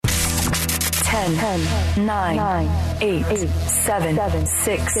10, 9, 8, 7,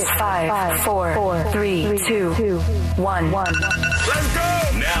 6, 5, 4, 3, 2, 1. Let's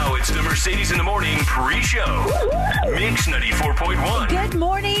go! Now it's the Mercedes in the Morning pre-show. Mix 94.1. Good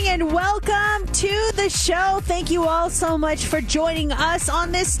morning and welcome to the show. Thank you all so much for joining us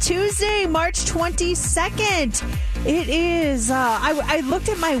on this Tuesday, March 22nd. It is, I looked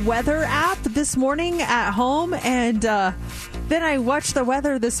at my weather app this morning at home, and then I watched the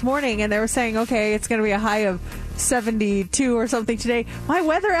weather this morning, and they were saying, okay, it's going to be a high of 72 or something today. My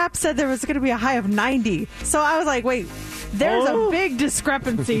weather app said there was going to be a high of 90. So I was like, wait, there's a big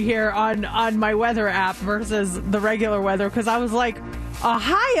discrepancy here on my weather app versus the regular weather, because I was like, a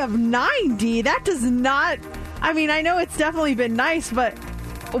high of 90? That does not, I mean, I know it's definitely been nice, but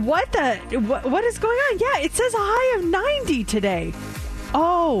what is going on? Yeah, it says a high of 90 today.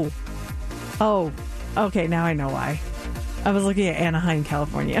 Oh, okay, now I know why. I was looking at Anaheim,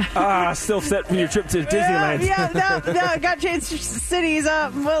 California. Still set from your trip to Disneyland. No, got changed cities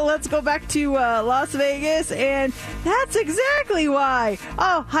up. Well, let's go back to Las Vegas, and that's exactly why.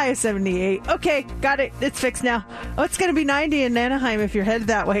 Oh, high of 78. Okay, got it. It's fixed now. Oh, it's going to be 90 in Anaheim if you're headed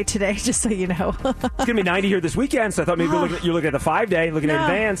that way today, just so you know. It's going to be 90 here this weekend, so I thought maybe you're looking at the 5-day, looking in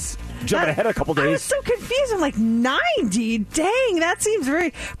advance, jumping ahead a couple days. I was so confused. I'm like, 90? Dang, that seems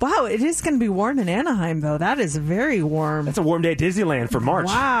very... Wow, it is going to be warm in Anaheim, though. That is very warm. That's a warm day at Disneyland for March.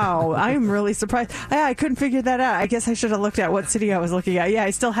 Wow, I'm really surprised. I couldn't figure that out. I guess I should have looked at what city I was looking at. Yeah, I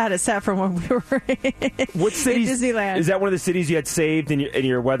still had it set from when we were what cities, in Disneyland. Is that one of the cities you had saved in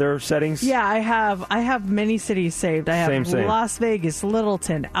your weather settings? Yeah, I have many cities saved. I have Same. Las Vegas,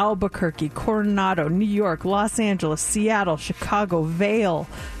 Littleton, Albuquerque, Coronado, New York, Los Angeles, Seattle, Chicago, Vail,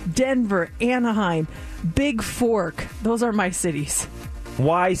 Denver, Anaheim, Big Fork. Those are my cities.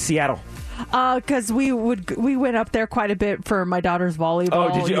 Why Seattle? Because we went up there quite a bit for my daughter's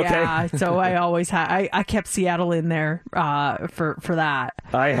volleyball. Oh, did you? Yeah, Okay. so I always had I kept Seattle in there for that.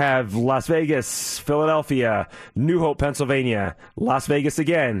 I have Las Vegas, Philadelphia, New Hope, Pennsylvania, Las Vegas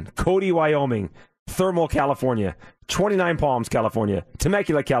again, Cody, Wyoming, Thermal, California, 29 Palms, California,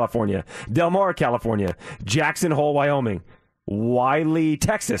 Temecula, California, Del Mar, California, Jackson Hole, Wyoming, Wiley,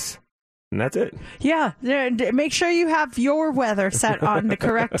 Texas. And that's it. Yeah. Make sure you have your weather set on the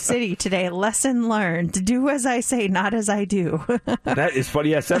correct city today. Lesson learned. Do as I say, not as I do. That is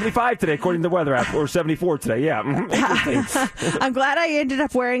funny. Yeah, 75 today, according to the weather app, or 74 today. Yeah. Interesting. I'm glad I ended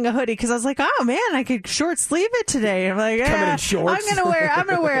up wearing a hoodie, because I was like, oh, man, I could short sleeve it today. I'm like, coming in shorts. I'm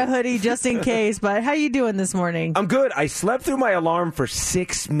gonna wear a hoodie just in case. But how you doing this morning? I'm good. I slept through my alarm for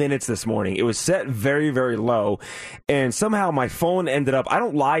 6 minutes this morning. It was set very, very low, and somehow my phone ended up, I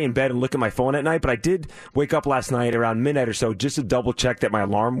don't lie in bed and look at my phone at night, but I did wake up last night around midnight or so just to double check that my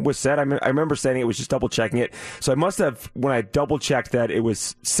alarm was set. I remember setting it, was just double checking it. So I must have, when I double checked that it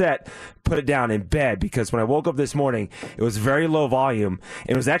was set, put it down in bed, because when I woke up this morning, it was very low volume, and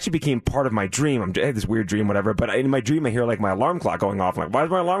it was actually became part of my dream. I had this weird dream, whatever, but in my dream I hear like my alarm clock going off. I'm like, why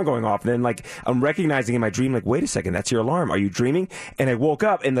is my alarm going off? And then like I'm recognizing in my dream, like, wait a second, that's your alarm. Are you dreaming? And I woke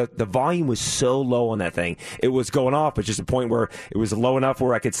up, and the volume was so low on that thing. It was going off, but just a point where it was low enough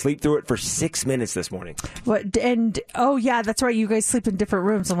where I could sleep through it for 6 minutes this morning. What? And oh yeah, that's right. You guys sleep in different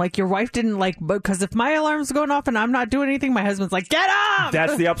rooms. I'm like, your wife didn't like, because if my alarm's going off and I'm not doing anything, my husband's like, get up.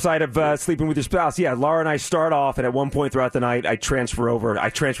 That's the upside of sleeping with your spouse. Yeah, Laura and I start off, and at one point throughout the night, I transfer over. I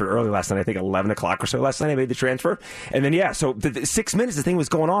transferred early last night. I think 11 o'clock or so last night I made the transfer, and then so the 6 minutes the thing was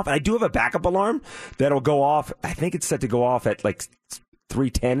going off, and I do have a backup alarm that'll go off. I think it's set to go off at like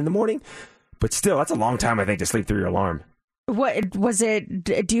 3:10 in the morning, but still, that's a long time, I think, to sleep through your alarm. What was it?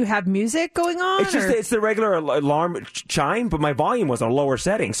 Do you have music going on? It's the regular alarm chime, but my volume was on a lower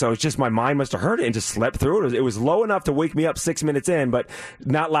setting, so it's just my mind must have heard it and just slept through it. It was low enough to wake me up 6 minutes in, but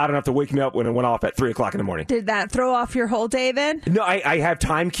not loud enough to wake me up when it went off at 3 o'clock in the morning. Did that throw off your whole day then? No, I have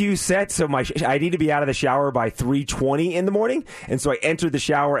time cues set, so I need to be out of the shower by 3:20 in the morning, and so I entered the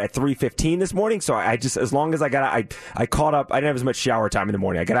shower at 3:15 this morning. So I just, as long as I got out, I caught up. I didn't have as much shower time in the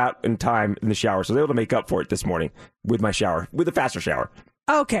morning. I got out in time in the shower, so I was able to make up for it this morning with my shower, with a faster shower.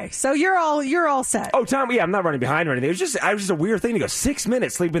 Okay, so you're all set. Oh, Tom, yeah, I'm not running behind or anything. It was just a weird thing to go 6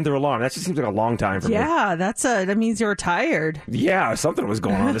 minutes sleeping through alarm. That just seems like a long time for me. Yeah, that means you're tired. Yeah, something was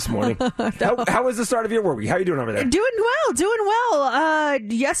going on this morning. How was the start of your work week? How are you doing over there? Doing well.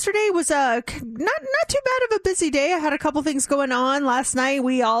 Yesterday was not too bad of a busy day. I had a couple things going on. Last night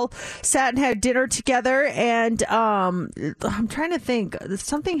we all sat and had dinner together, and I'm trying to think.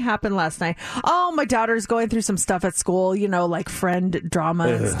 Something happened last night. Oh, my daughter's going through some stuff at school, like friend drama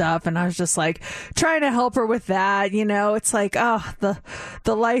drama and stuff. And I was just like trying to help her with that. You know, it's like, the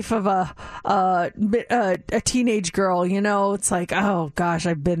life of a teenage girl, you know, it's like, oh gosh,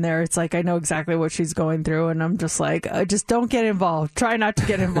 I've been there. It's like, I know exactly what she's going through. And I'm just like, just don't get involved. Try not to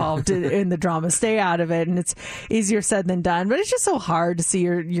get involved in the drama. Stay out of it. And it's easier said than done. But it's just so hard to see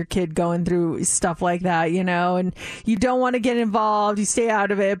your kid going through stuff like that, you know, and you don't want to get involved. You stay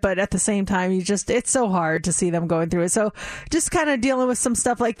out of it. But at the same time, it's so hard to see them going through it. So just kind of dealing with some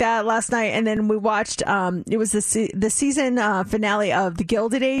stuff like that last night. And then we watched, it was the season finale of The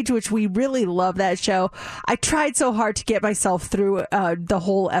Gilded Age, which we really love that show. I tried so hard to get myself through the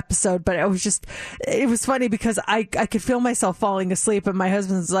whole episode, but it was funny because I could feel myself falling asleep, and my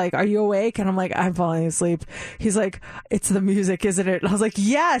husband's like, "Are you awake?" And I'm like, "I'm falling asleep." He's like, "It's the music, isn't it?" And I was like,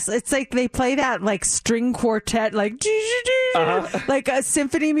 "Yes." It's like they play that like string quartet, like like a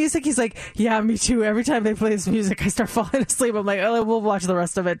symphony music. He's like, "Yeah, me too. Every time they play this music, I start falling asleep." I'm like, "Oh, we'll watch the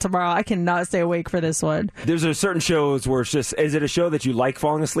rest of it tomorrow. I cannot stay awake for this one." There's a certain shows where it's just, is it a show that you like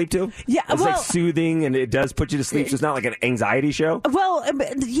falling asleep to? Yeah, it's like soothing and it does put you to sleep. So it's not like an anxiety show. Well,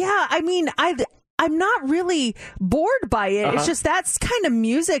 yeah, I mean, I'm not really bored by it. It's just that's kind of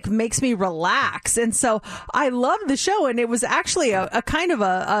music makes me relax. And so I love the show. And it was actually a kind of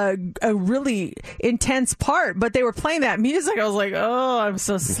a really intense part, but they were playing that music. I was like, oh, I'm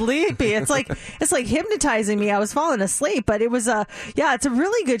so sleepy. It's like hypnotizing me. I was falling asleep, but it was it's a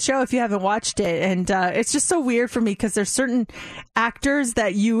really good show if you haven't watched it. And it's just so weird for me because there's certain actors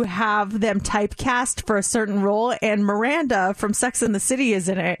that you have them typecast for a certain role. And Miranda from Sex and the City is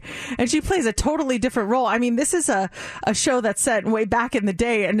in it. And she plays a totally different role. I mean, this is a show that's set way back in the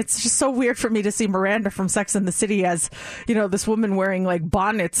day, and it's just so weird for me to see Miranda from Sex and the City as, you know, this woman wearing like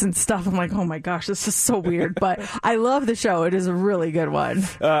bonnets and stuff. I'm like, oh my gosh, this is so weird. But I love the show. It is a really good one.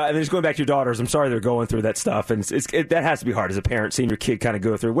 And then just going back to your daughters, I'm sorry they're going through that stuff, and that has to be hard as a parent, seeing your kid kind of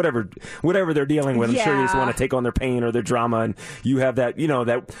go through whatever they're dealing with. I'm sure you just want to take on their pain or their drama, and you have that, you know,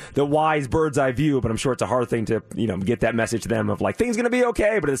 that the wise bird's eye view. But I'm sure it's a hard thing to, you know, get that message to them of like things gonna be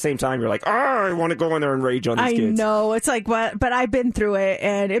okay. But at the same time, you're like, I want to go in there and rage on these kids. I know. It's like, but I've been through it,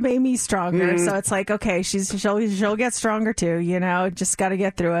 and it made me stronger. So it's like, okay, she'll get stronger too. You know, just got to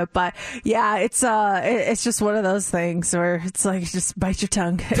get through it. But yeah, it's just one of those things where it's like, just bite your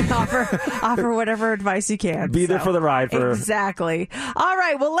tongue and offer whatever advice you can. Be there for the ride. Exactly. All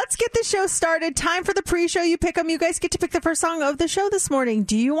right. Well, let's get the show started. Time for the pre-show. You pick them. You guys get to pick the first song of the show this morning.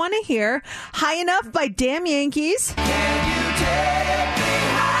 Do you want to hear "High Enough" by Damn Yankees? Can you take me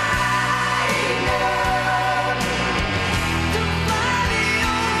high enough to fly me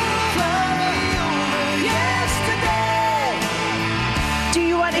over yesterday? Do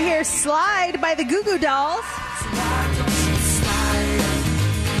you want to hear "Slide" by the Goo Goo Dolls?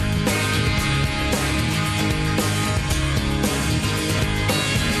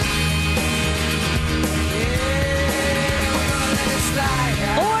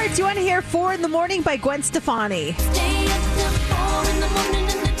 Or do you want to hear "4 in the Morning" by Gwen Stefani? Stay up till 4 in the morning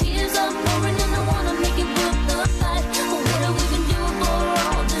and the tears are pouring and I want to make it worth the fight. But what have we been doing for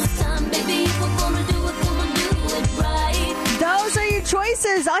all this time? Baby, if we're going to do it, come on, do it right. Those are your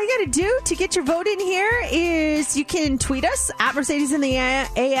choices. All you got to do to get your vote in here is you can tweet us at Mercedes in the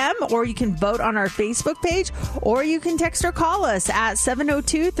AM, or you can vote on our Facebook page, or you can text or call us at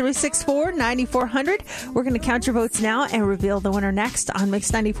 702-364-9400. We're going to count your votes now and reveal the winner next on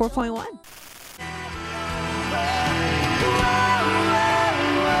Mix 94.1.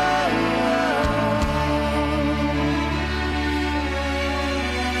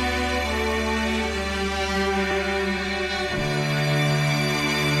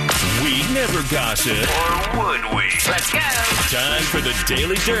 Never gossip. Or would we? Let's go. Time for the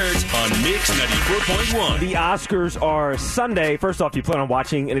Daily Dirt on Mix 94.1. The Oscars are Sunday. First off, do you plan on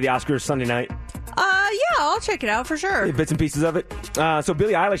watching any of the Oscars Sunday night? Yeah, I'll check it out for sure. Bits and pieces of it. So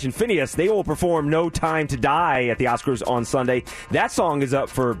Billie Eilish and Phineas, they will perform "No Time to Die" at the Oscars on Sunday. That song is up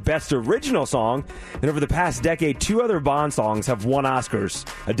for Best Original Song. And over the past decade, 2 other Bond songs have won Oscars.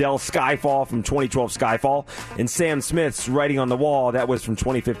 Adele's "Skyfall" from 2012 Skyfall, and Sam Smith's "Writing on the Wall," that was from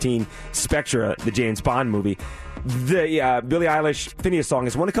 2015 Spectra, the James Bond movie. The Billie Eilish Phineas song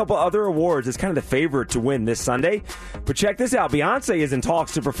has won a couple other awards. It's kind of the favorite to win this Sunday. But check this out. Beyonce is in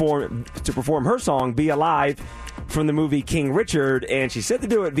talks to perform her song "Be Alive" from the movie King Richard, and she's set to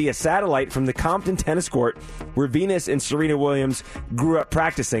do it via satellite from the Compton tennis court where Venus and Serena Williams grew up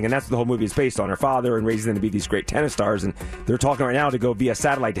practicing, and that's what the whole movie is based on, her father and raising them to be these great tennis stars. And they're talking right now to go via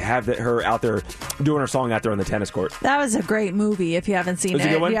satellite to have her out there doing her song out there on the tennis court. That was a great movie if you haven't seen it. A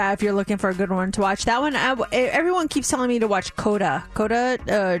good one? Yeah, if you're looking for a good one to watch. That one, everyone keeps telling me to watch Coda.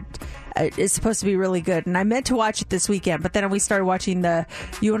 Coda, is supposed to be really good. And I meant to watch it this weekend, but then we started watching the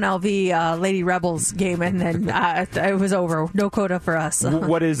UNLV Lady Rebels game, and then it was over. No Coda for us.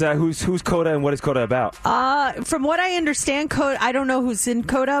 What is who's Coda, and what is Coda about? From what I understand, Coda, I don't know who's in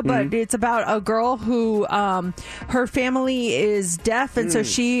Coda, but it's about a girl who her family is deaf, and so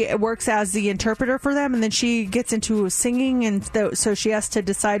she works as the interpreter for them, and then she gets into singing, and so she has to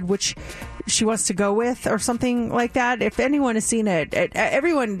decide which she wants to go with or something like that. If anyone has seen it,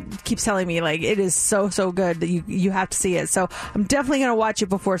 everyone keeps telling me like it is so good that you have to see it. So I'm definitely going to watch it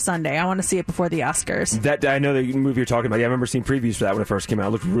before Sunday. I want to see it before the Oscars. That I know the movie you're talking about. Yeah, I remember seeing previews for that when it first came out.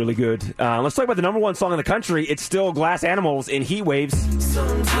 It looked really good. Let's talk about the number one song in the country. It's still Glass Animals in Heat Waves.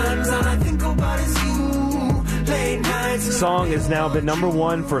 Sometimes all I think about is you. The song has now been number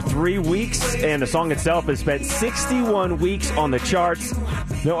one for 3 weeks, and the song itself has spent 61 weeks on the charts.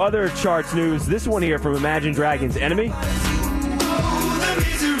 No other charts news. This one here from Imagine Dragons, Enemy.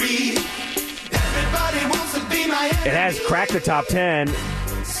 It has cracked the top 10.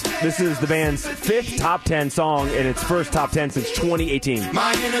 This is the band's 5th top 10 song and its first top 10 since 2018.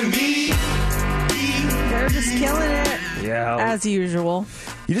 My enemy. They're just killing it. Yeah. As usual.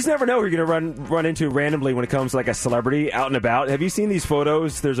 You just never know who you're going to run into randomly when it comes to like a celebrity out and about. Have you seen these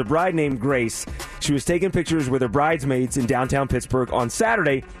photos? There's a bride named Grace. She was taking pictures with her bridesmaids in downtown Pittsburgh on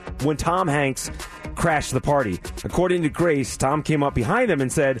Saturday when Tom Hanks crashed the party. According to Grace, Tom came up behind them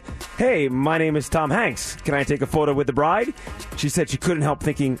and said, "Hey, my name is Tom Hanks. Can I take a photo with the bride?" She said she couldn't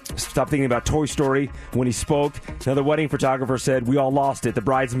stop thinking about Toy Story when he spoke. Now, the wedding photographer said, "We all lost it." The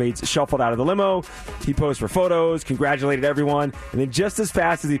bridesmaids shuffled out of the limo. He posed for photos, congratulated everyone, and then just as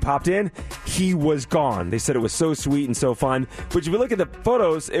fast as he popped in, he was gone. They said it was so sweet and so fun. But if you look at the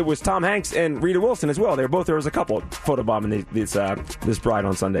photos, it was Tom Hanks and Rita Wilson as well. They were both there as a couple photobombing this bride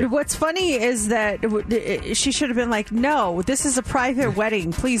on Sunday. What's funny is that she should have been like, "No, this is a private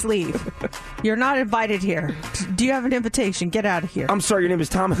wedding. Please leave. You're not invited here. Do you have an invitation? Get out of here." I'm sorry, your name is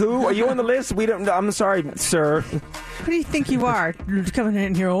Tom who? Are you on the list? We don't. I'm sorry, sir. Who do you think you are? Coming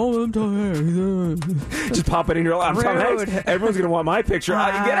in here, oh, I'm Tom Hanks. Just pop it in here. I'm Tom Rude. Hanks. Everyone's going to want my picture.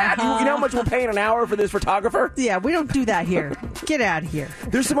 Get out. You know how much we're paying an hour for this photographer? Yeah, we don't do that here. Get out of here.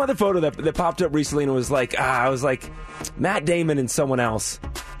 There's some other photo that popped up recently, and it was like, I was like, Matt Damon and someone else.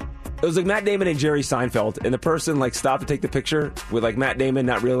 It was like Matt Damon and Jerry Seinfeld, and the person like stopped to take the picture with like Matt Damon,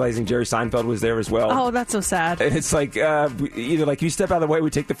 not realizing Jerry Seinfeld was there as well. Oh, that's so sad. And it's like either like you step out of the way, we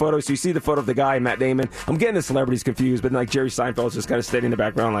take the photo, so you see the photo of the guy and Matt Damon. I'm getting the celebrities confused, but like Jerry Seinfeld's just kind of standing in the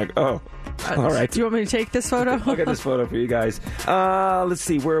background, like, oh, all right. Do you want me to take this photo? I'll get this photo for you guys. Let's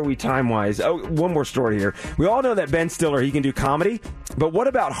see, where are we time wise? Oh, one more story here. We all know that Ben Stiller, he can do comedy, but what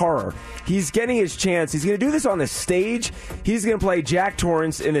about horror? He's getting his chance. He's going to do this on the stage. He's going to play Jack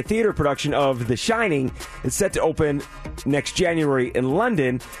Torrance in the theater production of The Shining. It's set to open next January in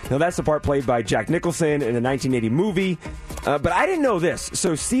London. Now, that's the part played by Jack Nicholson in the 1980 movie. But I didn't know this.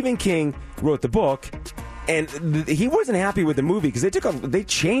 So Stephen King wrote the book, and he wasn't happy with the movie because they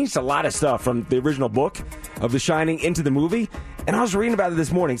changed a lot of stuff from the original book of The Shining into the movie. And I was reading about it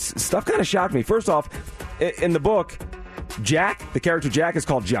this morning. Stuff kind of shocked me. First off, in the book, Jack, the character Jack, is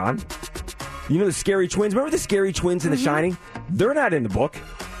called John. You know the scary twins? Remember the scary twins in The Shining? They're not in the book.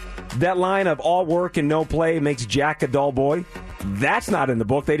 That line of all work and no play makes Jack a dull boy, that's not in the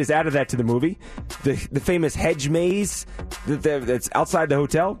book. They just added that to the movie. The famous hedge maze that's outside the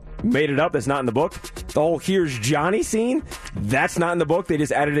hotel, made it up. That's not in the book. The whole "Here's Johnny" scene, that's not in the book. They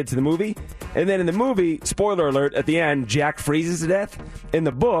just added it to the movie. And then in the movie, spoiler alert, at the end, Jack freezes to death. In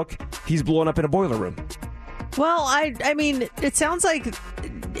the book, he's blown up in a boiler room. Well, I mean, it sounds like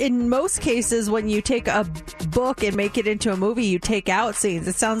in most cases when you take a book and make it into a movie, you take out scenes.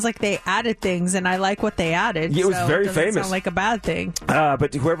 It sounds like they added things, and I like what they added. Yeah, it was so very it doesn't famous. Sound like a bad thing.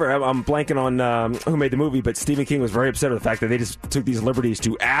 But whoever, I'm blanking on who made the movie, but Stephen King was very upset with the fact that they just took these liberties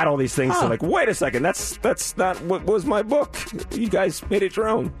to add all these things. So like, wait a second, that's not what was my book. You guys made it your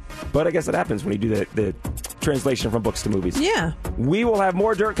own. But I guess it happens when you do the translation from books to movies. Yeah. We will have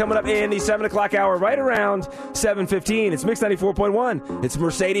more dirt coming up in the 7 o'clock hour, right around 7:15. It's Mix 94.1. It's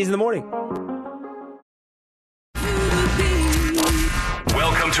Mercedes in the Morning.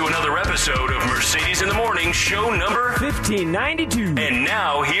 Welcome to another episode of Mercedes in the Morning, show number 1592. And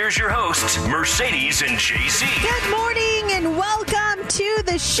now, here's your hosts, Mercedes and JC. Good morning and welcome to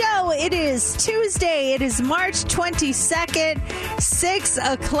the show. It is Tuesday. It is March 22nd, 6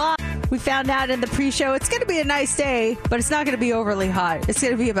 o'clock. We found out in the pre-show it's going to be a nice day, but it's not going to be overly hot. It's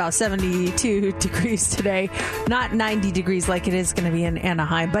going to be about 72 degrees today, not 90 degrees like it is going to be in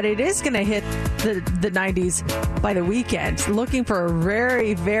Anaheim, but it is going to hit the 90s by the weekend. Looking for a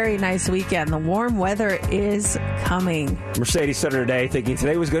very, very nice weekend. The warm weather is coming. Mercedes started her day thinking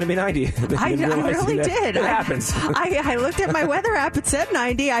today was going to be 90. I really did. It happens. I looked at my weather app. It said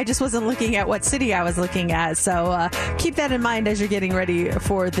 90. I just wasn't looking at what city I was looking at. So keep that in mind as you're getting ready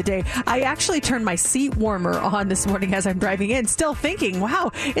for the day. I actually turned my seat warmer on this morning as I'm driving in, still thinking,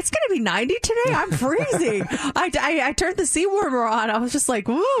 wow, it's going to be 90 today? I'm freezing. I turned the seat warmer on. I was just like,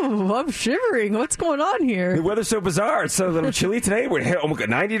 ooh, I'm shivering. What's going on here? The weather's so bizarre. It's so a little chilly today. We're at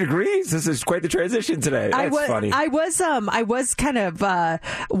 90 degrees. This is quite the transition today. That's funny. I was kind of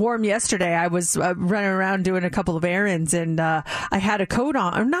warm yesterday. I was running around doing a couple of errands, and I had a coat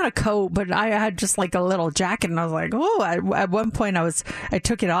on. Or not a coat, but I had just like a little jacket, and I was like, oh. At one point, I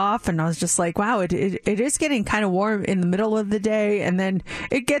took it off, and I was just like, wow, it is getting kind of warm in the middle of the day, and then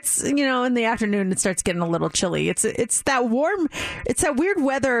it gets, in the afternoon, it starts getting a little chilly. It's that warm. It's that weird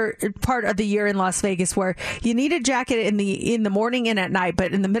weather part of the year in Las Vegas where you need a jacket in the morning and at night,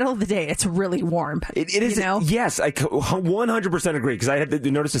 but in the middle of the day, it's really warm. It is. Yes, I 100% agree, because I had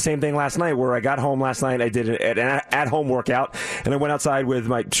to notice the same thing last night where I got home last night. I did an at-home workout, and I went outside with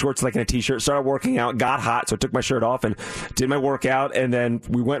my shorts like in a t-shirt, started working out, got hot, so I took my shirt off and did my workout, and then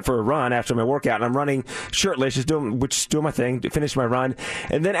we went for a run after my workout, and I'm running shirtless, just doing my thing, finished my run,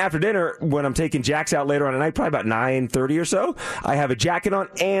 and then after dinner, when I'm taking Jax out later on at night, probably about 9:30 or so, I have a jacket on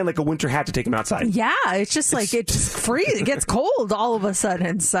and like a winter hat to take him outside. Yeah, it's just like it's freezing. It gets cold all of a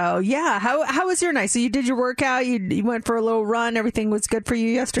sudden. So yeah, how was your night? So you did your workout, you went for a little run, everything was good for you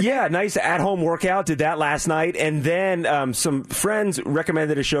yesterday? Yeah, nice at-home workout, did that last night, and then some friends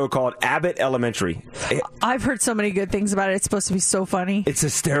recommended a show called Abbott Elementary. I've heard so many good things about it. It's supposed to be so funny. It's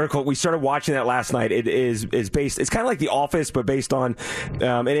hysterical. We started watching that last night. It is based, it's kind of like The Office, but based on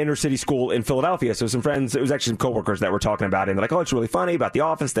an inner city school in Philadelphia. So some friends, it was actually some coworkers that were talking about it, and they're like, oh, it's really funny about The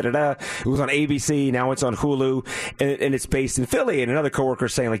Office, da-da-da. It was on ABC, now it's on Hulu, and it's based in Philly. And another coworker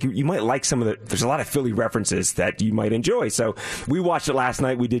saying, like, you might like some of there's a lot of Philly references that you might enjoy. So we watched it last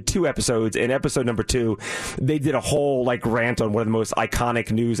night. We did 2 episodes. In episode number 2, they did a whole rant on one of the most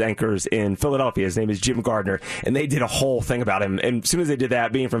iconic news anchors in Philadelphia. His name is Jim Gardner, and they did a whole thing about him. And as soon as they did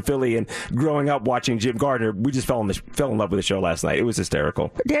that, being from Philly and growing up watching Jim Gardner, we just fell in love with the show last night. It was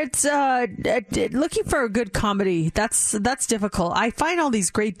hysterical. It's looking for a good comedy. That's difficult. I find all these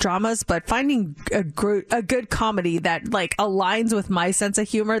great dramas, but finding a good comedy that aligns with my sense of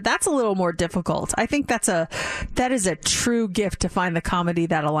humor, that's a little more difficult. I think that is a true gift to find the comedy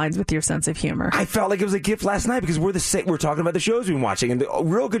that aligns with your sense of humor. I felt like it was a gift last night because we're talking about the shows we've been watching, and the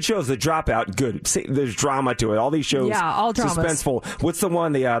real good shows. The Dropout, good. There's drama to it. All these shows, yeah, all dramas. Suspenseful. What's the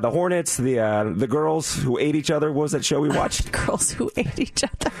one? The Hornets, the girls who ate each other. What was that show we watched? Girls who ate each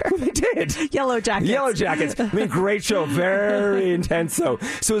other. They did. Yellow Jackets. I mean, great show. Very intense. So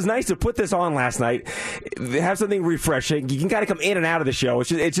it was nice to put this on last night. Have something refreshing. You can kind of come in and out of the show.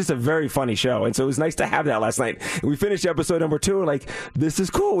 It's just a very funny show, and so it was nice to have that last night. And we finished episode number 2. Like, this is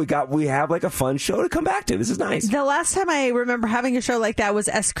cool. We have a fun show to come back to. This is nice. The last time I remember having a show like that was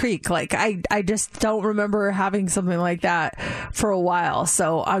S Creek. I just don't remember having something like that for a while.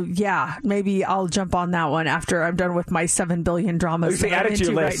 So yeah, maybe I'll jump on that one after I'm done with my 7 billion dramas that I'm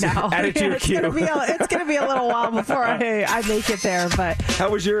into right now. Add it to your queue. It's going to be a little while before I make it there. But how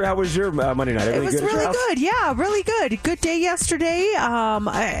was your Monday night? It was really good. Yeah, really good. Good day yesterday.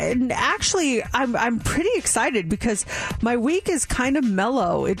 And actually, I'm pretty excited because my week is kind of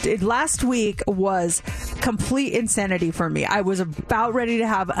mellow. Last week was complete insanity for me. I was about ready to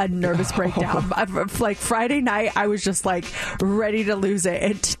have a nervous breakdown. Like Friday night, I was just ready to lose it.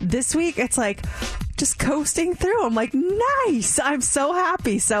 And this week, it's just coasting through. I'm like, nice. I'm so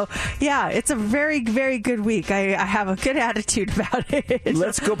happy. So yeah, it's a very, very good week. I have a good attitude about it.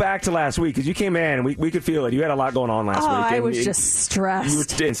 Let's go back to last week because you came in and we could feel it. You had a lot going on last week. I was just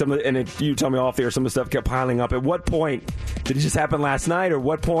stressed. You tell me off there, some of the stuff kept piling up. At what point did it just happen last night, or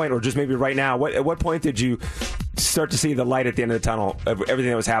what point, or just maybe right now? At what point did you start to see the light at the end of the tunnel of everything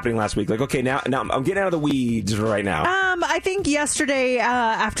that was happening last week? Okay, now I'm getting out of the weeds right now. I think yesterday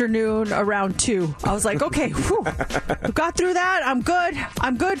afternoon around 2, I was like, okay, whew, got through that. I'm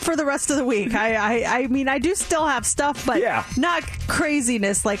good for the rest of the week. I mean, I do still have stuff, but not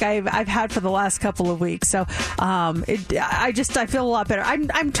craziness like I've had for the last couple of weeks. So I feel a lot better.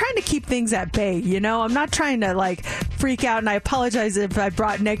 I'm trying to keep things at bay. I'm not trying to freak out, and I apologize if I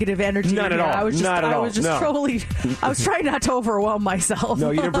brought negative energy. Not at all. I was just totally I was trying not to overwhelm myself.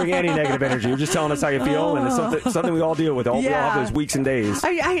 No, you didn't bring any negative energy. You're just telling us how you feel, and it's something we all deal with. We all have those weeks and days.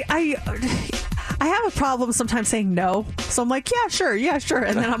 I have a problem sometimes saying no. So I'm like, yeah, sure.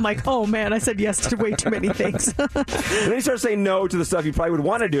 And then I'm like, oh, man, I said yes to way too many things. And then you start saying no to the stuff you probably would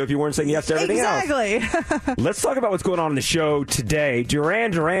want to do if you weren't saying yes to everything else. Exactly. Let's talk about what's going on in the show today. Duran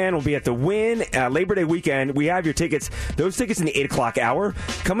Duran will be at the Wynn Labor Day weekend. We have your tickets. Those tickets in the 8 o'clock hour.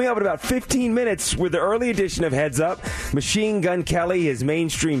 Coming up in about 15 minutes with the early edition of Heads Up. Machine Gun Kelly, his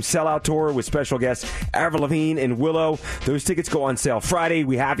mainstream sellout tour with special guests Avril Lavigne and Willow. Those tickets go on sale Friday.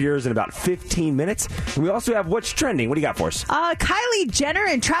 We have yours in about 15 minutes. And we also have What's Trending. What do you got for us? Kylie Jenner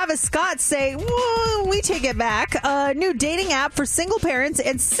and Travis Scott say, we take it back. A new dating app for single parents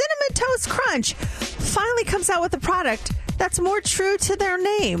and Cinnamon Toast Crunch finally comes out with a product that's more true to their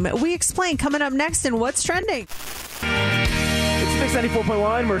name. We explain coming up next in What's Trending. It's Mix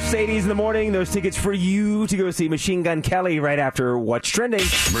 94.1, Mercedes in the morning. Those tickets for you to go see Machine Gun Kelly right after What's Trending.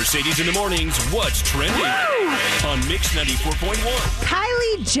 Mercedes in the mornings, What's Trending? On Mix 94.1.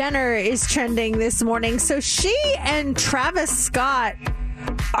 Kylie Jenner is trending this morning. So she and Travis Scott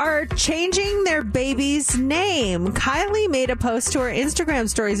are changing their baby's name. Kylie made a post to her Instagram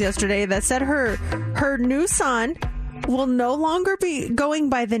stories yesterday that said her new son will no longer be going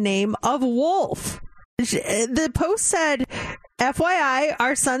by the name of Wolf. The post said, FYI,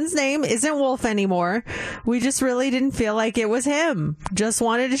 our son's name isn't Wolf anymore. We just really didn't feel like it was him. Just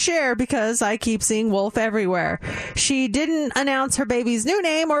wanted to share because I keep seeing Wolf everywhere. She didn't announce her baby's new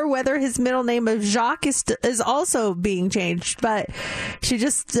name or whether his middle name of Jacques is also being changed. But she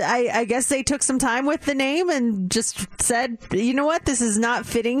just, I guess they took some time with the name and just said, you know what, this is not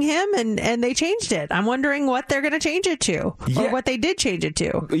fitting him. And they changed it. I'm wondering what they're going to change it to or what they did change it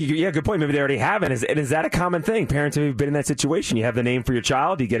to. Yeah, good point. Maybe they already have it. Is that a common thing? Parents who have been in that situation. You have the name for your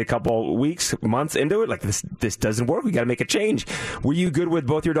child. You get a couple weeks, months into it. Like, this doesn't work. We got to make a change. Were you good with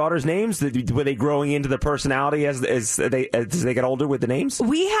both your daughters' names? Were they growing into the personality as they got older with the names?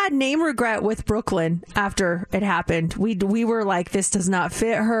 We had name regret with Brooklyn after it happened. We were like, this does not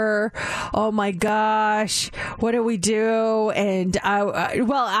fit her. Oh my gosh, what do we do? And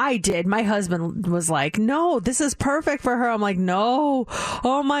I did. My husband was like, no, this is perfect for her. I'm like, no.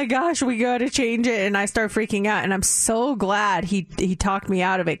 Oh my gosh, we got to change it. And I start freaking out. And I'm so glad he talked me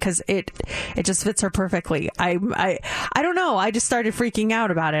out of it because it just fits her perfectly. I don't know. I just started freaking out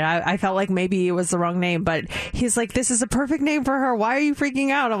about it. I felt like maybe it was the wrong name, but he's like, this is a perfect name for her. Why are you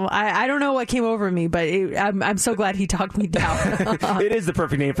freaking out? I don't know what came over me, but I'm so glad he talked me down. It is the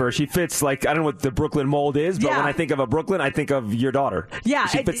perfect name for her. She fits, like, I don't know what the Brooklyn mold is, but when I think of a Brooklyn, I think of your daughter. Yeah.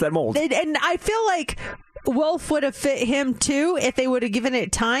 She fits that mold. And I feel like Wolf would have fit him too if they would have given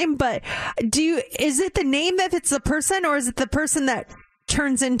it time, but is it the name that fits the person, or is it the person that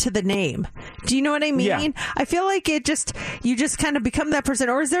turns into the name? Do you know what I mean? Yeah. I feel like you just kind of become that person,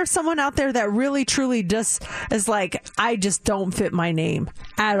 or is there someone out there that really truly just is like, I just don't fit my name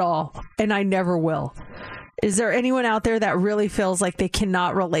at all and I never will? Is there anyone out there that really feels like they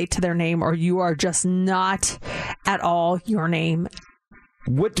cannot relate to their name, or you are just not at all your name?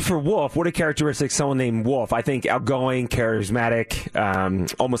 For Wolf, what are characteristics someone named Wolf? I think outgoing, charismatic,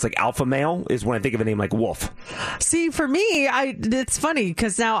 almost like alpha male is when I think of a name like Wolf. See, for me, it's funny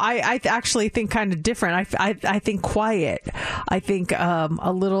because now I actually think kind of different. I think quiet. I think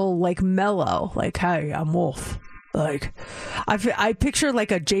a little like mellow, like, hey, I'm Wolf. Like, I picture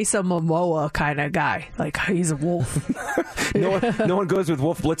like a Jason Momoa kind of guy. Like, he's a wolf. No one goes with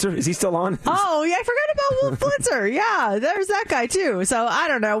Wolf Blitzer. Is he still on? Oh yeah, I forgot about Wolf Blitzer. Yeah, there's that guy too. So I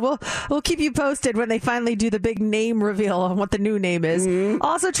don't know. We'll keep you posted when they finally do the big name reveal on what the new name is. Mm-hmm.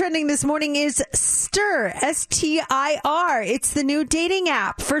 Also trending this morning is Stir, STIR. It's the new dating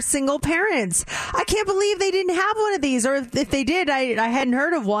app for single parents. I can't believe they didn't have one of these, or if they did, I hadn't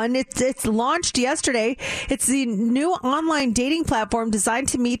heard of one. It's launched yesterday. It's the new online dating platform designed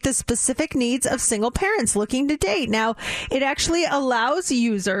to meet the specific needs of single parents looking to date. Now, it actually allows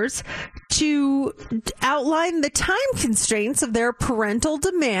users to outline the time constraints of their parental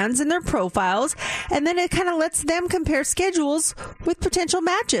demands in their profiles, and then it kind of lets them compare schedules with potential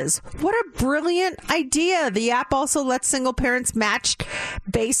matches. What a brilliant idea. The app also lets single parents match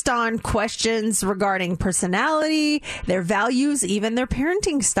based on questions regarding personality, their values, even their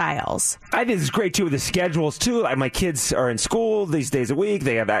parenting styles. I think it's great too with the schedules too. My kids are in school these days a week.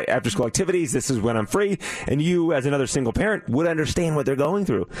 They have after school activities. This is when I'm free. And you, as another single parent, would understand what they're going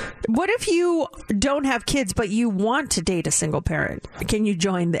through. What if you don't have kids, but you want to date a single parent, can you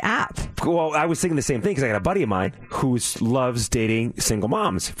join the app? Well, I was thinking the same thing because I got a buddy of mine who loves dating single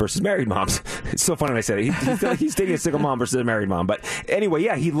moms versus married moms. It's so funny when I said it. He's dating a single mom versus a married mom. But anyway,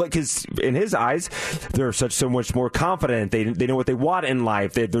 yeah, because in his eyes, they're so much more confident. They know what they want in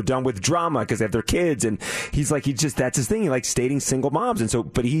life. They're done with drama because they have their kids. And he's like, that's his thing. He likes dating single moms. And so,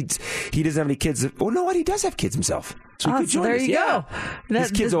 but he doesn't have any kids. Oh, no, what? He does have kids himself. So he could join there us. you go.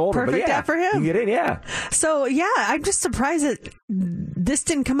 His kids are older, perfect but yeah, app for him. You can get in, yeah. So, yeah, I'm just surprised that this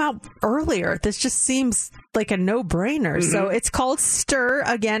didn't come out earlier. This just seems like a no-brainer. So it's called Stir,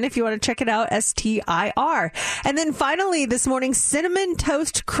 again, if you want to check it out, STIR. And then finally this morning, Cinnamon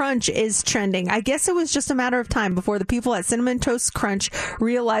Toast Crunch is trending. I guess it was just a matter of time before the people at Cinnamon Toast Crunch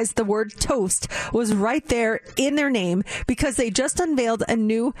realized the word toast was right there in their name, because they just unveiled a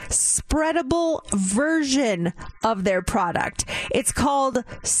new spreadable version of their product. It's called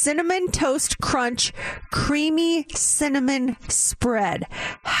Cinnamon Toast Crunch Creamy Cinnamon Spread.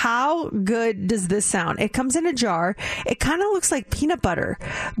 How good does this sound? It comes in a jar. It kind of looks like peanut butter,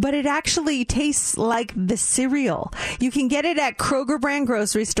 but it actually tastes like the cereal. You can get it at Kroger brand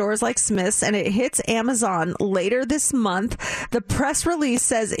grocery stores like Smith's, and it hits Amazon later this month. The press release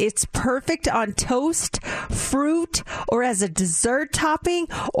says it's perfect on toast, fruit, or as a dessert topping,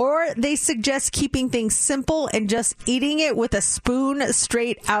 or they suggest keeping things simple and just eating it with a spoon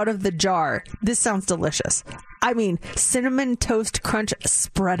straight out of the jar. This sounds delicious. I mean, Cinnamon Toast Crunch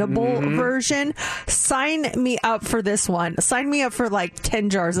spreadable version. Sign me up for this one. Sign me up for like 10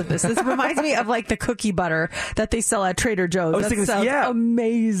 jars of this. This reminds me of like the cookie butter that they sell at Trader Joe's. That sounds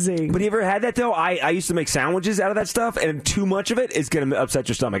amazing. But you ever had that though? I used to make sandwiches out of that stuff, and too much of it is going to upset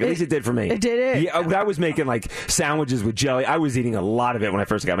your stomach. At least it did for me. It did it? Yeah, I was making like sandwiches with jelly. I was eating a lot of it when I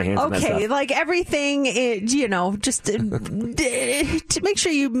first got my hands on that stuff. Okay, like everything, just to make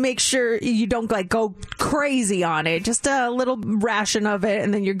sure you don't like go crazy on it. Just a little ration of it,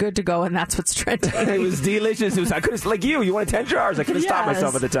 and then you're good to go, and that's what's trending. It was delicious. I could have, like you wanted 10 jars. I could have stopped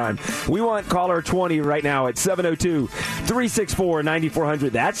myself at the time. We want caller 20 right now at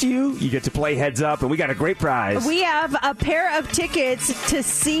 702-364-9400. That's you. You get to play Heads Up, and we got a great prize. We have a pair of tickets to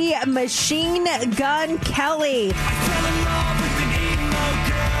see Machine Gun Kelly.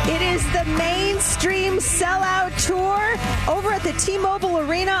 It is the mainstream sellout tour over at the T-Mobile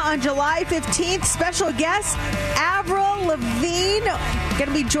Arena on July 15th. Special guest, Avril Lavigne, going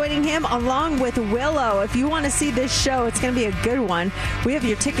to be joining him along with Willow. If you want to see this show, it's going to be a good one. We have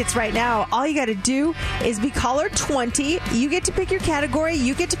your tickets right now. All you got to do is be caller 20. You get to pick your category.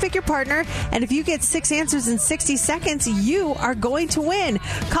 You get to pick your partner. And if you get 6 answers in 60 seconds, you are going to win.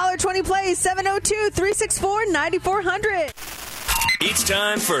 Caller 20 plays 702-364-9400. It's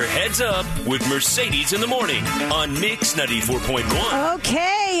time for Heads Up with Mercedes in the Morning on Mix 94.1.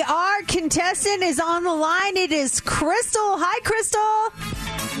 Okay, our contestant is on the line. It is Crystal. Hi, Crystal.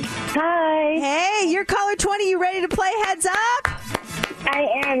 Hi. Hey, you're caller 20. You ready to play Heads Up? I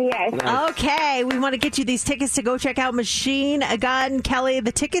am, yes. Okay, we want to get you these tickets to go check out Machine Gun Kelly.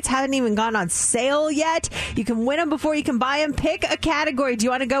 The tickets haven't even gone on sale yet. You can win them before you can buy them. Pick a category. Do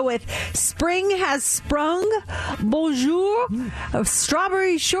you want to go with Spring Has Sprung, Bonjour,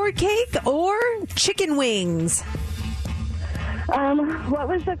 Strawberry Shortcake, or Chicken Wings? What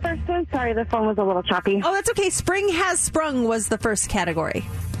was the first one? Sorry, the phone was a little choppy. Oh, that's okay. Spring Has Sprung was the first category.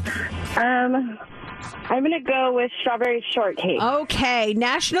 I'm going to go with Strawberry Shortcake. Okay.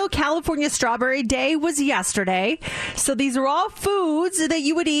 National California Strawberry Day was yesterday. So these are all foods that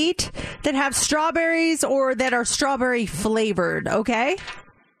you would eat that have strawberries or that are strawberry flavored, okay?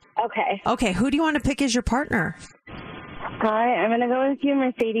 Okay. Okay. Who do you want to pick as your partner? Hi, I'm going to go with you,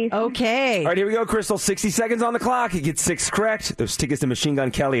 Mercedes. Okay. All right, here we go, Crystal. 60 seconds on the clock. You get 6 correct. Those tickets to Machine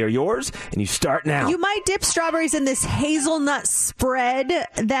Gun Kelly are yours, and you start now. You might dip strawberries in this hazelnut spread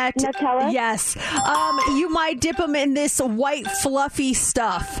that... Nutella? Yes. You might dip them in this white fluffy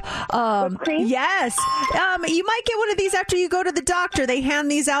stuff. Whipped cream? Yes. You might get one of these after you go to the doctor. They hand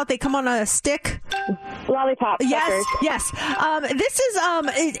these out. They come on a stick. Lollipop. Yes, Peppers. yes. This is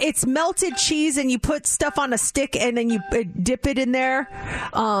it's melted cheese, and you put stuff on a stick, and then you dip it in there.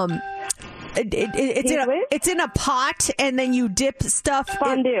 It's in a pot, and then you dip stuff.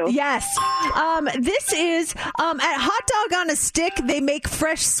 Fondue. Yes. This is at Hot Dog on a Stick. They make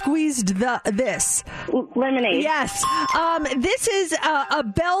fresh squeezed this Lemonade. Yes. This is a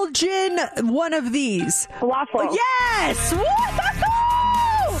Belgian one of these. Waffle. Yes. Woo-hoo-hoo!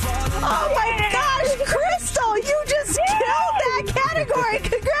 Oh my gosh, Crystal, you just killed that category.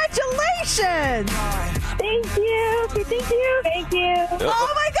 Congratulations. Thank you. Thank you. Thank you.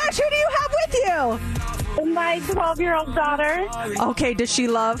 Oh my gosh, who do you have with you? My 12-year-old daughter. Okay, does she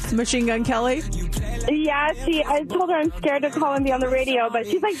love Machine Gun Kelly? Yeah, I told her I'm scared to call and be on the radio, but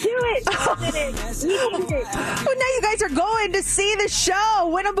she's like, do it. You did it. You did it. Well, now you guys are going to see the show.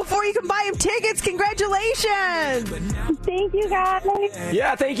 Win them before you can buy them tickets. Congratulations. Thank you, guys.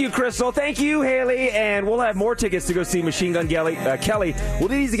 Yeah, thank you, Crystal. Thank you, Haley. And we'll have more tickets to go see Machine Gun Kelly. We'll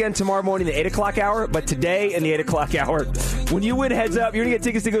do these again tomorrow morning, the 8 o'clock hour. But today in the 8 o'clock hour, when you win Heads Up, you're going to get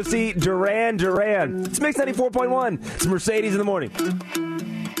tickets to go see Duran Duran. It's Mix 94.1. It's Mercedes in the morning.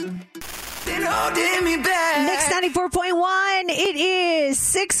 Mix 94.1. It is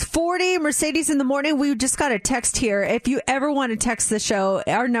 6:40. Mercedes in the morning. We just got a text here. If you ever want to text the show,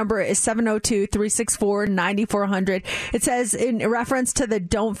 our number is 702-364-9400. It says, in reference to the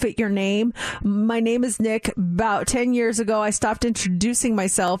Don't Fit Your Name, my name is Nick. About 10 years ago, I stopped introducing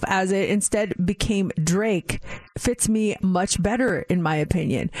myself as it instead became Drake. Fits me much better, in my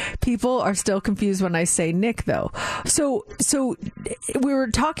opinion. People are still confused when I say Nick, though. So we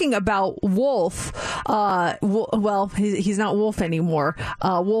were talking about Wolf. Well, he's not Wolf anymore.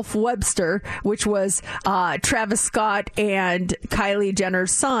 Wolf Webster, which was Travis Scott and Kylie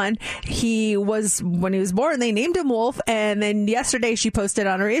Jenner's son. When he was born, they named him Wolf. And then yesterday she posted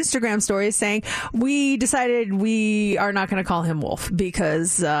on her Instagram story saying, we decided we are not going to call him Wolf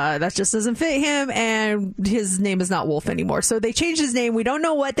because that just doesn't fit him. And his name is not Wolf anymore. So they changed his name. We don't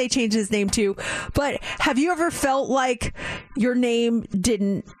know what they changed his name to. But have you ever felt like your name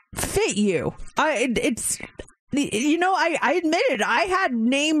didn't fit you? I admitted I had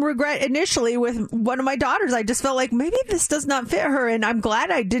name regret initially with one of my daughters. I just felt like maybe this does not fit her, and I'm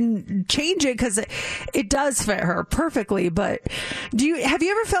glad I didn't change it because it does fit her perfectly. But have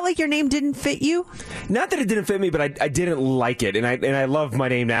you ever felt like your name didn't fit you? Not that it didn't fit me, but I didn't like it, and I love my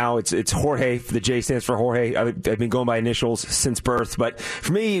name now. It's Jorge. The J stands for Jorge. I've been going by initials since birth, but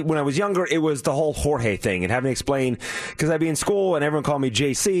for me, when I was younger, it was the whole Jorge thing, and having to explain because I'd be in school and everyone called me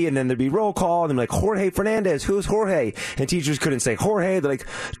JC, and then there'd be roll call, and they're like, Jorge Fernandez, who's Jorge? And teachers couldn't say Jorge. They're like,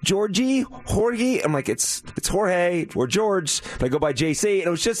 Georgie, Jorge. I'm like, it's Jorge or George, but I go by JC. And it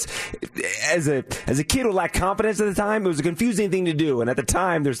was just, as a kid who lacked confidence at the time, it was a confusing thing to do. And at the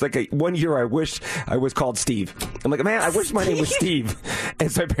time, there's like one year I wished I was called Steve. I'm like, man, I wish my name was Steve.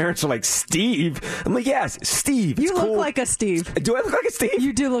 And so my parents were like, Steve? I'm like, yes, Steve. It's you look cool. like a Steve. Do I look like a Steve?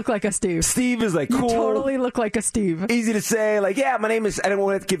 You do look like a Steve. Steve is like cool. You totally look like a Steve. Easy to say. Like, yeah, my name is, I don't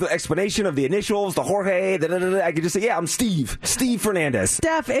want to give the explanation of the initials, the Jorge, I could just say, yeah, I'm Steve Fernandez.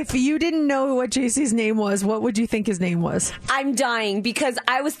 Steph, if you didn't know what JC's name was, what would you think his name was? I'm dying because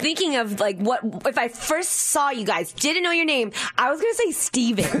I was thinking of like what if I first saw you guys, didn't know your name, I was going to say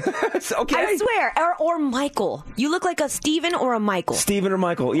Steven. Okay. I swear. Or Michael. You look like a Steven or a Michael. Steven or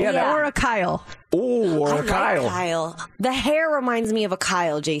Michael. Yeah. Or a Kyle. Oh, or a Kyle. Like Kyle. The hair reminds me of a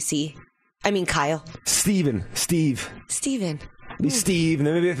Kyle, JC. I mean Kyle. Steve. Be Steve, and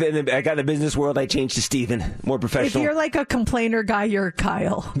then maybe if I got in the business world, I changed to Steven. More professional. If you're like a complainer guy, you're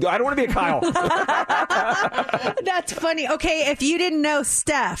Kyle. I don't want to be a Kyle. That's funny. Okay, if you didn't know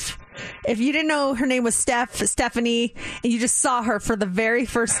Steph, if you didn't know her name was Stephanie, and you just saw her for the very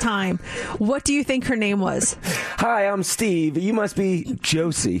first time, what do you think her name was? Hi, I'm Steve. You must be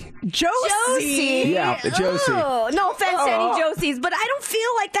Josie. Josie? Yeah, Josie. Oh, no offense to any Josies, but I don't feel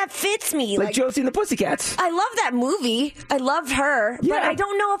like that fits me. Like Josie and the Pussycats. I love that movie. I love her, but I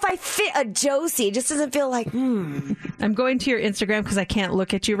don't know if I fit a Josie. It just doesn't feel like, I'm going to your Instagram because I can't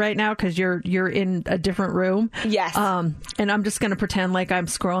look at you right now because you're in a different room. Yes. And I'm just going to pretend like I'm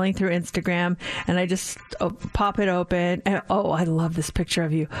scrolling through Instagram, and I just pop it open. And, I love this picture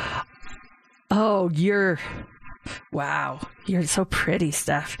of you. Oh, you're so pretty,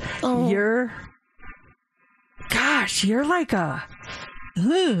 Steph. Oh. You're like a.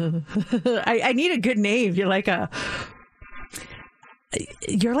 I need a good name. You're like a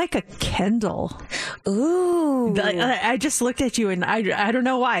Kendall. Ooh. I just looked at you and I don't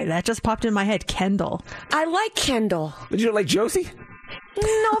know why. That just popped in my head. Kendall. I like Kendall. Did you like Josie?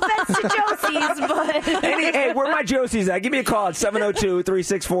 No offense to Josie's, but... Hey, where are my Josies at? Give me a call at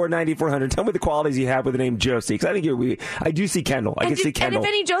 702-364-9400. Tell me the qualities you have with the name Josie, because I think I do see Kendall. I can see Kendall. And if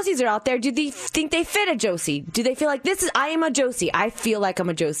any Josies are out there, do they think they fit a Josie? Do they feel like I am a Josie? I feel like I'm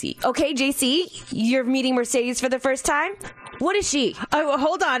a Josie. Okay, JC, you're meeting Mercedes for the first time? What is she?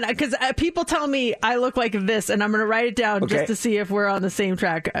 Hold on, because people tell me I look like this, and I'm going to write it down just to see if we're on the same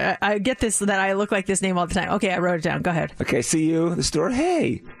track. I get this, that I look like this name all the time. Okay, I wrote it down. Go ahead. Okay, see you at the store.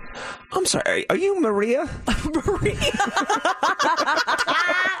 Hey, I'm sorry. Are you Maria? Maria.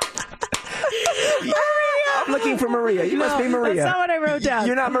 I'm looking for Maria. You must be Maria. That's not what I wrote down.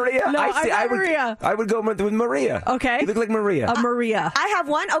 You're not Maria? No, I'm not Maria. I would go with Maria. Okay. You look like Maria. A Maria. I have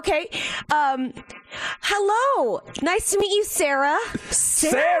one. Okay. Hello. Nice to meet you, Sarah.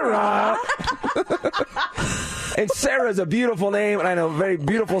 Sarah. And Sarah's a beautiful name, and I know very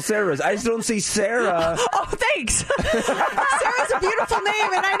beautiful Sarahs. I just don't see Sarah. Oh, thanks. Sarah's a beautiful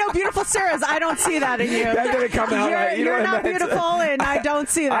name, and I know beautiful Sarahs. I don't see that in you. That didn't come out right. You know You're what I not meant? beautiful, and I don't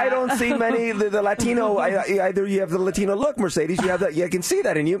see that. I don't see many the Latino. Either you have the Latino look, Mercedes. You have that. You can see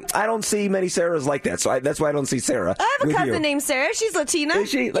that in you. I don't see many Sarahs like that, so that's why I don't see Sarah. I have a with cousin you. named Sarah. She's Latina. Is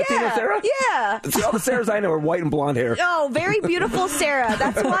she Latina Yeah. Sarah? Yeah. See, all the Sarahs I know are white and blonde hair. Oh, very beautiful Sarah.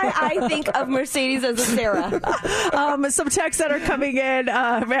 That's why I think of Mercedes as a Sarah. Some texts that are coming in.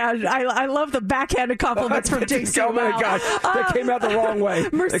 Man, I love the backhanded compliments from JC. Oh my Wow. God, that came out the wrong way.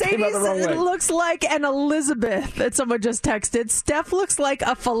 That came out Mercedes the wrong way. looks like an Elizabeth that someone just texted. Steph looks like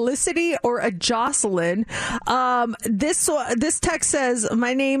a Felicity or a Jocelyn. This text says,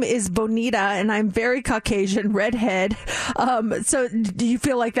 my name is Bonita and I'm very Caucasian, redhead. So do you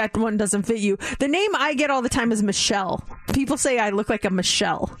feel like that one doesn't fit you? The name I get all the time is Michelle. People say I look like a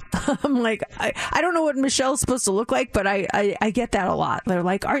Michelle. I'm like, I don't know what Michelle's supposed to look like, but I get that a lot. They're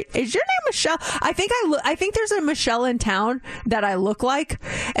like, is your name Michelle? I think there's a Michelle in town that I look like,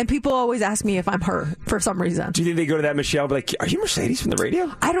 and people always ask me if I'm her for some reason. Do you think they go to that Michelle and be like, are you Mercedes from the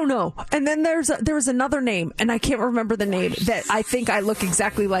radio? I don't know. And then there was another name, and I can't remember the name, that I think I look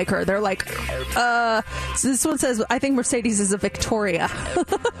exactly like her. They're like, so this one says, I think Mercedes is a Victoria.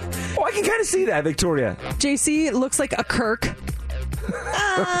 Oh, I can kind of see that, Victoria. JC looks like a Kirk.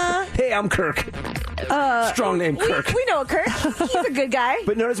 Hey, I'm Kirk. Strong name, Kirk. We know Kirk. He's a good guy.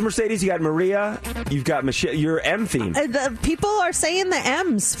 But notice Mercedes, you got Maria, you've got Michelle, your M theme. The people are saying the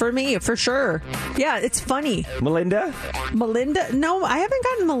M's for me, for sure. Yeah, it's funny. Melinda? Melinda? No, I haven't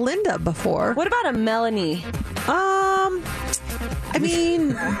gotten Melinda before. What about a Melanie? I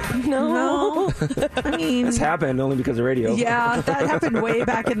mean, no. I mean, This happened only because of radio. yeah, that happened way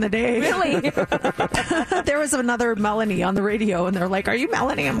back in the day. Really? There was another Melanie on the radio, and they're like, "Are you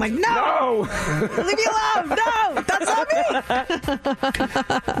Melanie?" I'm like, "No, No! leave me alone. No, that's not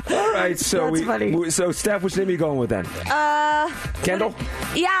me." All right, so That's funny. So Steph, which name are you going with then? Kendall?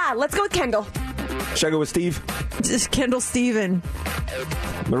 Yeah, let's go with Kendall. Should I go with Steve? Just Kendall Steven.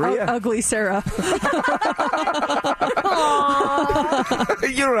 Maria? Ugly Sarah.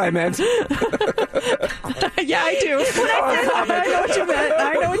 You know what I meant. Yeah, I do. I know what you meant.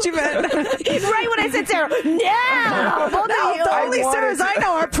 I know what you meant. Right when I said Sarah. No! The only wanted Sarahs to- I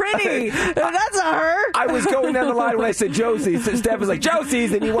know are pretty. That's not her. I was going down the line when I said Josie. So Steph was like,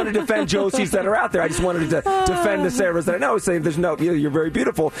 Josie's, and you want to defend Josies that are out there. I just wanted to defend the Sarahs that I know, saying there's no, you're very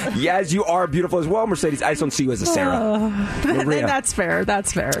beautiful. Yes, you are beautiful as well, Mercedes. I just don't see you as a Sarah. Maria. That's fair.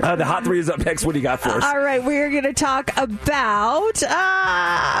 That's fair. The Hot 3 is up next. What do you got for us? All right, we're going to talk about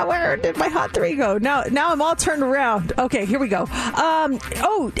where did my Hot 3 go? Now I'm all turned around. Okay, here we go. Have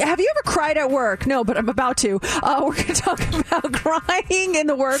you ever cried at work? No, but I'm about to. We're going to talk about crying in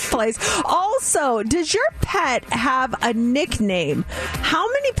the workplace. Also, does your pet have a nickname? How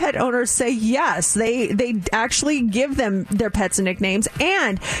many pet owners say yes? They actually give their pets nicknames.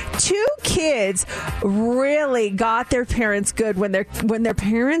 And 2 kids really got their parents good when their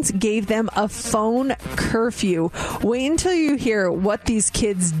parents gave them a phone curfew. Wait until you hear what these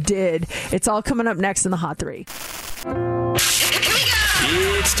kids did. It's all coming up next in the Hot 3.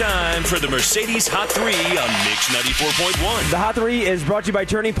 It's time for the Mercedes Hot 3 on Mix 94.1. The Hot 3 is brought to you by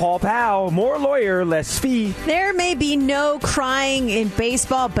attorney Paul Powell. More lawyer, less fee. There may be no crying in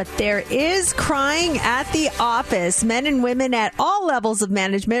baseball, but there is crying at the office. Men and women at all levels of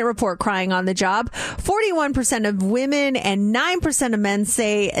management report crying on the job. 41% of women and 9% of men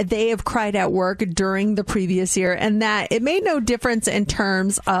say they have cried at work during the previous year, and that it made no difference in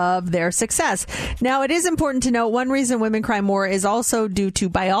terms of their success. Now, it is important to note one reason women cry more is also due to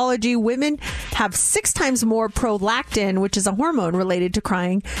biology. Women have 6 times more prolactin, which is a hormone related to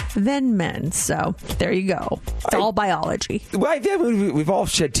crying, than men. So there you go. It's all biology. Well, yeah, we've all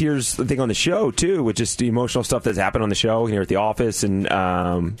shed tears, I think, on the show, too, with just the emotional stuff that's happened on the show here at the office and,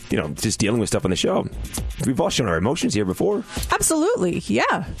 just dealing with stuff on the show. We've all shown our emotions here before. Absolutely.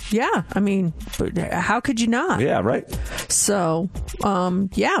 Yeah. Yeah. I mean, but how could you not? Yeah, right. So,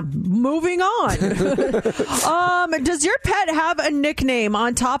 moving on. Does your pet have a nickname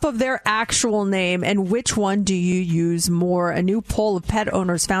on top of their actual name, and which one do you use more? A new poll of pet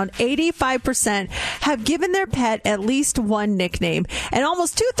owners found 85% have given their pet at least one nickname, and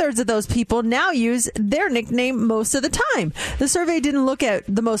almost 2/3 of those people now use their nickname most of the time. The survey didn't look at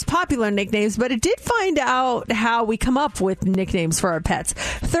the most popular nicknames, but it did find out how we come up with nicknames for our pets.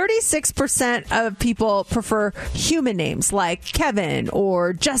 36% of people prefer human names like Kevin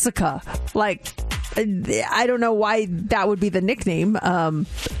or Jessica. Like, I don't know why that would be the nickname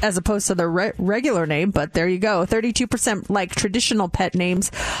as opposed to the regular name, but there you go. 32% like traditional pet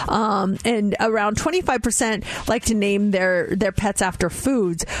names, and around 25% like to name their pets after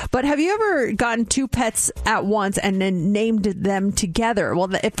foods. But have you ever gotten two pets at once and then named them together?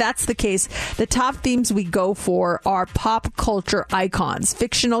 Well, if that's the case, the top themes we go for are pop culture icons,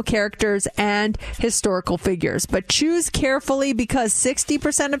 fictional characters, and historical figures. But choose carefully because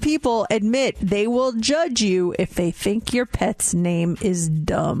 60% of people admit they will judge you if they think your pet's name is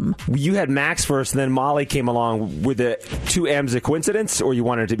dumb. You had Max first, and then Molly came along with the two M's. A coincidence, or you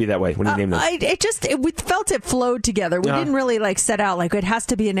wanted it to be that way when you named them? We felt it flowed together. We didn't really like set out like it has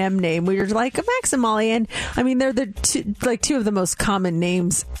to be an M name. We were like Max and Molly, and I mean they're the two of the most common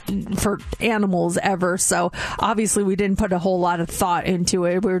names for animals ever. So obviously we didn't put a whole lot of thought into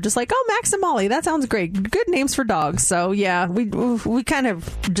it. We were just like, oh, Max and Molly, that sounds great. Good names for dogs. So yeah, we kind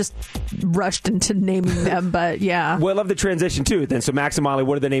of just rushed into naming them, but yeah. Well, I love the transition too. Then so Max and Molly,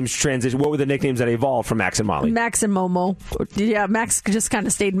 what are the names transition? What were the nicknames that evolved from Max and Molly? Max and Momo. Yeah, Max just kind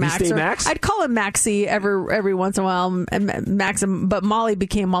of stayed Max. He stayed Max? I'd call him Maxie every once in a while. Max, but Molly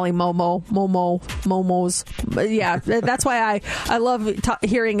became Molly Momos. But yeah, that's why I love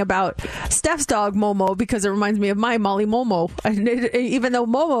hearing about Steph's dog Momo, because it reminds me of my Molly Momo. Even though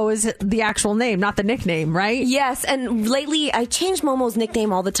Momo is the actual name, not the nickname, right? Yes, and lately I change Momo's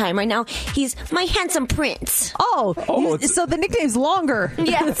nickname all the time. Right now, he's my handsome prince. So the nickname's longer.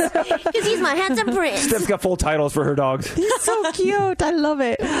 Yes, because he's my handsome prince. Steph's got full titles for her dogs. He's so cute. I love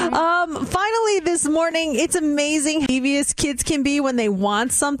it. Finally, this morning, it's amazing how devious kids can be when they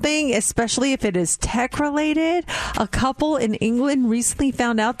want something, especially if it is tech related. A couple in England recently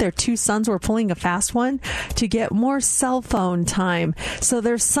found out their two sons were pulling a fast one to get more cell phone time. So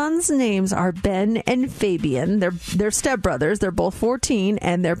their sons' names are Ben and Fabian. They're stepbrothers. They're both 14,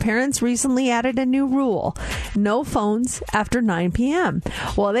 and their parents recently added a new rule: no phones after 9 p.m.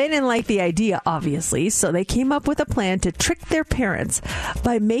 Well, they didn't like the idea, obviously, so they came up with a plan to trick their parents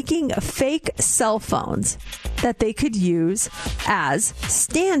by making fake cell phones that they could use as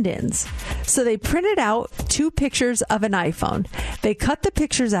stand-ins. So they printed out two pictures of an iPhone. They cut the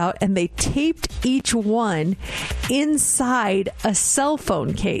pictures out and they taped each one inside a cell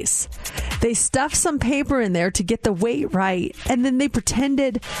phone case. They stuffed some paper in there to get the weight right, and then they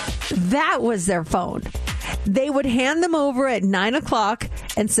pretended that was their phone. They would hand them over at 9 o'clock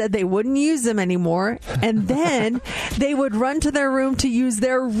and said they wouldn't use them anymore. And then they would run to their room to use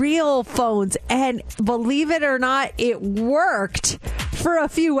their real phones. And believe it or not, it worked for a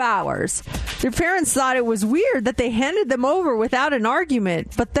few hours. Their parents thought it was weird that they handed them over without an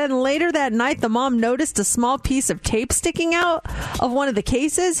argument. But then later that night, the mom noticed a small piece of tape sticking out of one of the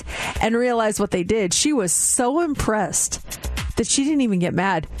cases and realized what they did. She was so impressed that she didn't even get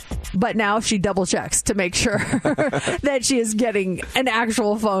mad. But now she double checks to make sure that she is getting an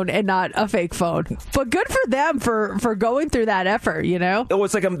actual phone and not a fake phone. But good for them for going through that effort, you know? Oh,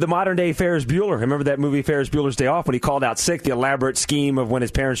 it's like the modern day Ferris Bueller. Remember that movie Ferris Bueller's Day Off when he called out sick? The elaborate scheme of when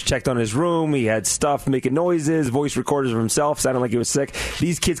his parents checked on his room. He had stuff making noises, voice recorders of himself, sounding like he was sick.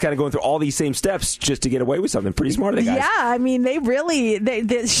 These kids kind of going through all these same steps just to get away with something. Pretty smart of the guys. Yeah, I mean,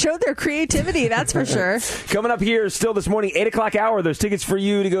 they showed their creativity, that's for sure. Coming up here still this morning, 8 o'clock hour, there's tickets for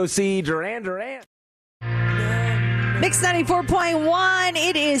you to go see Duran Duran. Mix 94.1,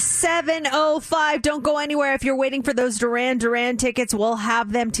 it is 7:05. Don't go anywhere if you're waiting for those Duran Duran tickets. We'll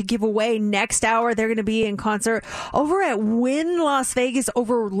have them to give away next hour. They're going to be in concert over at Wynn Las Vegas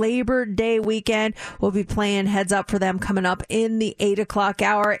over Labor Day weekend. We'll be playing Heads Up for them coming up in the 8 o'clock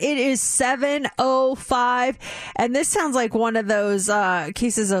hour. It is 7:05, and this sounds like one of those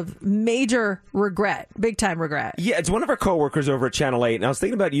cases of major regret, big time regret. Yeah, it's one of our coworkers over at Channel 8, and I was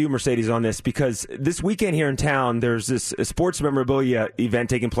thinking about you, Mercedes, on this because this weekend here in town, there's this sports memorabilia event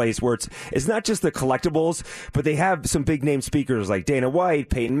taking place where it's not just the collectibles, but they have some big name speakers like Dana White,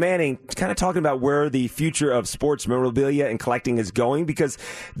 Peyton Manning, kind of talking about where the future of sports memorabilia and collecting is going, because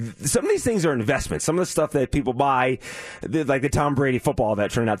some of these things are investments. Some of the stuff that people buy, like the Tom Brady football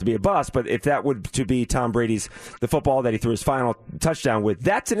that turned out to be a bust, but if that would to be Tom Brady's, the football that he threw his final touchdown with,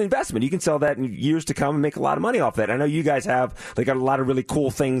 that's an investment. You can sell that in years to come and make a lot of money off that. I know you guys have like a lot of really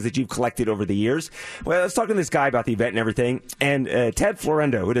cool things that you've collected over the years. Well, let's talk to this guy about the event and everything. And Ted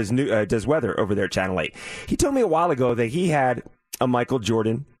Florendo, who does weather over there at Channel 8, he told me a while ago that he had a Michael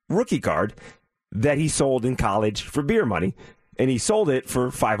Jordan rookie card that he sold in college for beer money. And he sold it for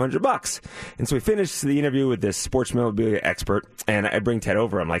 $500. And so we finished the interview with this sports memorabilia expert, and I bring Ted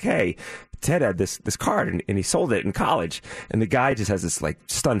over. I'm like, hey, Ted had this card, and he sold it in college. And the guy just has this like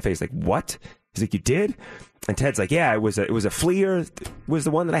stunned face, like, what? He's like, you did? And Ted's like, yeah, it was a Fleer was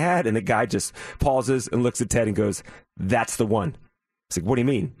the one that I had. And the guy just pauses and looks at Ted and goes, that's the one. He's like, what do you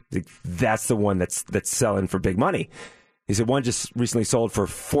mean? He's like, that's the one that's selling for big money. He said, one just recently sold for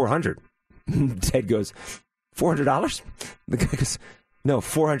 $400. Ted goes, $400? The guy goes, no,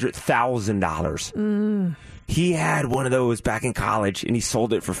 $400,000. He had one of those back in college, and he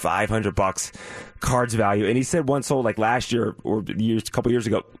sold it for $500, cards value. And he said one sold like last year or a couple years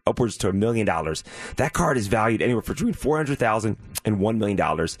ago, upwards to $1 million. That card is valued anywhere between $400,000 and $1 million,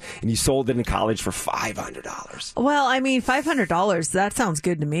 and you sold it in college for $500. Well, I mean, $500, that sounds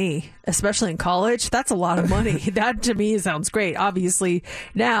good to me, especially in college. That's a lot of money. That to me sounds great, obviously,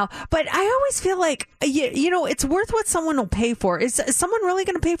 now. But I always feel like, it's worth what someone will pay for. Is someone really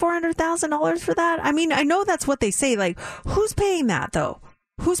going to pay $400,000 for that? I mean, I know that's what they say. Like, who's paying that, though?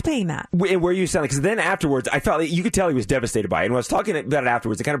 Who's paying that? Where you sound, because then afterwards, I felt like you could tell he was devastated by it. And when I was talking about it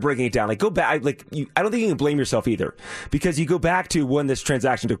afterwards and kind of breaking it down, like go back, I don't think you can blame yourself either, because you go back to when this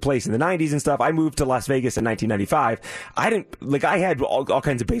transaction took place in the 90s and stuff. I moved to Las Vegas in 1995. I had all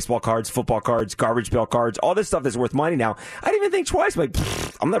kinds of baseball cards, football cards, garbage pail cards, all this stuff that's worth money now. I didn't even think twice. Like,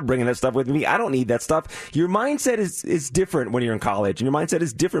 I'm not bringing that stuff with me. I don't need that stuff. Your mindset is different when you're in college, and your mindset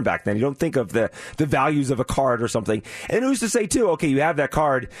is different back then. You don't think of the values of a card or something. And who's to say too? Okay, you have that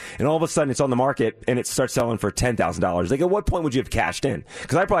card, and all of a sudden it's on the market and it starts selling for $10,000. Like, at what point would you have cashed in?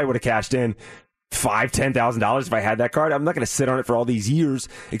 Because I probably would have cashed in $10,000 if I had that card. I'm not going to sit on it for all these years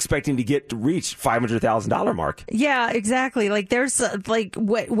expecting to reach $500,000 mark. Yeah, exactly. Like, there's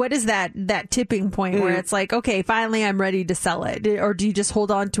what is that tipping point where it's like, okay, finally I'm ready to sell it, or do you just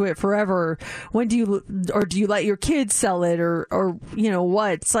hold on to it forever? When do you let your kids sell it, or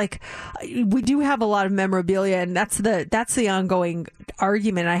what? It's like, we do have a lot of memorabilia, and that's the ongoing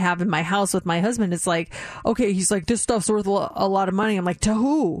argument I have in my house with my husband. It's like, okay, he's like, this stuff's worth a lot of money. I'm like, to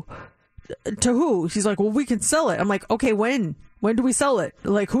who? She's like, well, we can sell it. I'm like, okay, when do we sell it?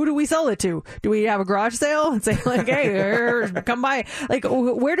 Like, who do we sell it to? Do we have a garage sale and say, like, hey, come by? Like,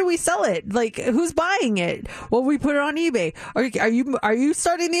 where do we sell it? Like, who's buying it? Well, we put it on eBay. Are you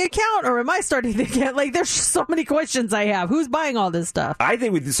starting the account, or am I starting the account? Like, there's so many questions I have. Who's buying all this stuff? I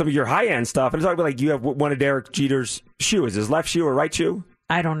think with some of your high end stuff, and it's talking about, like, you have one of Derek Jeter's shoes. Is his left shoe or right shoe?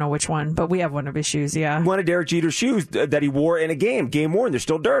 I don't know which one, but we have one of his shoes, yeah. One of Derek Jeter's shoes that he wore in a game worn. There's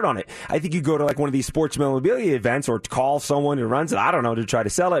still dirt on it. I think you go to like one of these sports memorabilia events or call someone who runs it, I don't know, to try to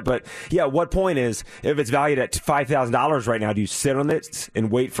sell it. But yeah, what point is, if it's valued at $5,000 right now, do you sit on it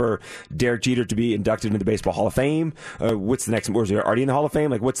and wait for Derek Jeter to be inducted into the Baseball Hall of Fame? What's the next move? Is he already in the Hall of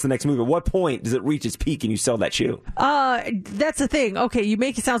Fame? Like, what's the next move? At what point does it reach its peak and you sell that shoe? That's the thing. Okay, you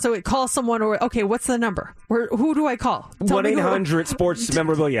make it sound so. Call someone, or okay, what's the number? Who do I call? 1-800-SPORTS-MEMORABILIA.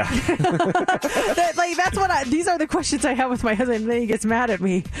 That's what these are the questions I have with my husband, and then he gets mad at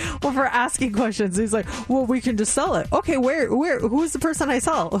me for asking questions. He's like, well, we can just sell it. Okay, who's the person I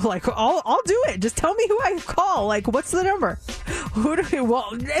sell? Like, I'll do it. Just tell me who I call. Like, what's the number? Well,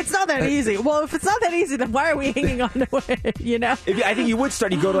 it's not that easy. Well, if it's not that easy, then why are we hanging on to it? I think you would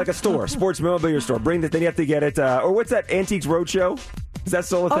start, you go to like a store, sports memorabilia store, bring that, then you have to get it, or what's that, Antiques Roadshow? Is that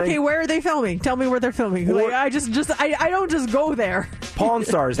still a thing? Okay, where are they filming? Tell me where they're filming. Like, I don't just go there. Pawn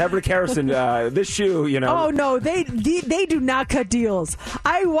Stars, have Rick Harrison, this shoe, Oh, no, they do not cut deals.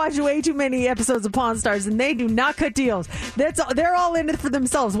 I watch way too many episodes of Pawn Stars, and they do not cut deals. They're all in it for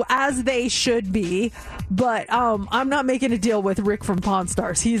themselves, as they should be. But I'm not making a deal with Rick from Pawn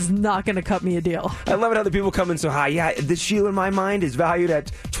Stars. He's not going to cut me a deal. I love it how the people come in so high. Yeah, this shoe in my mind is valued at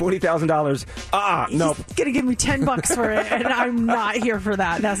 $20,000. No. He's going to give me $10 for it, and I'm not here for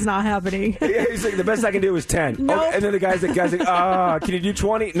that. That's not happening. Yeah, he's like, the best I can do is 10. Nope. Okay, and then the guy's like, can you do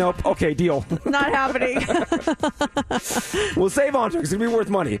 20? Nope. Okay, deal. Not happening. We'll save on to it. It's going to be worth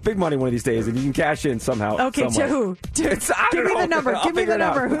money. Big money one of these days, and you can cash in somehow. Okay, somewhere. to who? Give me the number. I'll Give me the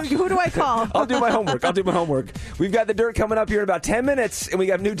number. Who do I call? I'll do my homework. We've got the dirt coming up here in about 10 minutes, and we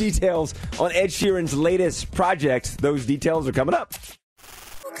got new details on Ed Sheeran's latest project. Those details are coming up.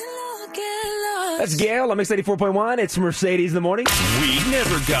 That's Gail on Mix 94.1. It's Mercedes in the morning. We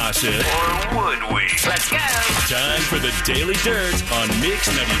never gossip. Or would we? Let's go. Time for the Daily Dirt on Mix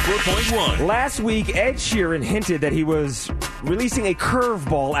 94.1. Last week, Ed Sheeran hinted that he was releasing a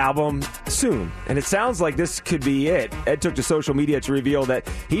Curveball album soon. And it sounds like this could be it. Ed took to social media to reveal that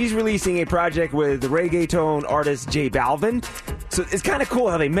he's releasing a project with the reggaeton artist J Balvin. So it's kind of cool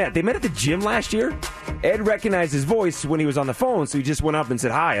how they met. They met at the gym last year. Ed recognized his voice when he was on the phone, so he just went up and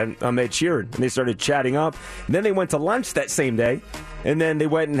said, "Hi, I'm Ed Sheeran." And they started chatting up. And then they went to lunch that same day. And then they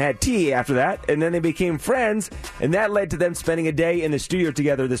went and had tea after that. And then they became friends. And that led to them spending a day in the studio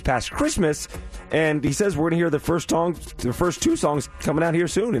together this past Christmas. And he says we're going to hear the first two songs coming out here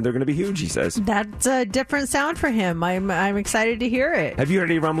soon. And they're going to be huge, he says. That's a different sound for him. I'm excited to hear it. Have you heard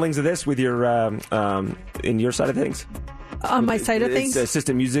any rumblings of this with your in your side of things? On my side of things?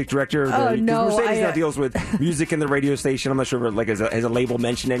 Assistant music director. No. Mercedes now deals with music in the radio station. I'm not sure if has a label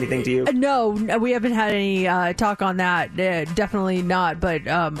mentioned anything to you? No, we haven't had any talk on that. Definitely not, but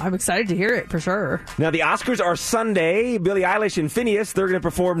I'm excited to hear it for sure. Now, the Oscars are Sunday. Billie Eilish and Phineas, they're going to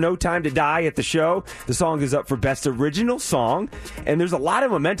perform No Time to Die at the show. The song is up for Best Original Song, and there's a lot of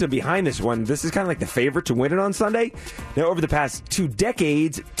momentum behind this one. This is kind of like the favorite to win it on Sunday. Now, over the past 2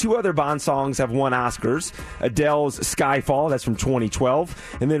 decades, 2 other Bond songs have won Oscars. Adele's Skyfall, that's from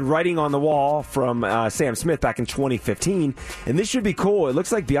 2012, and then Writing on the Wall from Sam Smith back in 2015. And this should be cool. It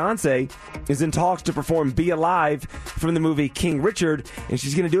looks like Beyonce is in talks to perform Be Alive from the movie King Richard, and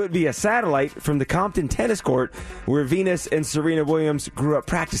she's going to do it via satellite from the Compton tennis court where Venus and Serena Williams grew up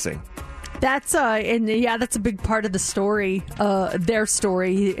practicing. That's that's a big part of the story, their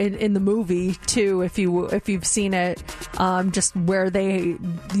story in the movie too. If you've seen it, just where they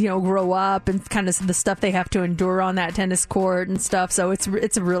grow up and kind of the stuff they have to endure on that tennis court and stuff. So it's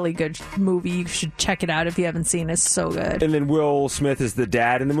a really good movie. You should check it out if you haven't seen it. It's so good. And then Will Smith is the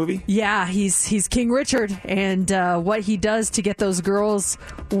dad in the movie. Yeah, he's King Richard, and what he does to get those girls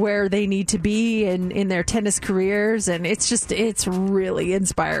where they need to be in their tennis careers, and it's really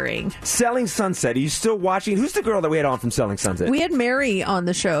inspiring. Selling Sunset. Are you still watching? Who's the girl that we had on from Selling Sunset? We had Mary on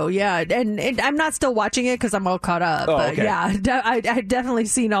the show, yeah. And I'm not still watching it because I'm all caught up. Oh, but okay. yeah, I've definitely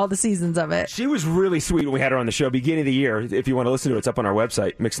seen all the seasons of it. She was really sweet when we had her on the show beginning of the year. If you want to listen to it, it's up on our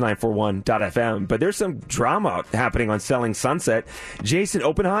website, mix941.fm. But there's some drama happening on Selling Sunset. Jason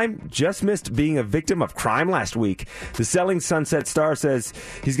Oppenheim just missed being a victim of crime last week. The Selling Sunset star says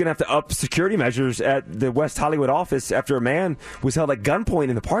he's going to have to up security measures at the West Hollywood office after a man was held at gunpoint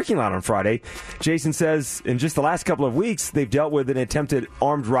in the parking lot on Friday. Jason says in just the last couple of weeks, they've dealt with an attempted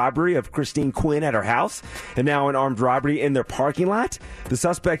armed robbery of Christine Quinn at her house, and now an armed robbery in their parking lot. The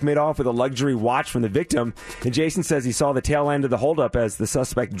suspect made off with a luxury watch from the victim, and Jason says he saw the tail end of the holdup as the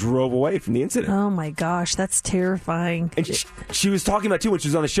suspect drove away from the incident. Oh my gosh, that's terrifying. And she was talking about, too, when she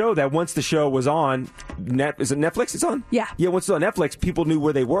was on the show, that once the show was on, is it Netflix it's on? Yeah. Yeah, once it was on Netflix, people knew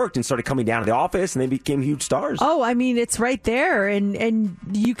where they worked and started coming down to the office, and they became huge stars. Oh, I mean, it's right there, and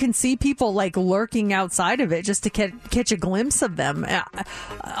you can see people like lurking outside of it just to catch a glimpse of them.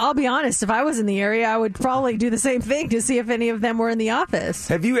 I'll be honest, if I was in the area, I would probably do the same thing to see if any of them were in the office.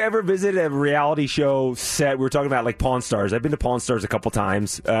 Have you ever visited a reality show set? We were talking about like Pawn Stars. I've been to Pawn Stars a couple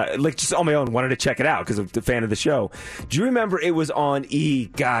times, like just on my own. Wanted to check it out because I'm a fan of the show. Do you remember it was on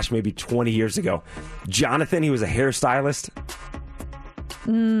maybe 20 years ago? Jonathan, he was a hairstylist.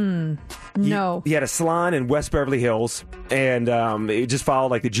 No. He had a salon in West Beverly Hills, and it just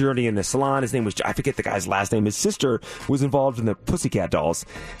followed like the journey in the salon. His name was, I forget the guy's last name. His sister was involved in the Pussycat Dolls.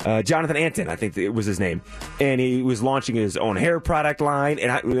 Jonathan Anton, I think it was his name. And he was launching his own hair product line.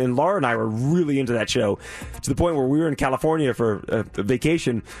 And Laura and I were really into that show to the point where we were in California for a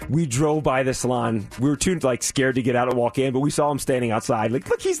vacation. We drove by the salon. We were too scared to get out and walk in, but we saw him standing outside. Like,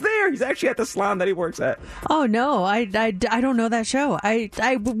 look, he's there. He's actually at the salon that he works at. Oh no, I don't know that show.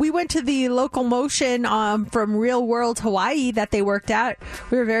 We went to the Local Motion from Real World Hawaii that they worked at.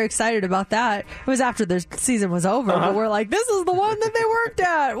 We were very excited about that. It was after the season was over, but we're like, this is the one that they worked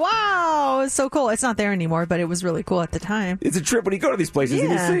at. Wow, it's so cool. It's not there anymore, but it was really cool at the time. It's a trip when you go to these places and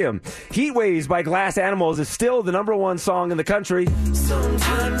you Yeah. see them. Heat Waves by Glass Animals is still the #1 song in the country.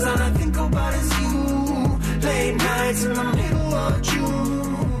 Sometimes all I think about is you. Late nights in the middle of June.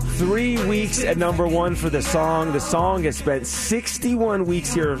 3 weeks at #1 for the song. The song has spent 61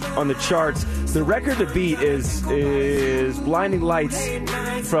 weeks here on the charts. The record to beat is Blinding Lights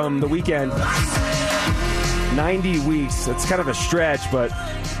from The Weeknd. 90 weeks. That's kind of a stretch, but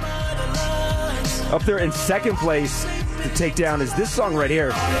up there in second place to take down is this song right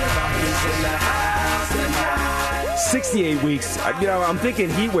here. 68 weeks. I'm thinking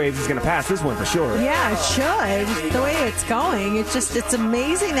Heat Waves is going to pass this one for sure. Yeah, it should. The way it's going, it's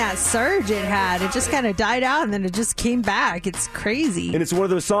amazing that surge it had. It just kind of died out and then it just came back. It's crazy. And it's one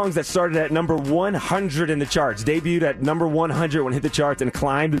of those songs that started at number 100 in the charts, debuted at number 100 when it hit the charts, and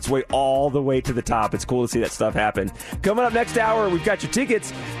climbed its way all the way to the top. It's cool to see that stuff happen. Coming up next hour, we've got your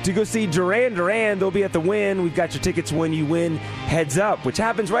tickets to go see Duran Duran. They'll be at the Win. We've got your tickets when you win Heads Up, which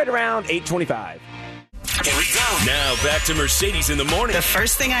happens right around 8:25. Here we go. Now back to Mercedes in the morning. The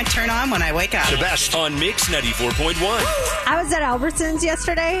first thing I turn on when I wake up. The best on Mix 94.1. I was at Albertsons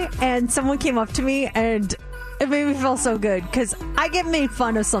yesterday, and someone came up to me, and it made me feel so good because I get made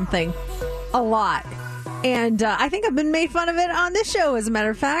fun of something a lot. And I think I've been made fun of it on this show, as a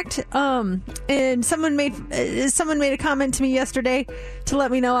matter of fact. And someone made a comment to me yesterday to let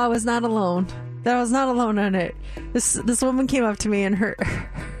me know I was not alone. That I was not alone on it. This woman came up to me, and her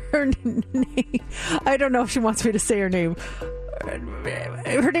name, I don't know if she wants me to say her name.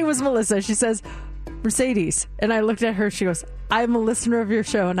 Her name was Melissa. She says, Mercedes. And I looked at her. She goes, I'm a listener of your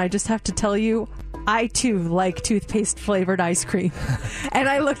show, and I just have to tell you, I too like toothpaste flavored ice cream. And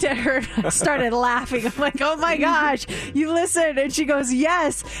I looked at her and I started laughing. I'm like, oh my gosh, you listen? And she goes,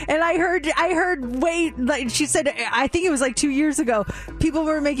 yes. And I heard, wait, like she said, I think it was like 2 years ago, people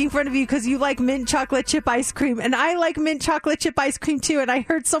were making fun of you because you like mint chocolate chip ice cream. And I like mint chocolate chip ice cream too. And I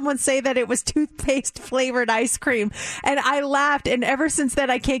heard someone say that it was toothpaste flavored ice cream. And I laughed. And ever since then,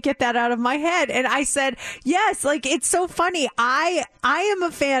 I can't get that out of my head. And I said, yes, like it's so funny. I am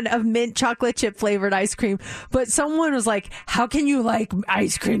a fan of mint chocolate chip flavored ice cream, but someone was like, how can you like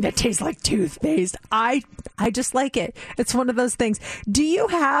ice cream that tastes like toothpaste? I just like it. It's one of those things. Do you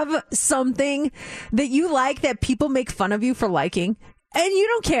have something that you like that people make fun of you for liking? And you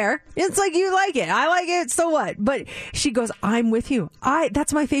don't care. It's like you like it. I like it. So what? But she goes, I'm with you.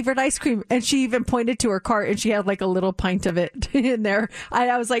 That's my favorite ice cream. And she even pointed to her cart and she had like a little pint of it in there.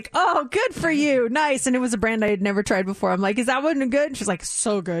 I was like, oh, good for you. Nice. And it was a brand I had never tried before. I'm like, is that one good? And she's like,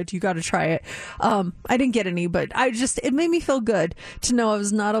 so good. You got to try it. I didn't get any, but it made me feel good to know I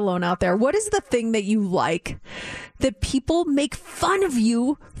was not alone out there. What is the thing that you like that people make fun of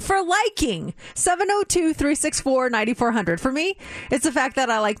you for liking? 702-364-9400. For me, it's the fact that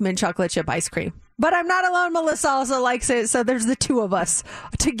I like mint chocolate chip ice cream. But I'm not alone. Melissa also likes it. So there's the two of us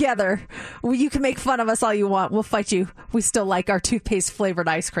together. You can make fun of us all you want. We'll fight you. We still like our toothpaste flavored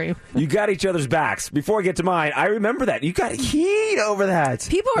ice cream. You got each other's backs. Before I get to mine, I remember that. You got heat over that.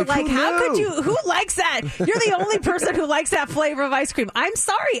 People are like, how could you? Who likes that? You're the only person who likes that flavor of ice cream. I'm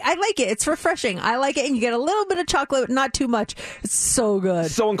sorry. I like it. It's refreshing. I like it. And you get a little bit of chocolate, not too much. It's so good.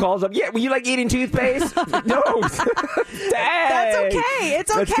 Someone calls up, yeah, well, you like eating toothpaste? No. That's okay.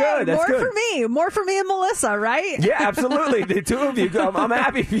 It's okay. That's good. That's More good. for me. More for me and Melissa, right? Yeah, absolutely. The two of you. I'm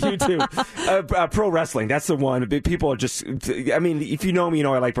happy for you two. Pro wrestling. That's the one. People are just, I mean, if you know me, you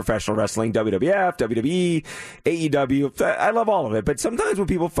know I like professional wrestling, WWF, WWE, AEW. I love all of it. But sometimes when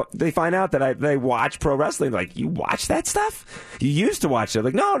people, they find out that they watch pro wrestling, they're like, you watch that stuff? You used to watch it.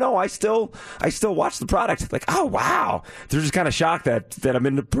 Like, no, I still watch the product. Like, oh, wow. They're just kind of shocked that I'm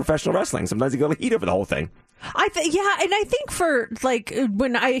into professional wrestling. Sometimes they go heat over the whole thing. And I think for like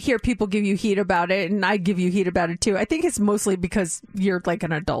when I hear people give you heat about it, and I give you heat about it too, I think it's mostly because you're like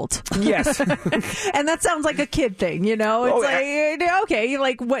an adult. Yes, and that sounds like a kid thing, you know. It's okay,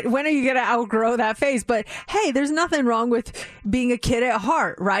 like when are you gonna outgrow that phase? But hey, there's nothing wrong with being a kid at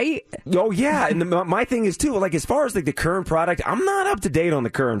heart, right? Oh yeah, and my thing is too. Like as far as like the current product, I'm not up to date on the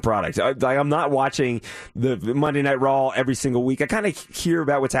current product. I'm not watching the Monday Night Raw every single week. I kind of hear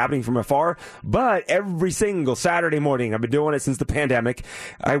about what's happening from afar, but every single Saturday morning, I've been doing it since the pandemic,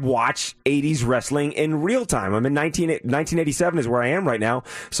 I watch 80s wrestling in real time. I'm in 1987 is where I am right now.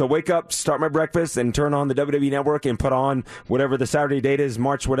 So wake up, start my breakfast, and turn on the WWE Network and put on whatever the Saturday date is,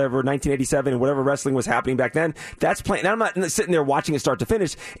 March whatever, 1987, and whatever wrestling was happening back then. That's playing. Now, I'm not sitting there watching it start to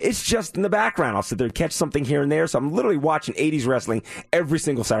finish. It's just in the background. I'll sit there and catch something here and there. So I'm literally watching 80s wrestling every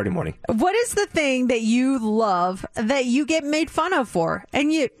single Saturday morning. What is the thing that you love that you get made fun of for?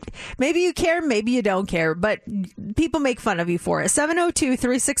 And maybe you care, maybe you don't care, but people make fun of you for it.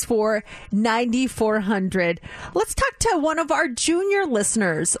 702-364-9400. Let's talk to one of our junior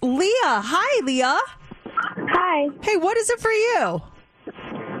listeners, Leah. Hi, Leah. Hi. Hey, what is it for you?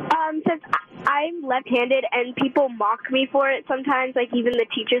 Since I'm left-handed and people mock me for it sometimes, like even the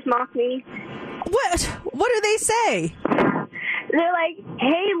teachers mock me. What do they say? They're like,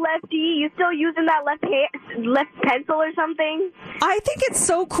 hey, lefty, you still using that left pencil or something? I think it's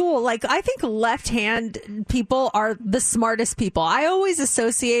so cool. Like, I think left-hand people are the smartest people. I always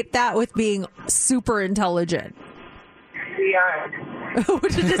associate that with being super intelligent. We are.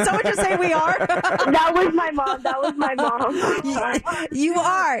 Did someone just say we are? That was my mom. You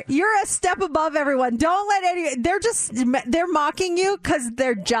are. You're a step above everyone. Don't let they're mocking you because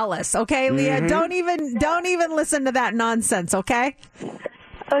they're jealous. Okay, Leah? Mm-hmm. Don't even listen to that nonsense. Okay.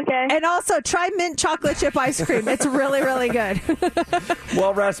 Okay. And also try mint chocolate chip ice cream. It's really, really good.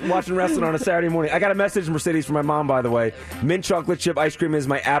 Well, watching wrestling on a Saturday morning. I got a message from Mercedes from my mom, by the way. Mint chocolate chip ice cream is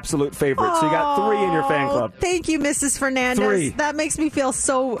my absolute favorite. So you got 3 in your fan club. Thank you, Mrs. Fernandez. 3. That makes me feel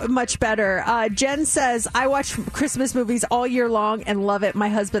so much better. Jen says, I watch Christmas movies all year long and love it. My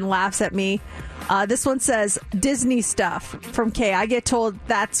husband laughs at me. This one says Disney stuff from Kay. I get told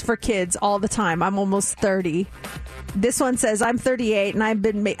that's for kids all the time. I'm almost 30. This one says I'm 38 and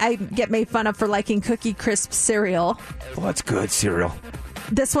I get made fun of for liking Cookie Crisp cereal. Well, that's good cereal.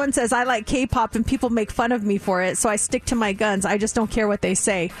 This one says, I like K-pop and people make fun of me for it, so I stick to my guns. I just don't care what they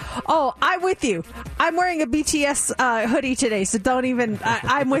say. Oh, I'm with you. I'm wearing a BTS hoodie today, so don't even.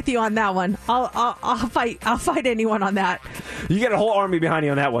 I'm with you on that one. I'll fight anyone on that. You got a whole army behind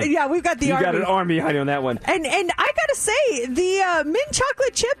you on that one. Yeah, we've got the army. You got an army behind you on that one. And I gotta say, the mint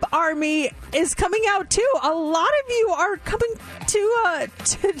chocolate chip army is coming out too. A lot of you are coming to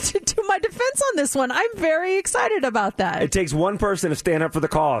my defense on this one. I'm very excited about that. It takes one person to stand up for the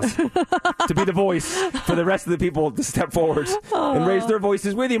cause, to be the voice for the rest of the people to step forward and raise their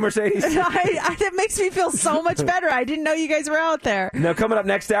voices with you, Mercedes. That makes me feel so much better. I didn't know you guys were out there. Now, coming up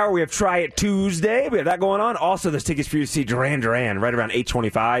next hour, we have Try It Tuesday. We have that going on. Also, there's tickets for you to see Duran Duran right around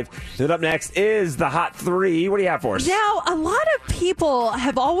 8:25. Then up next is the Hot 3. What do you have for us? Now, a lot of people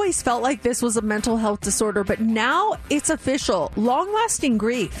have always felt like this was a mental health disorder, but now it's official. Long-lasting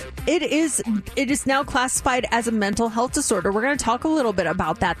grief. It is now classified as a mental health disorder. We're going to talk a little bit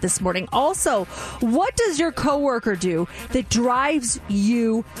about that this morning. Also, what does your coworker do that drives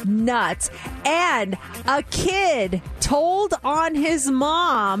you nuts? And a kid told on his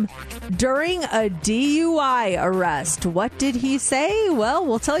mom during a DUI arrest. What did he say? Well,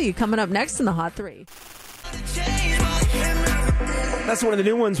 we'll tell you coming up next in the Hot 3. That's one of the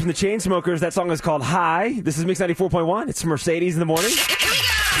new ones from the Chainsmokers. That song is called High. This is Mix 94.1. It's Mercedes in the morning.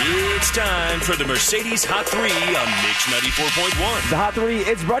 It's time for the Mercedes Hot 3 on Mix 94.1. The Hot 3,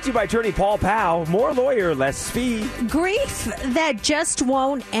 it's brought to you by attorney Paul Powell. More lawyer, less fee. Grief that just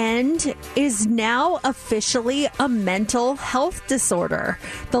won't end is now officially a mental health disorder.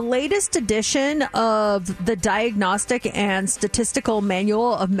 The latest edition of the Diagnostic and Statistical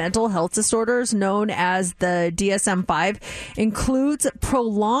Manual of Mental Health Disorders, known as the DSM-5, includes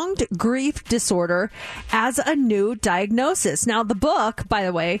prolonged grief disorder as a new diagnosis. Now, the book, by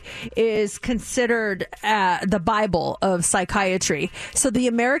the way, is considered the Bible of psychiatry. So the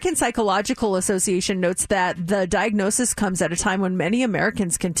American Psychological Association notes that the diagnosis comes at a time when many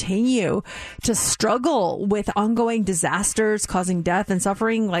Americans continue to struggle with ongoing disasters causing death and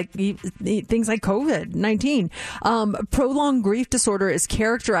suffering, like things like COVID-19. Prolonged grief disorder is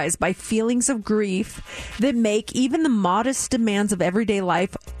characterized by feelings of grief that make even the modest demands of everyday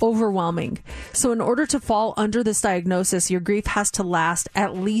life overwhelming. So in order to fall under this diagnosis, your grief has to last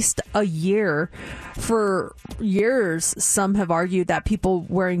at least a year. For years, some have argued that people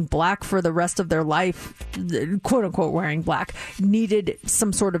wearing black for the rest of their life, quote unquote wearing black, needed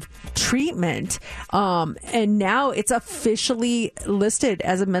some sort of treatment. And now it's officially listed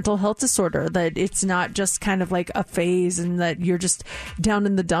as a mental health disorder, that it's not just kind of like a phase and that you're just down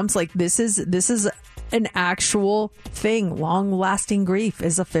in the dumps. Like this is an actual thing. Long-lasting grief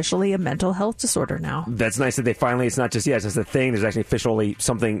is officially a mental health disorder now. That's nice that they finally, it's not just, it's just a thing. There's actually officially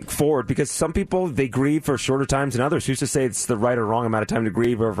something for it, because some people, they grieve for shorter times than others. Who's to say it's the right or wrong amount of time to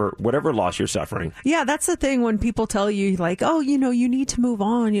grieve over whatever loss you're suffering? Yeah, that's the thing when people tell you, like, oh, you need to move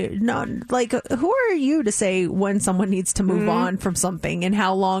on. Who are you to say when someone needs to move on from something and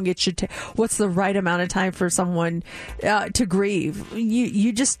how long it should take? What's the right amount of time for someone to grieve?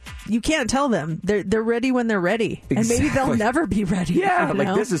 You can't tell them. They're ready when they're ready, and maybe they'll never be ready. Yeah,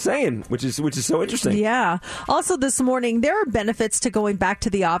 like this is saying, which is so interesting. Yeah. Also, this morning there are benefits to going back to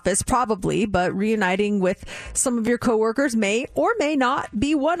the office, probably, but reuniting with some of your coworkers may or may not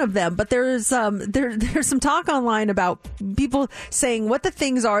be one of them. But there's some talk online about people saying what the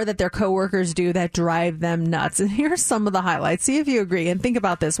things are that their coworkers do that drive them nuts. And here's some of the highlights. See if you agree and think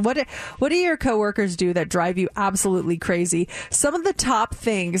about this. What do your coworkers do that drive you absolutely crazy? Some of the top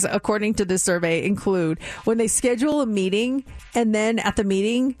things, according to this survey, include when they schedule a meeting and then at the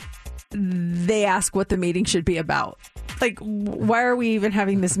meeting they ask what the meeting should be about. Like, why are we even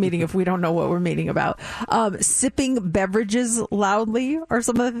having this meeting if we don't know what we're meeting about? Sipping beverages loudly are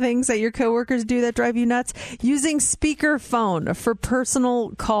some of the things that your coworkers do that drive you nuts. Using speakerphone for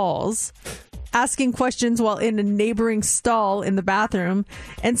personal calls. Asking questions while in a neighboring stall in the bathroom,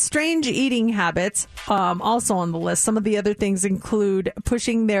 and strange eating habits, also on the list. Some of the other things include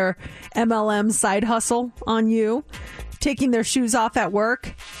pushing their MLM side hustle on you, taking their shoes off at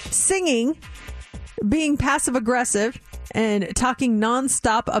work, singing, being passive aggressive, and talking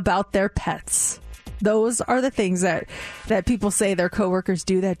nonstop about their pets. Those are the things that people say their coworkers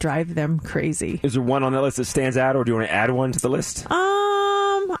do that drive them crazy. Is there one on that list that stands out, or do you want to add one to the list?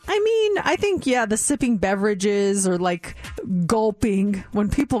 I mean, I think, the sipping beverages or like gulping. When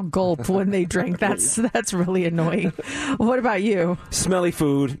people gulp when they drink, that's really annoying. What about you? Smelly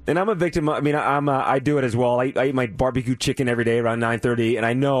food. And I'm a victim. I mean, I do it as well. I eat my barbecue chicken every day around 9:30, and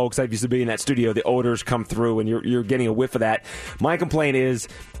I know, because I used to be in that studio, the odors come through and you're getting a whiff of that. My complaint is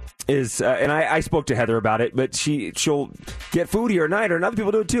and I spoke to Heather about it, but she'll get food here at night, or other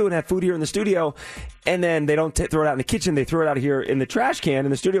people do it too, and have food here in the studio, and then they don't throw it out in the kitchen. They throw it out here in the trash can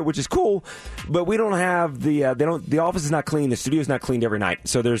in the studio, which is cool, but we don't have the office is not clean. The studio is not cleaned every night.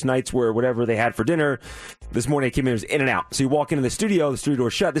 So there's nights where whatever they had for dinner this morning, they came in, it was in and out. So you walk into the studio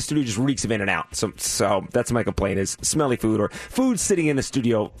door's shut. The studio just reeks of in and out. So that's my complaint, is smelly food or food sitting in the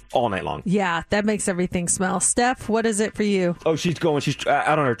studio all night long. Yeah, that makes everything smell. Steph, what is it for you? Oh, she's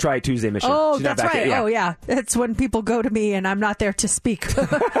out on her Try It Tuesday mission. Oh, She's not that's back right. yet. Yeah. Oh, yeah. That's when people go to me and I'm not there to speak.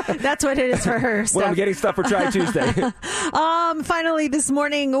 That's what it is for her, Steph. Well, I'm getting stuff for Try It Tuesday. Finally, this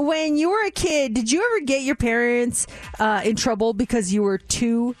morning, when you were a kid, did you ever get your parents in trouble because you were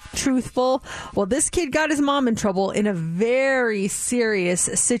too truthful? Well, this kid got his mom in trouble in a very serious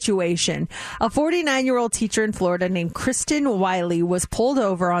situation. A 49-year-old teacher in Florida named Kristen Wiley was pulled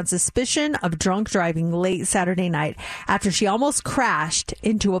over on suspicion of drunk driving late Saturday night after she almost crashed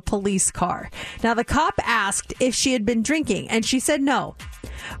into a police car. Now, the cop asked if she had been drinking, and she said no.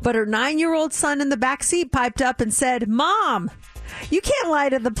 But her 9-year-old son in the back seat piped up and said, "Mom, you can't lie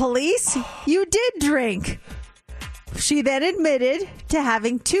to the police. You did drink." She then admitted to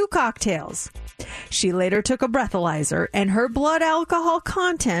having 2 cocktails. She later took a breathalyzer, and her blood alcohol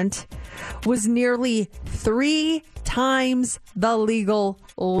content was nearly 3 times the legal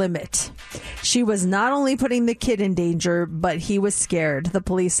limit. She was not only putting the kid in danger, but he was scared. The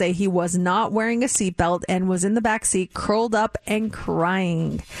police say he was not wearing a seatbelt and was in the back seat, curled up and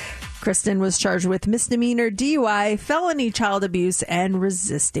crying. Kristen was charged with misdemeanor DUI, felony child abuse, and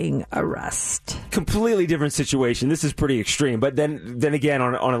resisting arrest. Completely different situation. This is pretty extreme. But then again,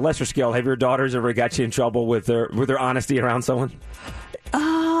 on a lesser scale, have your daughters ever got you in trouble with their honesty around someone?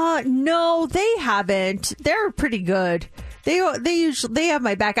 No, they haven't. They're pretty good. They have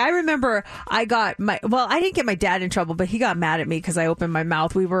my back. I remember I didn't get my dad in trouble, but he got mad at me because I opened my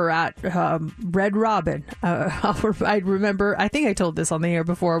mouth. We were at Red Robin. I remember, I think I told this on the air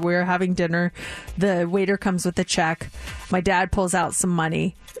before. We were having dinner. The waiter comes with the check. My dad pulls out some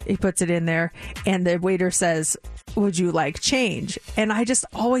money. He puts it in there, and the waiter says, "Would you like change?" And I just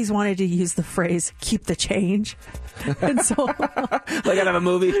always wanted to use the phrase, "keep the change." And so, like out of a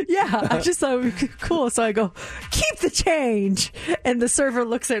movie? Yeah, I just thought it would be cool. So I go, "Keep the change." And the server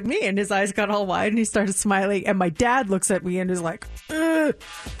looks at me and his eyes got all wide and he started smiling. And my dad looks at me and is like, "Ugh."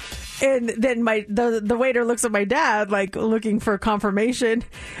 And then the waiter looks at my dad, like looking for confirmation.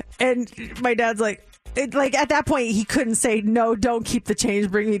 And my dad's like, at that point, he couldn't say, "No, don't keep the change.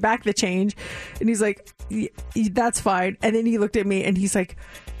 Bring me back the change." And he's like, "That's fine." And then he looked at me and he's like,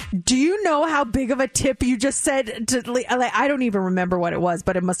 "Do you know how big of a tip you just said?" I don't even remember what it was,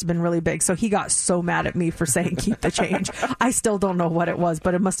 but it must have been really big. So he got so mad at me for saying "keep the change." I still don't know what it was,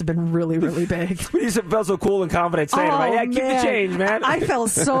 but it must have been really, really big. You felt so cool and confident saying, "Keep the change, man." I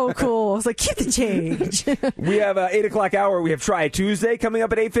felt so cool. I was like, "Keep the change." We have 8 o'clock hour. We have Try It Tuesday coming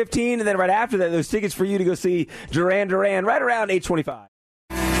up at 8:15, and then right after that, those tickets for you to go see Duran Duran right around 8:25.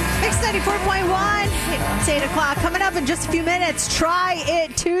 Mix 94.1. It's 8 o'clock. Coming up in just a few minutes, Try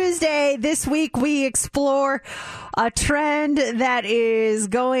It Tuesday. This week we explore a trend that is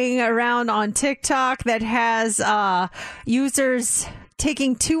going around on TikTok that has users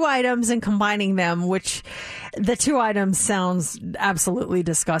taking 2 items and combining them, which the 2 items sounds absolutely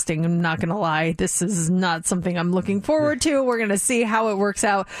disgusting. I'm not going to lie. This is not something I'm looking forward to. We're going to see how it works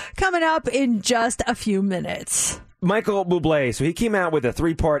out coming up in just a few minutes. Michael Bublé, so he came out with a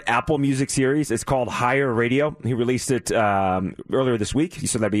 3-part Apple Music series. It's called Higher Radio. He released it earlier this week. He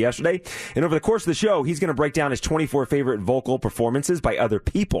said that'd be yesterday. And over the course of the show, he's going to break down his 24 favorite vocal performances by other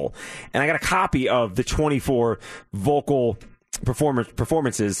people. And I got a copy of the 24 vocal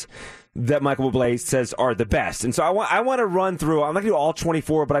performances that Michael Bublé says are the best. And so I want to run through, I'm not going to do all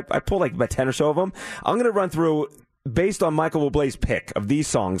 24, but I pulled like about 10 or so of them. I'm going to run through based on Michael Bublé's pick of these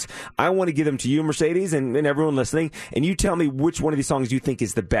songs, I want to give them to you, Mercedes, and everyone listening, and you tell me which one of these songs you think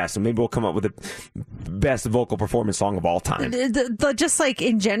is the best, and maybe we'll come up with the best vocal performance song of all time. Just like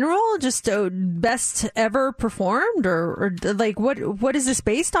in general, just best ever performed, or like what is this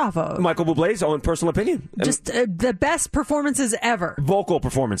based off of? Michael Bublé's own personal opinion. Just the best performances ever. Vocal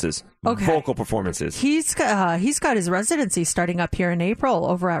performances. Okay. Vocal performances. He's got his residency starting up here in April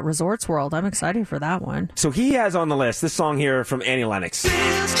over at Resorts World. I'm excited for that one. So he has on the list this song here from Annie Lennox.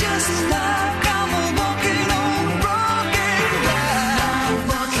 Feels just like I'm walking on broken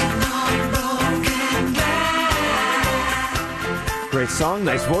ground. Great song,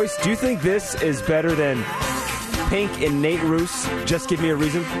 nice voice. Do you think this is better than Pink and Nate Ruess? Just Give Me a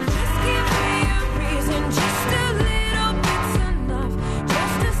Reason.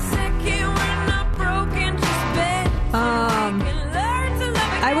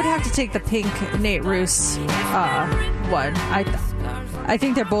 I would have to take the Pink Nate Ruess one. I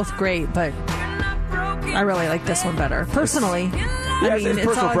think they're both great, but I really like this one better personally. It's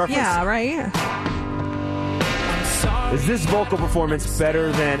personal preference. Yeah, right. Is this vocal performance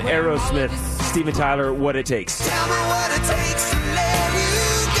better than Aerosmith, Steven Tyler, What It Takes? Tell me what it takes to let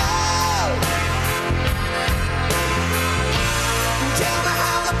you go. Tell me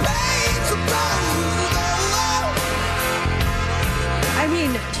how the pain's supposed to go. I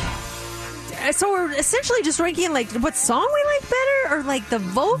mean, so we're essentially just ranking like what song we like better, or like the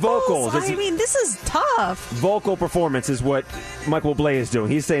vocals. I mean, this is tough. Vocal performance is what Michael Bublé is doing.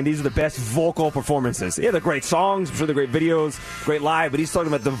 He's saying these are the best vocal performances. Yeah, they're great songs. I'm sure they're great videos, great live, but he's talking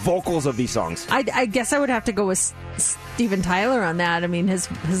about the vocals of these songs. I guess I would have to go with Steven Tyler on that. I mean, his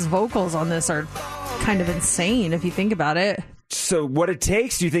vocals on this are kind of insane if you think about it. So What It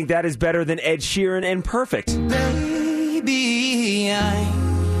Takes, do you think that is better than Ed Sheeran and Perfect? Baby, I'm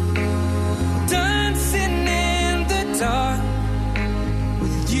dancing in the dark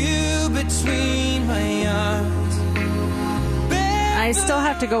with you between my arms. I still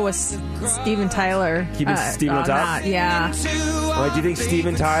have to go with Steven Tyler. Keeping Steven on top? Yeah. Well, do you think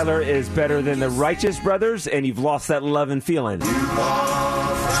Steven Tyler is better than the Righteous Brothers and You've Lost That Love and Feeling?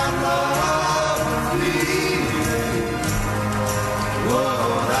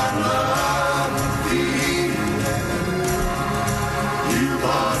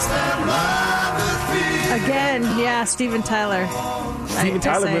 Again, yeah, Steven Tyler. Steven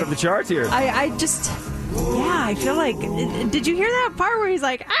Tyler went up the charts here. I I feel like, did you hear that part where he's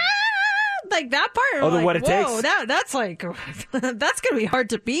like, ah? Like that part? Oh, the like, What It whoa, Takes? that's like, that's going to be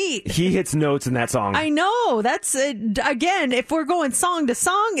hard to beat. He hits notes in that song. I know. That's, again, if we're going song to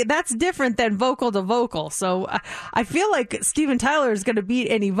song, that's different than vocal to vocal. So I feel like Steven Tyler is going to beat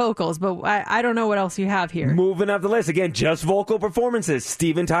any vocals, but I don't know what else you have here. Moving up the list, again, just vocal performances.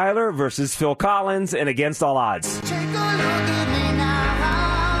 Steven Tyler versus Phil Collins and Against All Odds. Take a look at me now.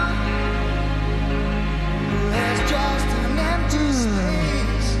 There's just an empty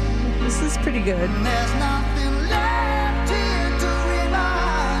space. This is pretty good. There's nothing left here to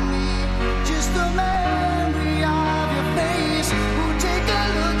remind me. Just the memory of your face. Oh, take a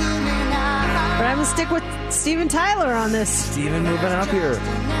look at me now. But I'm going to stick with Steven Tyler on this. Steven moving up here.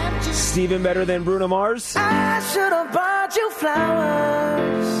 Steven better than Bruno Mars? I should have bought you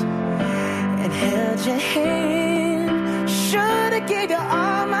flowers and held your hand. Should have gave you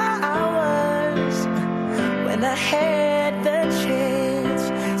all my hours when I had the chance.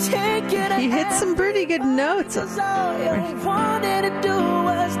 Take you to He hit some pretty good notes. all you wanted to do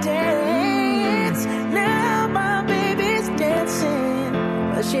was dance. Now my baby's dancing,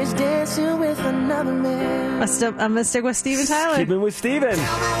 but she's dancing with another man. I'm going to stick with Steven Tyler. Keeping with Steven. Tell me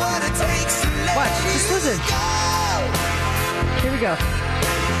what it takes to let Watch, just listen. go. Here we go.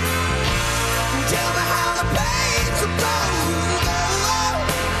 Tell me how the pain's supposed to go.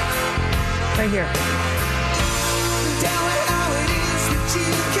 Right here. Tell me how it is that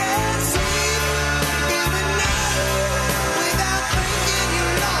you can sleep every night without thinking you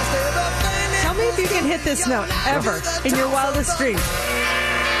lost everything. Tell me if you can hit this note ever in your wildest dreams.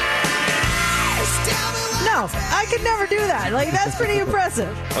 No, I could never do that. Like, that's pretty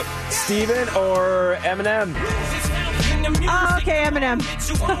impressive. Steven or Eminem? Oh, okay, Eminem.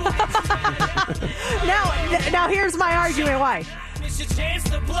 now here's my argument why.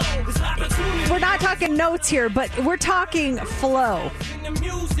 We're not talking notes here, but we're talking flow.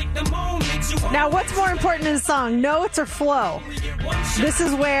 Now, what's more important in a song, notes or flow? This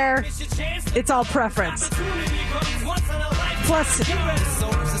is where it's all preference. Plus,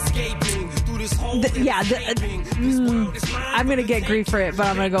 I'm going to get grief for it, but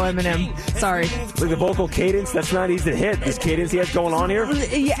I'm going to go Eminem. Sorry. Like the vocal cadence, that's not easy to hit. This cadence he has going on here.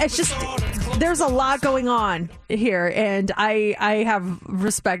 Yeah, it's just there's a lot going on here, and I have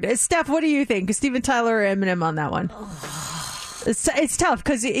respect. Steph, what do you think? Steven Tyler or Eminem on that one? It's tough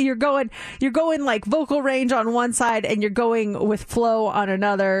because you're going like vocal range on one side and you're going with flow on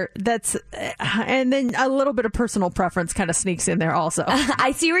another. And then a little bit of personal preference kind of sneaks in there also.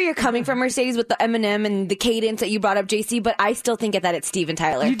 I see where you're coming from, Mercedes, with the Eminem and the cadence that you brought up, JC, but I still think that it's Steven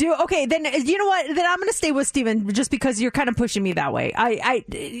Tyler. You do? Okay, then you know what? Then I'm going to stay with Steven just because you're kind of pushing me that way.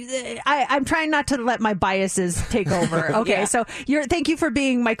 I'm trying not to let my biases take over. Okay, so thank you for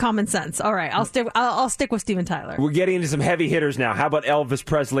being my common sense. All right, I'll stick with Steven Tyler. We're getting into some heavy hitters now. How about Elvis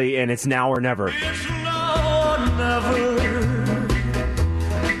Presley and It's Now or Never? It's now or never.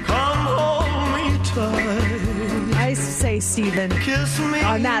 Come hold me tight. I say Steven Kiss me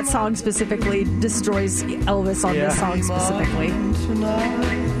on that song specifically destroys Elvis on this song specifically.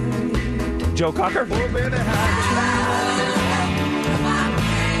 tonight. Joe Cocker? Oh, baby,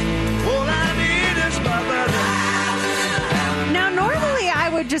 all I need is my baby. Now, normally I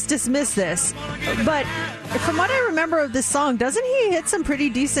would just dismiss this, but from what I remember of this song, doesn't he hit some pretty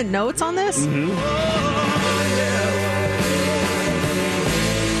decent notes on this?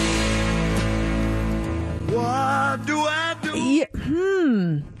 What do I do? Yeah,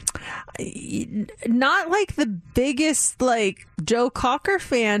 not like the biggest like Joe Cocker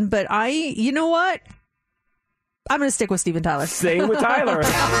fan, but you know what? I'm going to stick with Steven Tyler. Same with Tyler.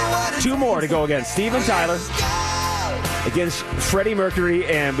 Two more to go against. Steven Tyler against Freddie Mercury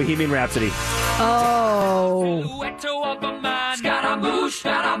and Bohemian Rhapsody. Oh. Scaramouche,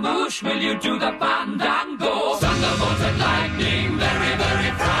 Scaramouche, will you do the fandango? Thunderbolts and lightning, very,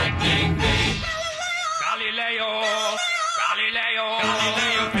 very frightening me. Galileo, Galileo,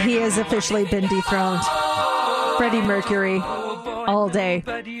 Galileo. He has officially been dethroned. Freddie Mercury all day.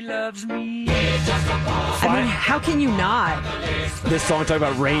 I mean, how can you not? This song talking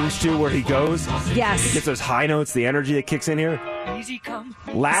about range too, where he goes. Yes. He gets those high notes, the energy that kicks in here.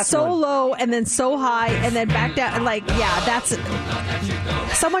 Last so one. low and then so high and then back down. Like, yeah, that's.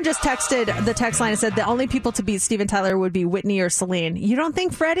 Someone just texted the text line and said the only people to beat Steven Tyler would be Whitney or Celine. You don't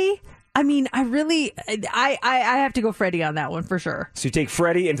think Freddie? I mean, I have to go Freddie on that one for sure. So you take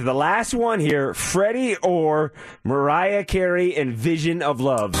Freddie into the last one here. Freddie or Mariah Carey and Vision of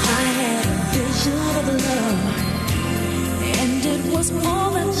Love. I had a vision of love, and it was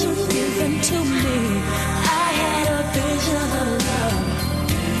all that you've given to me. I had a vision of love,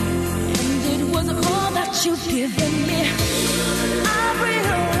 and it was all that you've given me. I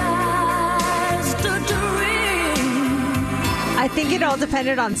realized a dream. I think it all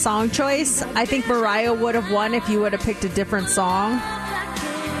depended on song choice. I think Mariah would have won if you would have picked a different song.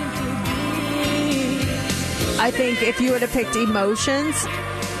 I think if you would have picked Emotions,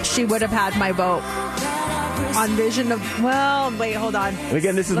 she would have had my vote. On Vision of... Well, wait, hold on. And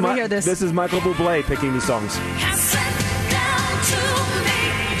again, this is Let me hear this. This is Michael Bublé picking these songs.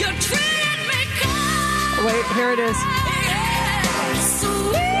 Wait, here it is.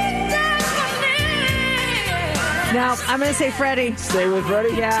 Now, I'm going to say Freddie. Stay with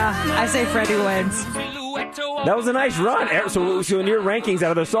Freddie? Yeah, I say Freddie wins. That was a nice run. So in your rankings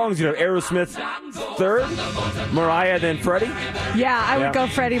out of those songs, you have Aerosmith third, Mariah, then Freddie? Yeah, I would go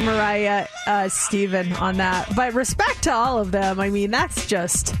Freddie, Mariah, Steven on that. But respect to all of them. I mean, that's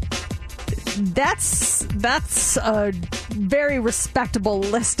a very respectable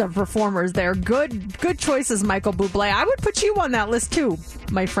list of performers there. Good choices, Michael Bublé. I would put you on that list too,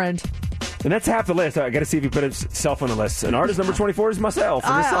 my friend. And that's half the list. I got to see if he put himself on the list. And artist number 24 is myself.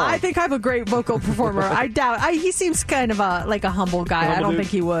 I think I'm a great vocal performer. I doubt. He seems kind of like a humble guy. I don't think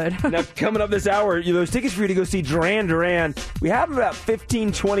he would. Now, coming up this hour, those tickets for you to go see Duran Duran. We have about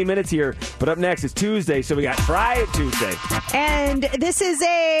 15, 20 minutes here. But up next, it's Tuesday, so we got Try It Tuesday. And this is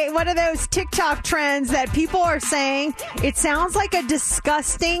one of those TikTok trends that people are saying it sounds like a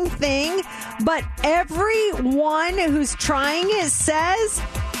disgusting thing, but everyone who's trying it says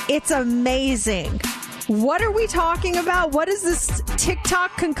it's amazing. What are we talking about? What is this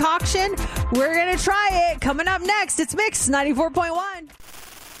TikTok concoction? We're going to try it. Coming up next, it's Mix 94.1.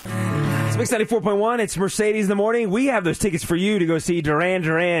 It's Mix 94.1. It's Mercedes in the morning. We have those tickets for you to go see Duran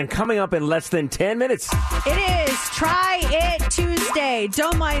Duran coming up in less than 10 minutes. It is Try It Tuesday.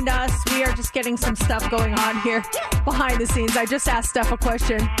 Don't mind us. We are just getting some stuff going on here behind the scenes. I just asked Steph a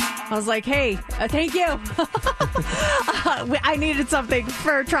question. I was like, hey, thank you. I needed something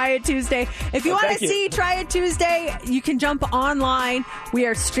for Try It Tuesday. If you want to see Try It Tuesday, you can jump online. We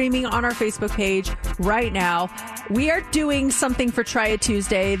are streaming on our Facebook page right now. We are doing something for Try It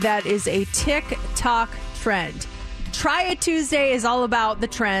Tuesday that is a TikTok trend. Try It Tuesday is all about the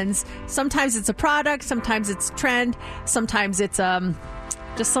trends. Sometimes it's a product, sometimes it's a trend, sometimes it's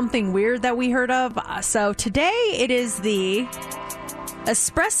just something weird that we heard of. So today it is the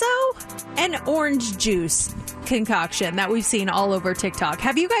espresso and orange juice concoction that we've seen all over TikTok.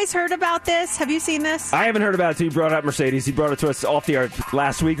 Have you guys heard about this? Have you seen this? I haven't heard about it until you brought it up, Mercedes. He brought it to us off the air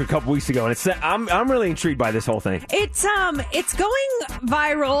last week or a couple weeks ago, and I'm really intrigued by this whole thing. It's going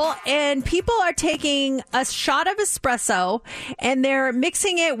viral, and people are taking a shot of espresso and they're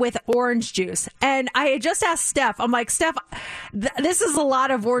mixing it with orange juice. And I just asked Steph, I'm like, Steph, this is a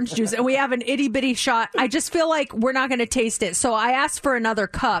lot of orange juice, and we have an itty bitty shot. I just feel like we're not going to taste it. So I asked for another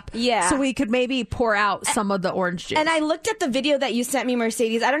cup, so we could maybe pour out some of the orange juice. And I looked at the video that you sent me,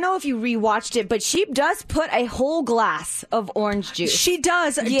 Mercedes. I don't know if you rewatched it, but she does put a whole glass of orange juice. She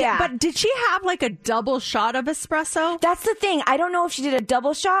does. Yeah. But did she have like a double shot of espresso? That's the thing. I don't know if she did a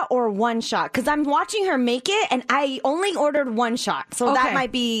double shot or one shot, because I'm watching her make it, and I only ordered one shot. So that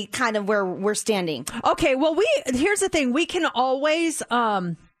might be kind of where we're standing. Okay, well, here's the thing. We can always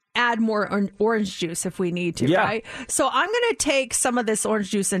add more orange juice if we need to, right? So I'm going to take some of this orange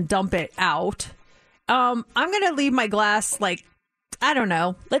juice and dump it out. I'm going to leave my glass, like, I don't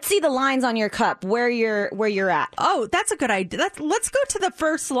know. Let's see the lines on your cup, where you're at. Oh, that's a good idea. Let's go to the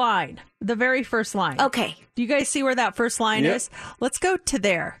first line, the very first line. Okay. Do you guys see where that first line is? Let's go to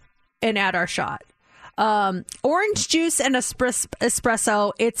there and add our shot. Orange juice and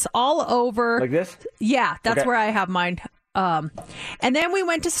espresso. It's all over. Like this? Yeah, that's where I have mine. And then we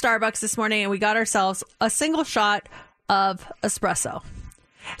went to Starbucks this morning and we got ourselves a single shot of espresso.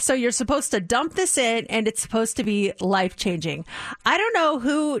 So you're supposed to dump this in, and it's supposed to be life-changing. I don't know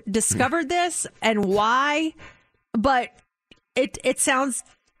who discovered this and why, but it sounds,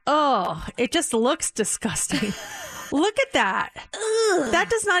 it just looks disgusting. Look at that. Ugh. That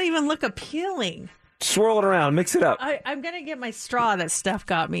does not even look appealing. Swirl it around. Mix it up. I'm going to get my straw that Steph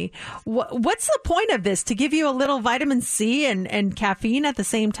got me. What's the point of this? To give you a little vitamin C and caffeine at the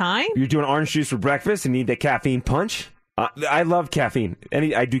same time? You're doing orange juice for breakfast and need that caffeine punch? I love caffeine.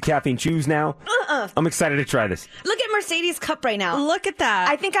 I do caffeine chews now. I'm excited to try this. Look at Mercedes' cup right now. Look at that.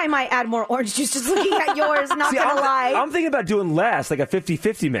 I think I might add more orange juice just looking at yours, not going to lie. I'm thinking about doing less, like a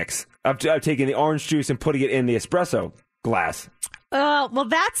 50-50 mix. Of taking the orange juice and putting it in the espresso glass. Well,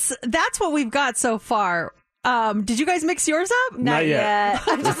 that's what we've got so far. Did you guys mix yours up? Not yet.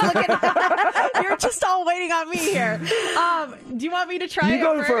 I'm just looking. You're just all waiting on me here. Do you want me to try it? You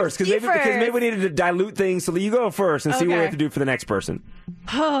go first, because maybe we needed to dilute things. So you go first and see what we have to do for the next person.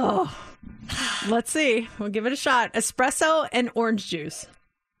 Oh, let's see. We'll give it a shot. Espresso and orange juice.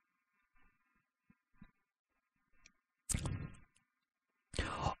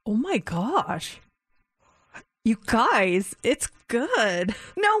 Oh my gosh. You guys, it's good.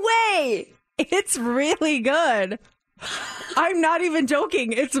 No way. It's really good. I'm not even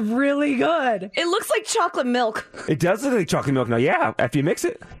joking. It's really good. It looks like chocolate milk. It does look like chocolate milk now. Yeah, after you mix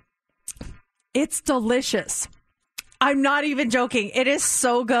it. It's delicious. I'm not even joking. It is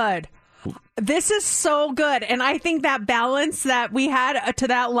so good. This is so good. And I think that balance that we had to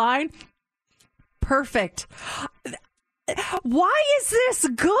that line, perfect. Why is this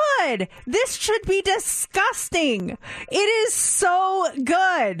good? This should be disgusting. It is so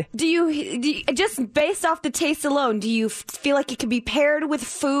good. Do you just based off the taste alone, do you feel like it could be paired with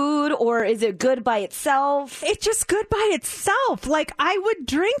food, or is it good by itself? It's just good by itself. Like, I would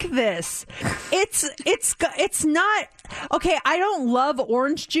drink this. It's not okay. I don't love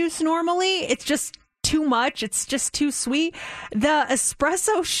orange juice normally. It's just too much. It's just too sweet. The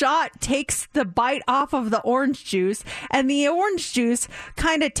espresso shot takes the bite off of the orange juice, and the orange juice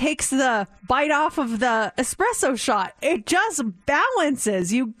kind of takes the bite off of the espresso shot. It just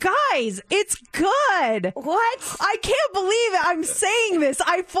balances. You guys, it's good. What? I can't believe I'm saying this.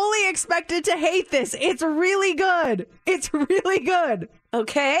 I fully expected to hate this. It's really good. It's really good.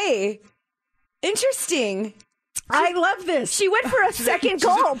 Okay. Interesting. I love this. She went for a second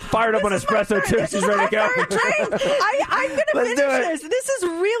gulp. Fired up on espresso too. She's ready to go. I'm going to finish this. This is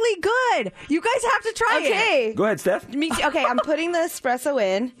really good. You guys have to try it. Okay. Go ahead, Steph. Me too. Okay, I'm putting the espresso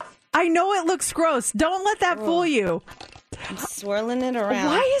in. I know it looks gross. Don't let that fool you. I'm swirling it around.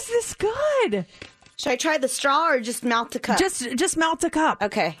 Why is this good? Should I try the straw or just mouth to cup? Just mouth to cup.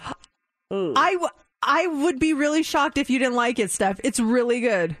 Okay. Ooh. I would be really shocked if you didn't like it, Steph. It's really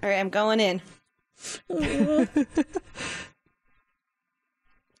good. All right, I'm going in.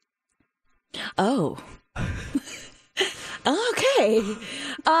 Oh. Okay.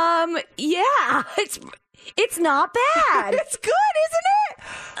 Yeah, it's not bad. It's good, isn't it?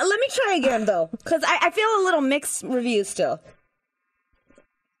 Let me try again though, because I feel a little mixed review still.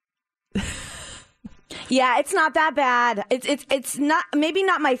 Yeah, it's not that bad. It's not, maybe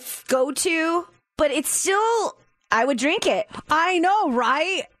not my go-to, but it's still, I would drink it. I know,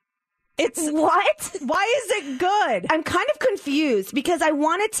 right? It's What? Why is it good? I'm kind of confused because I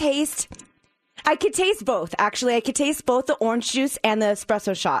want to taste. I could taste both, actually. I could taste both the orange juice and the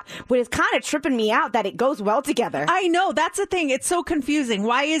espresso shot, but it's kind of tripping me out that it goes well together. I know. That's the thing. It's so confusing.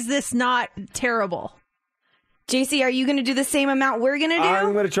 Why is this not terrible? JC, are you going to do the same amount we're going to do?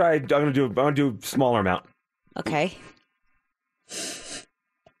 I'm going to try. I'm going to do a smaller amount. Okay.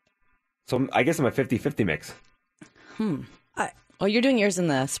 So I guess I'm a 50-50 mix. Oh, you're doing yours in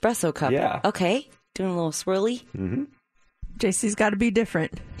the espresso cup. Yeah. Okay. Doing a little swirly. Mm-hmm. JC's got to be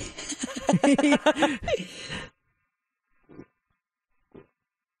different.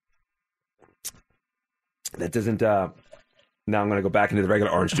 That doesn't. Now I'm going to go back into the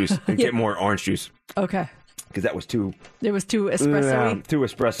regular orange juice and get more orange juice Okay. because that was too. It was too espresso-y. Too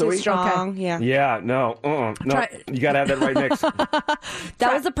espresso-y. Too strong. Yeah. Yeah, no. No. You got to have that right mix.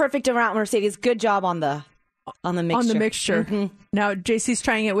 That was the perfect amount, Mercedes. Good job on the mixture. On the mixture. Mm-hmm. Now, JC's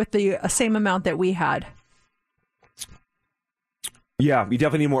trying it with the same amount that we had. Yeah, you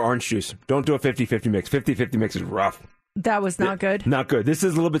definitely need more orange juice. Don't do a 50-50 mix. 50-50 mix is rough. That was not good. Not good. This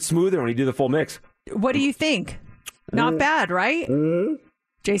is a little bit smoother when you do the full mix. What do you think? Not bad, right?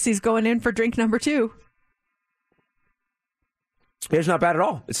 JC's going in for drink number 2. It's not bad at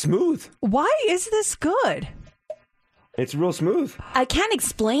all. It's smooth. Why is this good? It's real smooth. I can't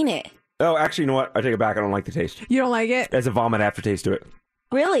explain it. Oh, actually, you know what? I take it back. I don't like the taste. You don't like it? There's a vomit aftertaste to it.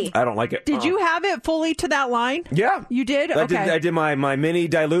 Really? I don't like it. Did you have it fully to that line? Yeah. You did? I Okay. did my mini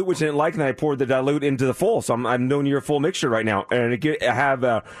dilute, which I didn't like, and I poured the dilute into the full. So I'm doing your full mixture right now. And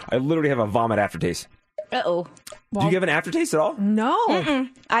I literally have a vomit aftertaste. Uh-oh. Do you have an aftertaste at all? No.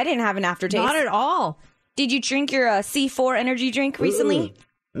 I didn't have an aftertaste. Not at all. Did you drink your C4 energy drink recently?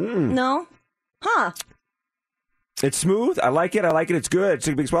 No? Huh. It's smooth. I like it. It's good. It's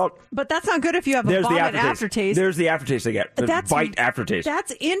a big swallow. But that's not good if you have a There's the vomit aftertaste. aftertaste. There's the aftertaste I get. The bite aftertaste.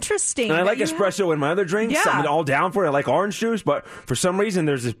 That's interesting. And I that like you espresso in my other drinks. Yeah. I'm all down for it. I like orange juice, but for some reason,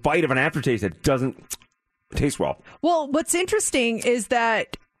 there's this bite of an aftertaste that doesn't taste well. Well, what's interesting is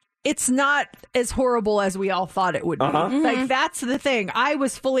that it's not as horrible as we all thought it would be. Like, that's the thing. I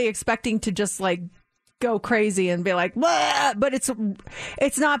was fully expecting to just, like, go crazy and be like, "Blah," but it's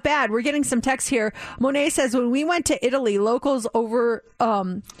not bad. We're getting some text here. Monet says, when we went to Italy, locals over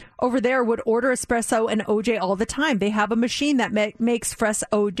there would order espresso and OJ all the time. They have a machine that makes fresh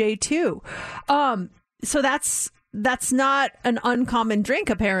OJ too. So that's not an uncommon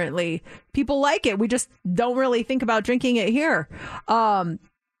drink, apparently. People like it. We just don't really think about drinking it here.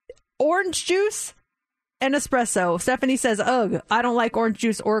 Orange juice and espresso. Stephanie says, ugh, I don't like orange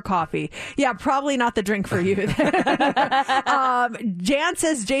juice or coffee. Yeah, probably not the drink for you. Jan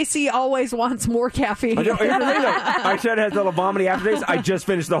says JC always wants more caffeine. Here's the thing, though. I said it has a little vomity aftertaste. I just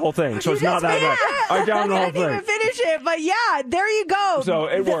finished the whole thing, so it's not that bad. I downed the whole I didn't even thing. finish it, but yeah, there you go. So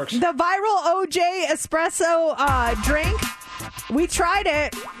it works. The viral OJ espresso drink, we tried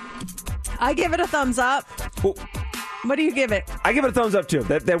it. I give it a thumbs up. Well, What do you give it? I give it a thumbs up, too.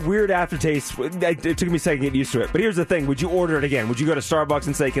 That weird aftertaste, it took me a second to get used to it. But here's the thing. Would you order it again? Would you go to Starbucks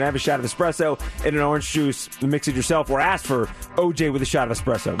and say, can I have a shot of espresso and an orange juice and mix it yourself? Or ask for OJ with a shot of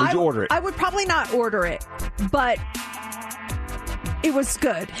espresso? Would you order it? I would probably not order it, but it was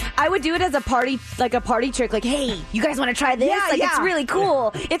good. I would do it as a party trick. Like, hey, you guys want to try this? Yeah, It's really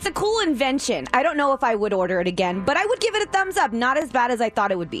cool. It's a cool invention. I don't know if I would order it again, but I would give it a thumbs up. Not as bad as I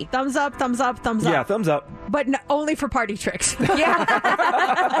thought it would be. Thumbs up, thumbs up, thumbs up. Yeah, thumbs up. But only for party tricks. Yeah.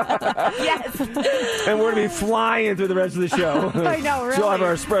 Yes. And we're going to be flying through the rest of the show. I know, really. So we'll have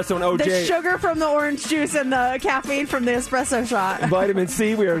our espresso and OJ. The sugar from the orange juice and the caffeine from the espresso shot. Vitamin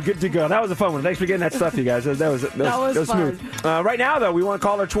C, we are good to go. That was a fun one. Thanks for getting that stuff, you guys. That was fun. smooth. Right now, though, we want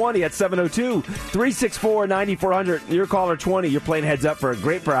caller 20 at 702-364-9400. You're caller 20. You're playing heads up for a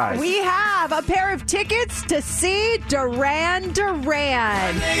great prize. We have a pair of tickets to see Duran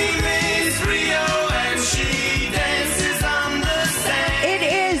Duran. It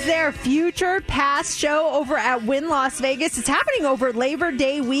is their Future Past show over at Wynn Las Vegas. It's happening over Labor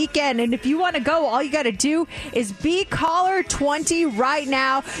Day weekend. And if you want to go, all you got to do is be caller 20 right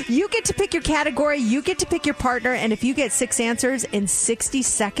now. You get to pick your category. You get to pick your partner. And if you get 6 answers in 60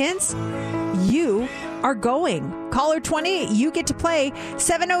 seconds, you are going. Caller 20, you get to play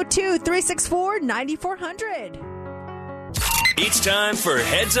 702-364-9400. It's time for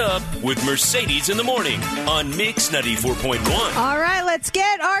Heads Up with Mercedes in the Morning on Mix 94.1. All right, let's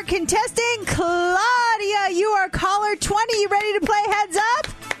get our contestant, Claudia. You are caller 20. You ready to play Heads Up?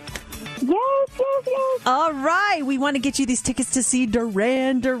 Yes, yes. yes. All right, we want to get you these tickets to see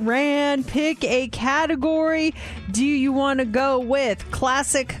Duran Duran. Pick a category. Do you want to go with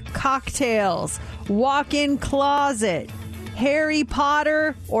classic cocktails, walk-in closet, Harry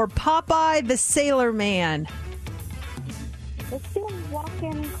Potter, or Popeye the Sailor Man? Let's do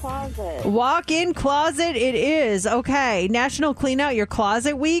walk-in closet. Walk-in closet it is. Okay, National Clean Out Your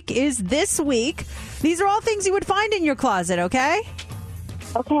Closet Week is this week. These are all things you would find in your closet, okay?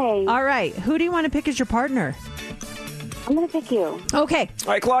 Okay. All right, who do you want to pick as your partner? I'm going to pick you. Okay.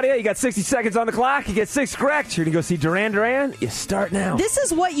 All right, Claudia, you got 60 seconds on the clock. You get 6 correct. You're going to go see Duran Duran. You start now. This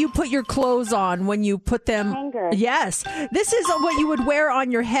is what you put your clothes on when you put them. Hanger. Yes. This is what you would wear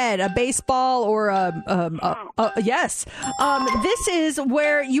on your head, a baseball or yes. This is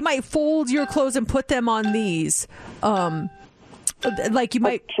where you might fold your clothes and put them on these. Like you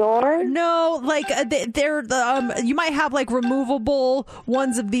might Sure. no, like they're you might have like removable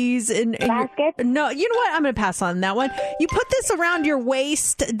ones of these in Basket? no, you know what? I'm going to pass on that one. You put this around your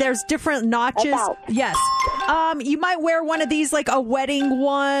waist. There's different notches. A belt. Yes. You might wear one of these, like a wedding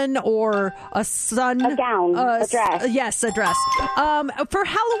one or a A gown, a dress. Yes, a dress. For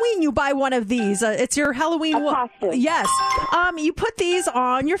Halloween, you buy one of these. It's your Halloween A costume. Yes. You put these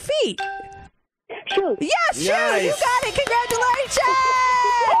on your feet. Shoes. Yes, shoes. Nice. You got it. Congratulations.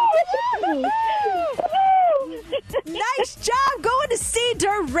 Nice job going to see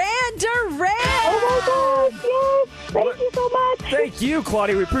Duran Duran. Oh my gosh, yes. Thank you so much. Thank you,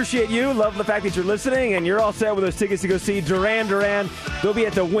 Claudia. We appreciate you. Love the fact that you're listening, and you're all set with those tickets to go see Duran Duran. They'll be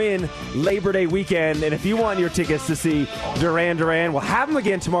at the Wynn Labor Day weekend, and if you want your tickets to see Duran Duran, we'll have them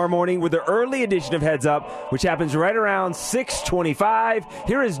again tomorrow morning with the early edition of Heads Up, which happens right around 6:25.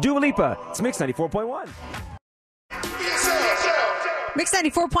 Here is Dua Lipa. It's Mix 94.1. Mix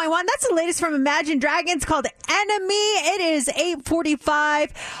 94.1. That's the latest from Imagine Dragons called Enemy. It is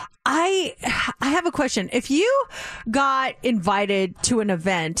 8:45. I have a question. If you got invited to an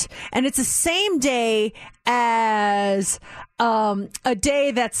event and it's the same day as a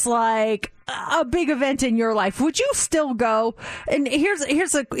day that's like a big event in your life, would you still go? And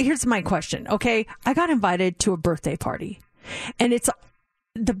here's my question. Okay, I got invited to a birthday party, and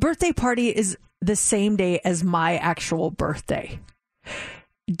the birthday party is the same day as my actual birthday.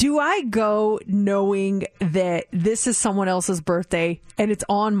 Do I go knowing that this is someone else's birthday and it's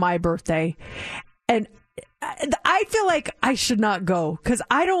on my birthday? And I feel like I should not go because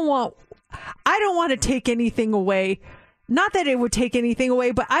I don't want to take anything away. Not that it would take anything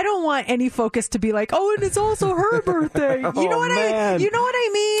away, but I don't want any focus to be like, oh, and it's also her birthday. You know what I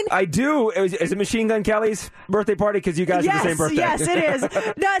mean? I do. Is it Machine Gun Kelly's birthday party? Because you guys have the same birthday. Yes, it is.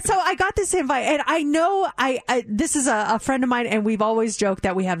 No, so I got this invite, and I know this is a friend of mine, and we've always joked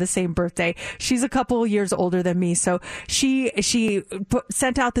that we have the same birthday. She's a couple of years older than me, so she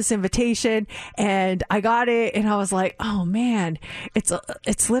sent out this invitation, and I got it, and I was like, oh man, it's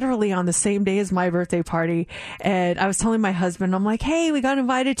literally on the same day as my birthday party, and I was telling my husband, I'm like, hey, we got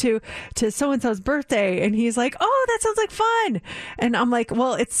invited to so-and-so's birthday. And he's like, oh, that sounds like fun. And I'm like,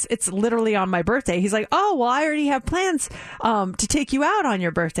 well, it's literally on my birthday. He's like, oh, well, I already have plans to take you out on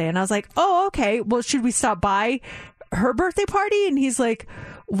your birthday. And I was like, oh, okay. Well, should we stop by her birthday party? And he's like,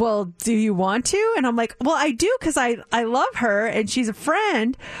 well, do you want to? And I'm like, well, I do because I love her and she's a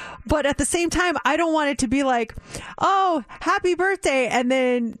friend. But at the same time, I don't want it to be like, oh, happy birthday. And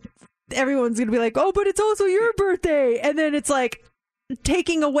then everyone's going to be like, oh, but it's also your birthday. And then it's like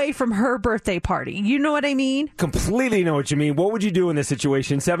taking away from her birthday party. You know what I mean? Completely know what you mean. What would you do in this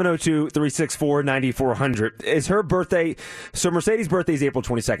situation? 702-364-9400. Is her birthday, so Mercedes' birthday is April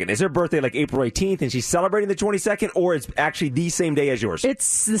 22nd. Is her birthday like April 18th and she's celebrating the 22nd, or it's actually the same day as yours?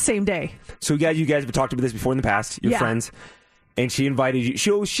 It's the same day. So you guys have talked about this before in the past, your friends. And she invited you.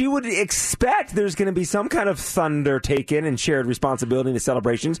 She would expect there's going to be some kind of thunder taken and shared responsibility in the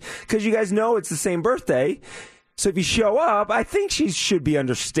celebrations because you guys know it's the same birthday. So if you show up, I think she should be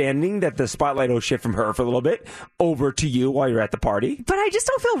understanding that the spotlight will shift from her for a little bit over to you while you're at the party. But I just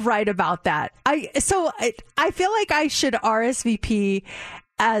don't feel right about that. I feel like I should RSVP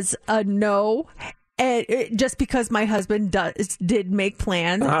as a no. And just because my husband did make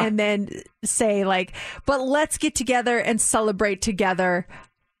plans and then say like, but let's get together and celebrate together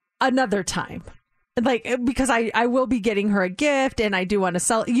another time. Like, because I will be getting her a gift and I do want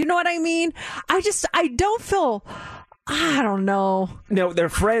to you know what I mean? I don't feel I don't know. No, they're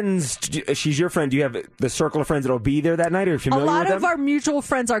friends. She's your friend. Do you have the circle of friends that'll be there that night? Or are you A familiar lot with them? of our mutual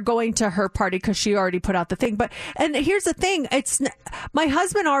friends are going to her party because she already put out the thing. And here's the thing: my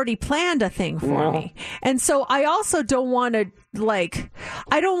husband already planned a thing for me, and so I also don't want to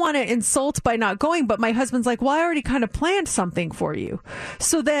I don't want to insult by not going. But my husband's like, well, I already kind of planned something for you.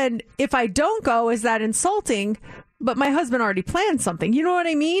 So then, if I don't go, is that insulting? But my husband already planned something. You know what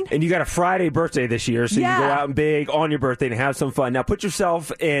I mean? And you got a Friday birthday this year, so you can go out and big on your birthday and have some fun. Now, put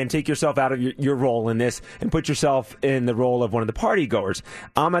yourself and take yourself out of your role in this and put yourself in the role of one of the party goers.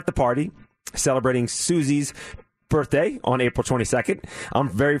 I'm at the party celebrating Susie's birthday on April 22nd. I'm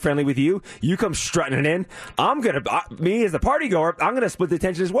very friendly with you. You come strutting it in. Me as the party goer, I'm going to split the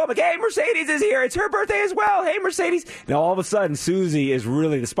attention as well. Like, hey, Mercedes is here. It's her birthday as well. Hey, Mercedes. Now, all of a sudden, Susie is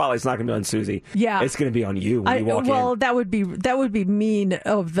really, the spotlight's not going to be on Susie. Yeah. It's going to be on you when you walk in. Well, that would be mean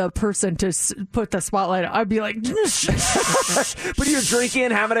of the person to put the spotlight. I'd be like, but you're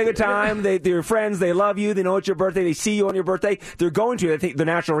drinking, having a good time. They're your friends. They love you. They know it's your birthday. They see you on your birthday. They're going to. I think the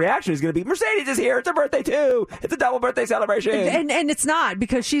natural reaction is going to be, Mercedes is here. It's her birthday too. It's a double birthday celebration. And it's not,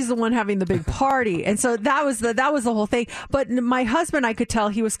 because she's the one having the big party. And so that was the whole thing. But my husband, I could tell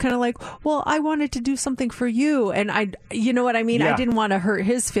he was kind of like, well, I wanted to do something for you. And you know what I mean? Yeah. I didn't want to hurt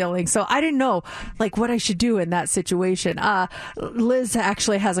his feelings. So I didn't know what I should do in that situation. Liz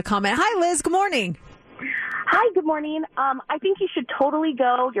actually has a comment. Hi, Liz. Good morning. Hi, good morning. I think you should totally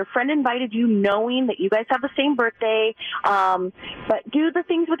go. Your friend invited you knowing that you guys have the same birthday. But do the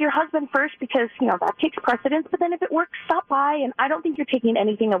things with your husband first, because, that takes precedence. But then if it works, stop by. And I don't think you're taking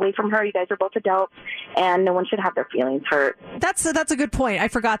anything away from her. You guys are both adults, and no one should have their feelings hurt. That's a good point. I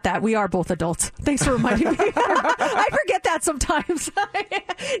forgot that. We are both adults. Thanks for reminding me. I forget that sometimes.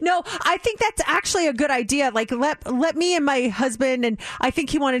 No, I think that's actually a good idea. Let me and my husband, and I think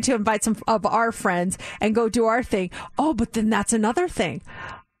he wanted to invite some of our friends and go do our thing. Oh, but then that's another thing.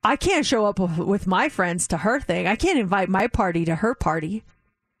 I can't show up with my friends to her thing. I can't invite my party to her party.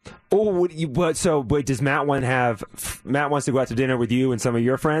 Oh, wait, does Matt wants to go out to dinner with you and some of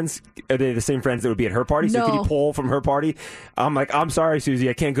your friends? Are they the same friends that would be at her party? No. So can you pull from her party? I'm like, I'm sorry, Susie,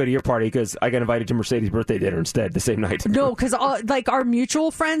 I can't go to your party because I got invited to Mercedes' birthday dinner instead the same night. No, because our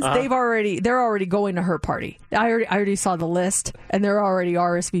mutual friends, they're already going to her party. I already saw the list, and they're already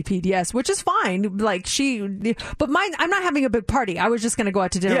RSVP'd, yes, which is fine. But mine, I'm not having a big party. I was just going to go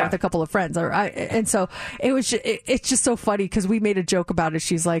out to dinner with a couple of friends, and so it's just so funny because we made a joke about it.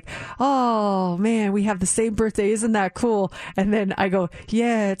 She's like, oh man, we have the same birthday, isn't that cool? And then I go,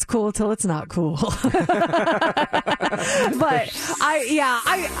 yeah, it's cool till it's not cool. But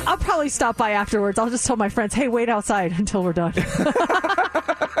I'll probably stop by afterwards. I'll just tell my friends, hey, wait outside until we're done.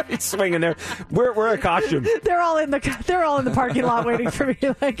 It's swinging there. We're a costume. They're all in the parking lot waiting for me.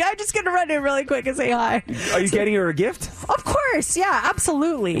 Like, I'm just gonna run in really quick and say hi. Are you getting her a gift? Of course, yeah,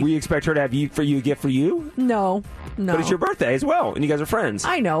 absolutely. We expect her to have a gift for you? No. But it's your birthday as well, and you guys are friends.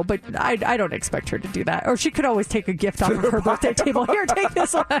 I know, but I don't expect her to do that. Or she could always take a gift off of her birthday table. Here, take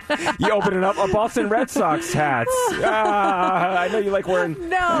this one. You open it up, a Boston Red Sox hat. I know you like wearing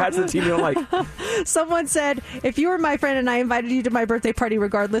hats of the team you don't like. Someone said, if you were my friend and I invited you to my birthday party,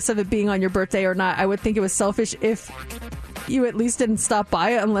 regardless of it being on your birthday or not, I would think it was selfish if you at least didn't stop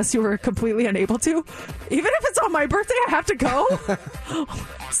by unless you were completely unable to. Even if it's on my birthday, I have to go?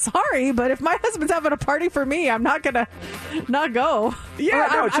 Sorry, but if my husband's having a party for me, I'm not going to not go. Yeah,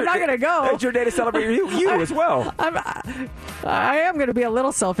 I'm not going to go. It's your day to celebrate you as well. I am going to be a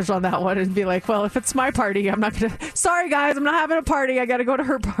little selfish on that one and be like, well, if it's my party, I'm not going to. Sorry, guys, I'm not having a party. I got to go to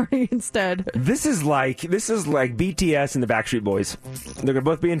her party instead. This is like BTS and the Backstreet Boys. They're going to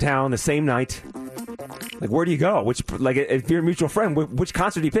both be in town the same night. Like, where do you go? If you're a mutual friend, which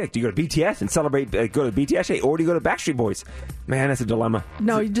concert do you pick? Do you go to BTS and celebrate, go to BTS, or do you go to Backstreet Boys? Man, that's a dilemma.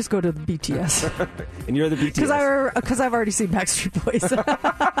 No, you just go to the BTS. And you're the BTS. Because I've already seen Backstreet Boys.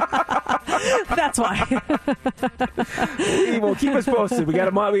 That's why. Well, keep us posted. We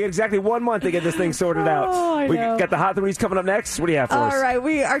got exactly 1 month to get this thing sorted out. Oh, I we know. got the Hot Threes coming up next. What do you have for us? All right,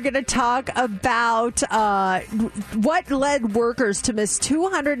 we are going to talk about what led workers to miss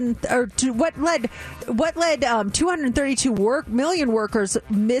 232 million workers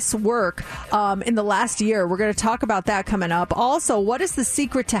miss work in the last year. We're going to talk about that coming up. Also, what is the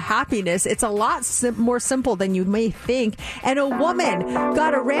secret to happiness? It's a lot more simple than you may think. And a woman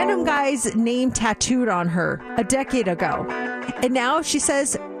got a random guy's name tattooed on her a decade ago. And now she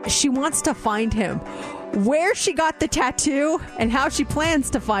says she wants to find him. Where she got the tattoo and how she plans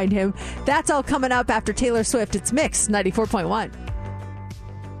to find him, that's all coming up after Taylor Swift. It's Mix 94.1.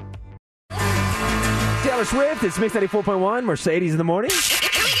 Taylor Swift, it's Mix 94.1, Mercedes in the morning.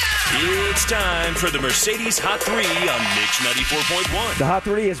 It's time for the Mercedes Hot 3 on Mix 94.1. The Hot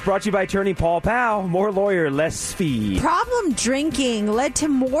 3 is brought to you by attorney Paul Powell. More lawyer, less fee. Problem drinking led to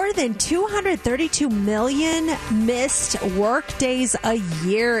more than 232 million missed work days a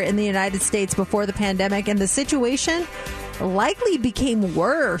year in the United States before the pandemic, and the situation likely became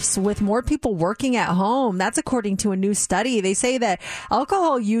worse with more people working at home. That's according to a new study. They say that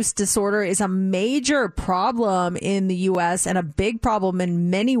alcohol use disorder is a major problem in the U.S. and a big problem in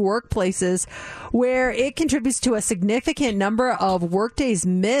many workplaces where it contributes to a significant number of workdays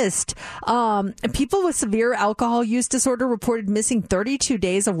missed. People with severe alcohol use disorder reported missing 32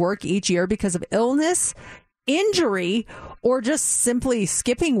 days of work each year because of illness, injury, or just simply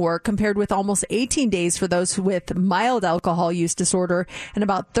skipping work, compared with almost 18 days for those with mild alcohol use disorder and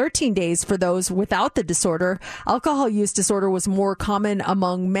about 13 days for those without the disorder. Alcohol use disorder was more common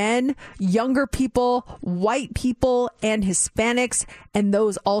among men, younger people, white people, and Hispanics, and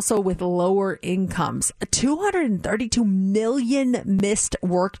those also with lower incomes. 232 million missed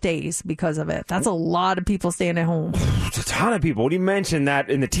work days because of it. That's a lot of people staying at home. It's a ton of people. When you mentioned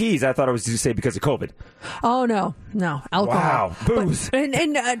that in the tease, I thought it was to say because of COVID. Oh, no. Alcohol. Wow. Booze.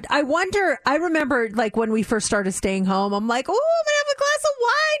 And I wonder, I remember like when we first started staying home, I'm like, oh, I'm going to have a glass of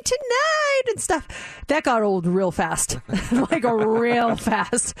wine tonight and stuff. That got old real fast, like real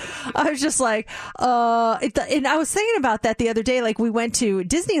fast. I was just like, and I was thinking about that the other day. Like we went to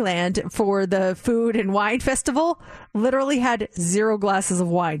Disneyland for the food and wine festival, literally had 0 glasses of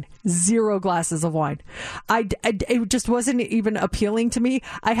wine. 0 glasses of wine. It just wasn't even appealing to me.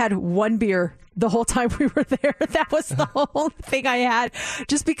 I had 1 beer the whole time we were there. That was the whole thing I had,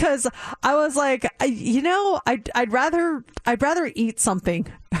 just because I was like, I'd rather eat something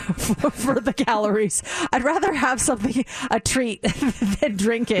for the calories. I'd rather have something, a treat, than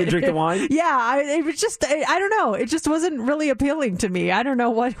drink it. You drink the wine? Yeah, it was just, I don't know. It just wasn't really appealing to me. I don't know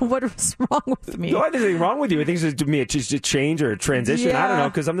what was wrong with me. No, there's anything wrong with you. I think it's just, to me, it's just a change or a transition. Yeah. I don't know,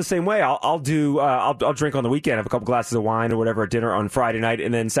 because I'm the same way. I'll drink on the weekend, have a couple glasses of wine or whatever at dinner on Friday night,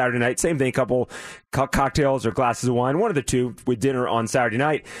 and then Saturday night, same thing, a couple cocktails or glasses of wine, one of the two, with dinner on Saturday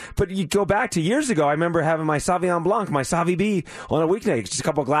night. But you go back to years ago, I remember having my Sauvignon Blanc, my Savi B on a weeknight, just a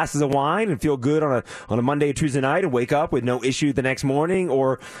couple glasses of wine, and feel good on a Monday or Tuesday night, and wake up with no issue the next morning.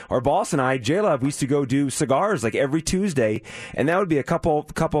 Or our boss and I, J-Love, we used to go do cigars like every Tuesday, and that would be a couple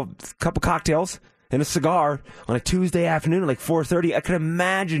cocktails and a cigar on a Tuesday afternoon at like 4:30. I could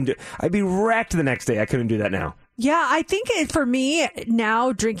imagine I'd be wrecked the next day. I couldn't do that now. Yeah, I think for me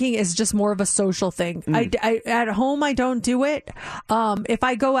now, drinking is just more of a social thing. I at home, I don't do it. If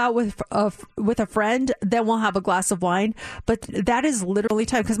I go out with a friend, then we'll have a glass of wine. But that is literally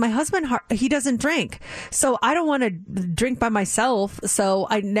time, because my husband, he doesn't drink, so I don't want to drink by myself. So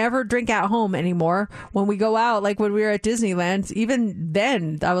I never drink at home anymore. When we go out, like when we were at Disneyland, even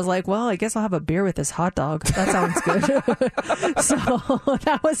then I was like, well, I guess I'll have a beer with this hot dog. That sounds good. So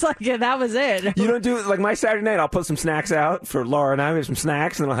that was it. You don't do it like my Saturday night. I'll put some snacks out for Laura and I. We have some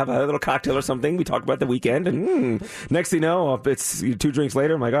snacks, and I'll have a little cocktail or something. We talk about the weekend, and next thing you know, it's 2 drinks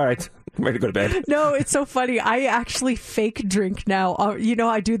later. I'm like, all right, I'm ready to go to bed. No, it's so funny. I actually fake drink now.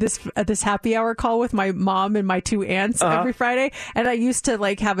 I do this happy hour call with my mom and my 2 aunts every Friday, and I used to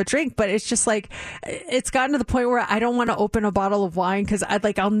like have a drink, but it's just like, it's gotten to the point where I don't want to open a bottle of wine because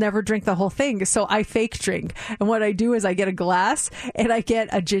I'll never drink the whole thing. So I fake drink, and what I do is I get a glass and I get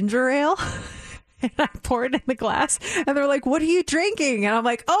a ginger ale. And I pour it in the glass, and they're like, what are you drinking? And I'm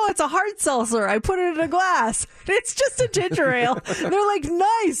like, oh, it's a hard seltzer. I put it in a glass. It's just a ginger ale. They're like,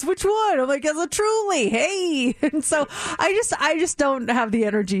 nice. Which one? I'm like, it's a Truly. Hey. And so I just don't have the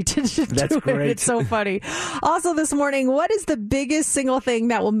energy to That's do great. it. It's so funny. Also this morning, what is the biggest single thing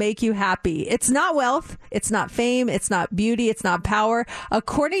that will make you happy? It's not wealth. It's not fame. It's not beauty. It's not power.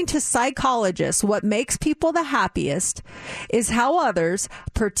 According to psychologists, what makes people the happiest is how others,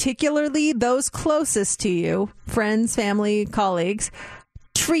 particularly those closest to you, friends, family, colleagues,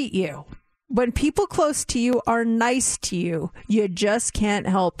 treat you. When people close to you are nice to you, you just can't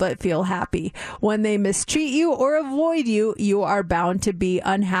help but feel happy. When they mistreat you or avoid you, you are bound to be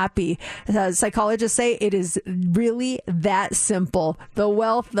unhappy. Psychologists say it is really that simple. The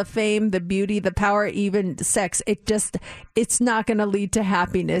wealth, the fame, the beauty, the power, even sex, it's not going to lead to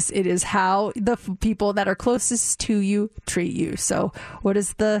happiness. It is how the people that are closest to you treat you. So what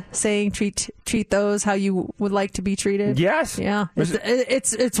is the saying? Treat those how you would like to be treated? Yes. Yeah.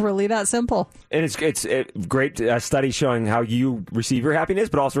 It's really that simple. deal. And it's a great study showing how you receive your happiness,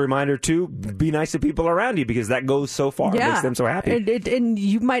 but also a reminder to be nice to people around you because that goes so far. It makes them so happy. And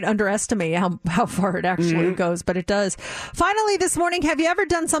you might underestimate how far it actually goes, but it does. Finally, this morning, have you ever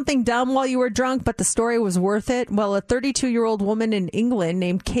done something dumb while you were drunk, but the story was worth it? Well, a 32-year-old woman in England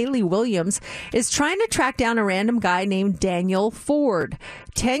named Kaylee Williams is trying to track down a random guy named Daniel Ford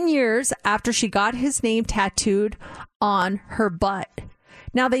 10 years after she got his name tattooed on her butt.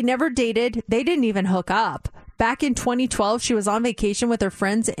 Now, they never dated. They didn't even hook up. Back in 2012, she was on vacation with her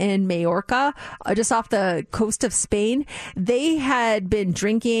friends in Majorca, just off the coast of Spain. They had been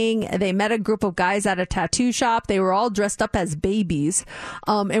drinking. They met a group of guys at a tattoo shop. They were all dressed up as babies.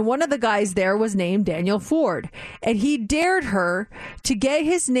 And one of the guys there was named Daniel Ford. And he dared her to get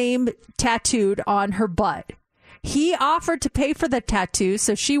his name tattooed on her butt. He offered to pay for the tattoo,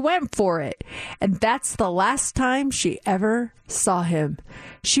 so she went for it. And that's the last time she ever saw him.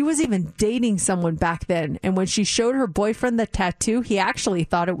 She was even dating someone back then, and when she showed her boyfriend the tattoo, he actually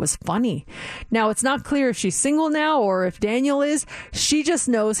thought it was funny. Now, it's not clear if she's single now or if Daniel is. She just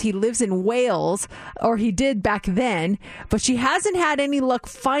knows he lives in Wales, or he did back then, but she hasn't had any luck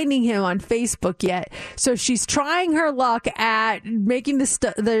finding him on Facebook yet. So she's trying her luck at making the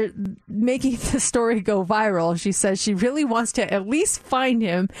story go viral. She says she really wants to at least find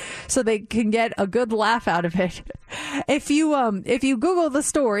him so they can get a good laugh out of it. If you Google the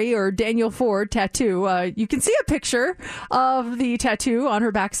story or Daniel Ford tattoo, you can see a picture of the tattoo on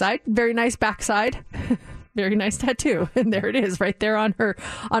her backside. Very nice backside. Very nice tattoo. And there it is right there on her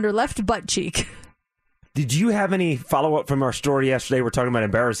left butt cheek. Did you have any follow-up from our story yesterday? We're talking about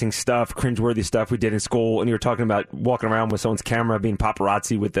embarrassing stuff, cringeworthy stuff we did in school, and you were talking about walking around with someone's camera, being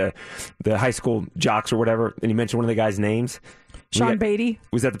paparazzi with the high school jocks or whatever, and you mentioned one of the guys' names. Sean Beatty.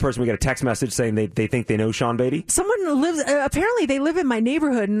 Was that the person we got a text message saying they think they know Sean Beatty? Someone lives, apparently they live in my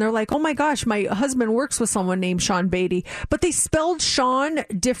neighborhood, and they're like, oh my gosh, my husband works with someone named Sean Beatty. But they spelled Sean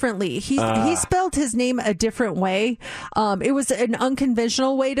differently. He spelled his name a different way. It was an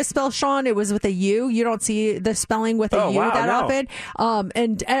unconventional way to spell Sean. It was with a U. You don't see the spelling with a U that often.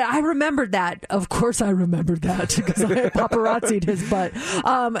 And I remembered that. Of course I remembered that because I paparazzi'd his butt.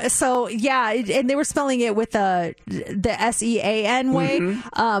 So yeah, and they were spelling it with the SEAN way.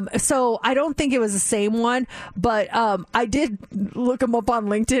 So I don't think it was the same one, but I did look him up on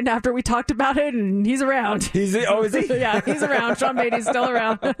LinkedIn after we talked about it, and he's around. Is he? Yeah, he's around. Sean Beatty's still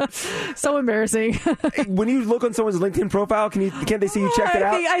around. So embarrassing. When you look on someone's LinkedIn profile, can't they see you checked it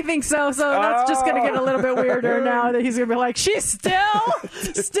out? I think so. So that's just going to get a little bit weirder now that he's going to be like, she's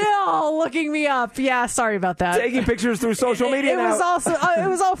still looking me up. Yeah, sorry about that. Taking pictures through social media now. It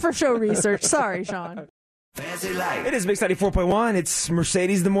was all for show research. Sorry, Sean. Fancy life. It is Mix 94.1. It's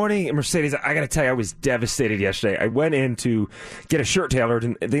Mercedes in the morning. Mercedes, I got to tell you, I was devastated yesterday. I went in to get a shirt tailored,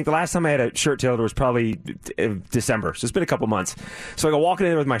 and I think the last time I had a shirt tailored was probably December. So it's been a couple months. So I go walking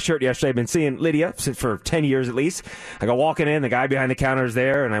in with my shirt yesterday. I've been seeing Lydia for 10 years at least. I go walking in, the guy behind the counter is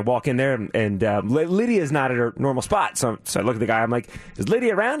there, and I walk in there, and Lydia is not at her normal spot. So I look at the guy. I'm like, is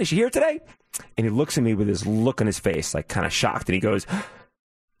Lydia around? Is she here today? And he looks at me with this look on his face, like kind of shocked, and he goes,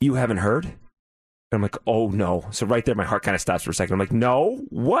 you haven't heard? And I'm like, oh, no. So right there, my heart kind of stops for a second. I'm like, no,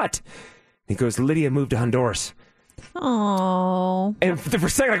 what? He goes, Lydia moved to Honduras. Oh. And for a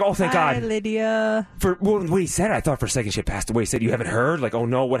second, like, oh, thank God. Hi, Lydia. When he said it, I thought for a second she had passed away. He said, you haven't heard? Like, oh,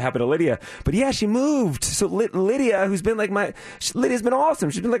 no, what happened to Lydia? But yeah, she moved. So Lydia, who's been like Lydia's been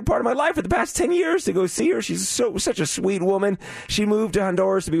awesome. She's been like part of my life for the past 10 years to go see her. She's such a sweet woman. She moved to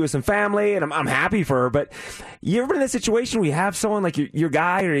Honduras to be with some family, and I'm happy for her. But you ever been in that situation where you have someone like your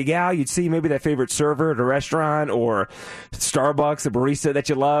guy or your gal, you'd see maybe that favorite server at a restaurant or Starbucks, a barista that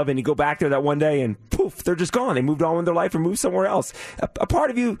you love, and you go back there that one day and poof, they're just gone. They moved on with their life or moved somewhere else. A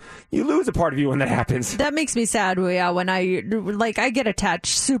part of you lose a part of you when that happens. That makes me sad. Yeah, when I get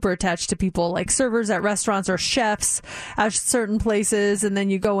super attached to people like servers at restaurants or chefs at certain places, and then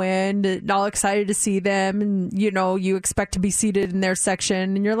you go in all excited to see them, and you expect to be seated in their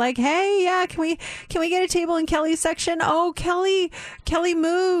section, and you're like, hey, yeah, can we get a table in Kelly's section? Oh, Kelly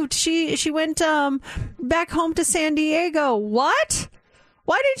moved. She went back home to San Diego. What?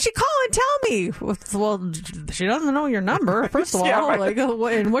 Why didn't she call and tell me? Well, she doesn't know your number, first of all. Yeah, right. Like,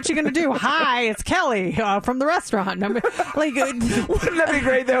 and what's she going to do? Hi, it's Kelly from the restaurant. Wouldn't that be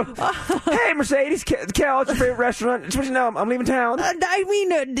great, though? Hey, Mercedes, Kel, what's your favorite restaurant? Just want you to know, I'm leaving town. I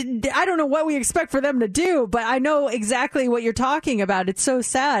mean, I don't know what we expect for them to do, but I know exactly what you're talking about. It's so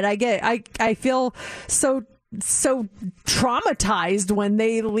sad. I feel so so traumatized when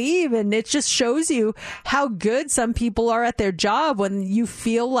they leave, and it just shows you how good some people are at their job when you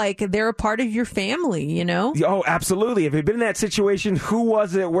feel like they're a part of your family, you know? Oh, absolutely. If you've been in that situation, who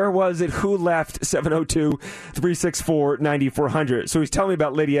was it? Where was it? Who left? 702-364-9400. So he's telling me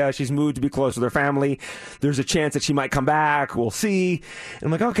about Lydia. She's moved to be close with her family. There's a chance that she might come back. We'll see. And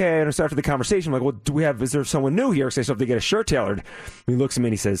I'm like, okay. And so after the conversation, I'm like, well, is there someone new here? Because I still have to get a shirt tailored. And he looks at me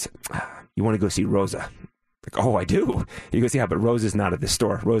and he says, you want to go see Rosa? Like, oh, I do. He goes, yeah, but Rosa's not at this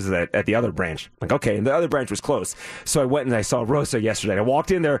store. Rosa's at the other branch. I'm like, okay, and the other branch was closed. So I went and I saw Rosa yesterday. I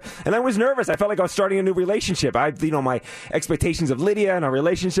walked in there, and I was nervous. I felt like I was starting a new relationship. My expectations of Lydia and our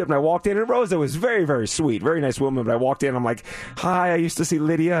relationship, and I walked in, and Rosa was very, very sweet, very nice woman. But I walked in, I'm like, hi, I used to see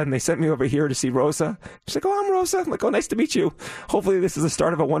Lydia, and they sent me over here to see Rosa. She's like, oh, I'm Rosa. I'm like, oh, nice to meet you. Hopefully this is the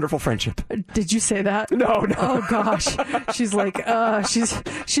start of a wonderful friendship. Did you say that? No. Oh, gosh. She's like,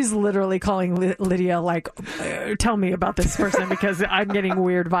 she's literally calling Lydia, like, tell me about this person because I'm getting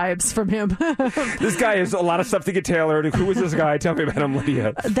weird vibes from him. This guy has a lot of stuff to get tailored. Who is this guy? Tell me about him,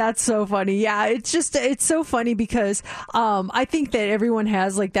 Lydia. That's so funny. Yeah, it's so funny because I think that everyone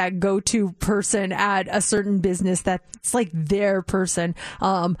has like that go-to person at a certain business that's like their person.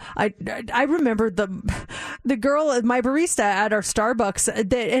 I remember the girl, my barista at our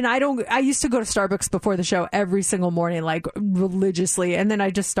Starbucks, and I used to go to Starbucks before the show every single morning, like religiously, and then I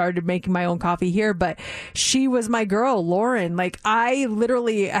just started making my own coffee here, but she was my girl, Lauren. Like, I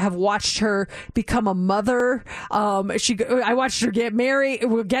literally have watched her become a mother. I watched her get married,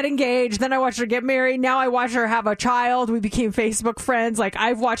 get engaged. Then I watched her get married. Now I watch her have a child. We became Facebook friends. Like,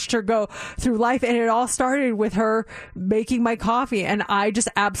 I've watched her go through life, and it all started with her making my coffee. And I just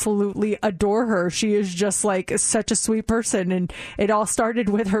absolutely adore her. She is just like such a sweet person. And it all started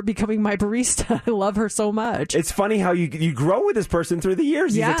with her becoming my barista. I love her so much. It's funny how you grow with this person through the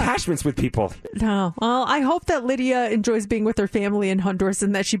years, these attachments with people. No, well, I hope that Lydia enjoys being with her family in Honduras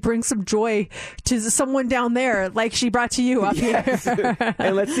and that she brings some joy to someone down there like she brought to you up here.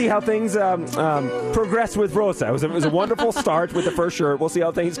 And let's see how things progress with Rosa. It was a wonderful start with the first shirt. We'll see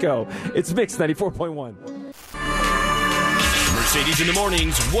how things go. It's Mix 94.1. Mercedes in the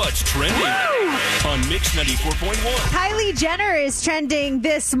mornings, what's trending on Mix 94.1? Kylie Jenner is trending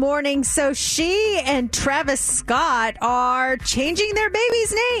this morning, so she and Travis Scott are changing their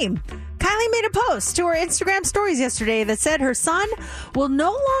baby's name. Kylie made a post to her Instagram stories yesterday that said her son will no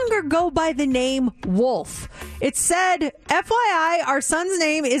longer go by the name Wolf. It said, FYI, our son's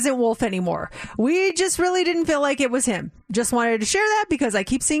name isn't Wolf anymore. We just really didn't feel like it was him. Just wanted to share that because I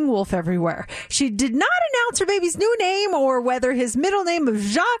keep seeing Wolf everywhere. She did not announce her baby's new name or whether his middle name of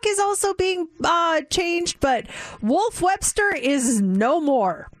Jacques is also being changed, but Wolf Webster is no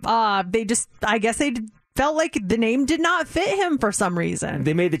more. I guess they felt like the name did not fit him for some reason.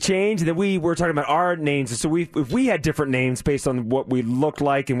 They made the change, and then we were talking about our names. So if we had different names based on what we looked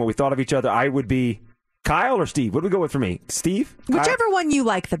like and what we thought of each other, I would be Kyle or Steve. What do we go with for me? Steve? Whichever one you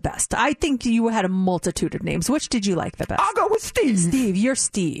like the best. I think you had a multitude of names. Which did you like the best? I'll go with Steve. Steve, you're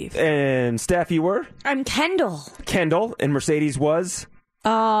Steve. And Steph, you were? I'm Kendall. Kendall. And Mercedes was?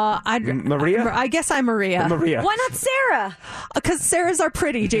 Maria? I guess I'm Maria. Maria. Why not Sarah? Because Sarahs are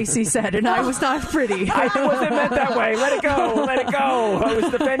pretty, JC said, and I was not pretty. I wasn't meant that way. Let it go. Let it go. I was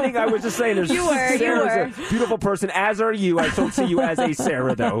defending. I was just saying Sarah's a beautiful person, as are you. I don't see you as a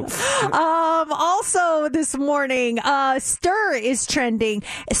Sarah, though. Also this morning, Stir is trending.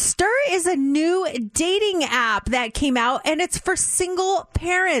 Stir is a new dating app that came out, and it's for single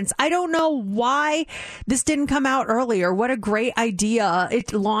parents. I don't know why this didn't come out earlier. What a great idea.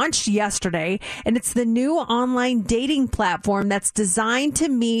 It launched yesterday, and it's the new online dating platform that's designed to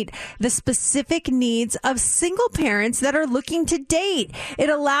meet the specific needs of single parents that are looking to date. It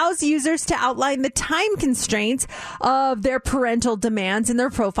allows users to outline the time constraints of their parental demands in their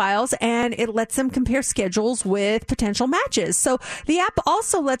profiles, and it lets them compare schedules with potential matches. So the app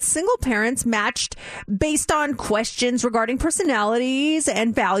also lets single parents matched based on questions regarding personalities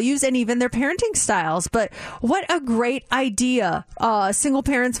and values and even their parenting styles. But what a great idea. Single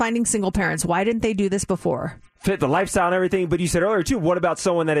parents finding single parents. Why didn't they do this before? Fit the lifestyle and everything. But you said earlier, too, what about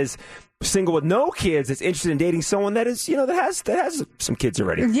someone that is single with no kids that's interested in dating someone that is, that has some kids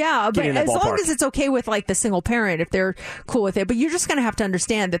already? Yeah, but as long as it's okay with like the single parent, if they're cool with it. But you're just going to have to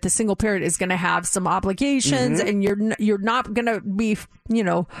understand that the single parent is going to have some obligations, and you're not going to be,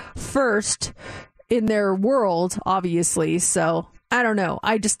 first in their world, obviously. So I don't know.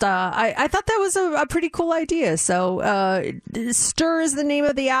 I just I thought that was a pretty cool idea. So Stir is the name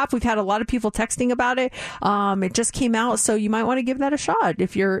of the app. We've had a lot of people texting about it. It just came out, so you might want to give that a shot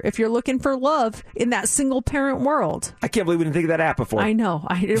if you're looking for love in that single parent world. I can't believe we didn't think of that app before. I know.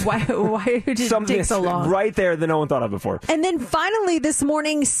 Why did it take so long? Right there that no one thought of before. And then finally this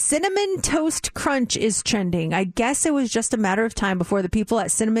morning, Cinnamon Toast Crunch is trending. I guess it was just a matter of time before the people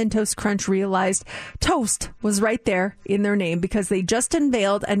at Cinnamon Toast Crunch realized toast was right there in their name, because they just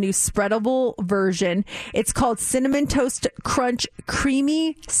unveiled a new spreadable version. It's called Cinnamon Toast Crunch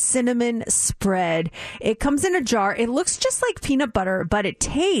Creamy Cinnamon Spread. It comes in a jar. It looks just like peanut butter, but it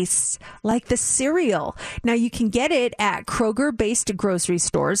tastes like the cereal. Now you can get it at Kroger-based grocery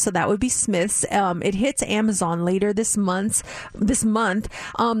stores, so that would be Smith's. It hits Amazon later this month.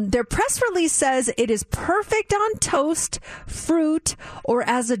 Their press release says it is perfect on toast, fruit, or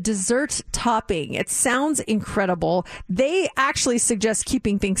as a dessert topping. It sounds incredible. They actually suggest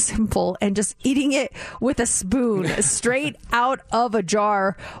keeping things simple and just eating it with a spoon straight out of a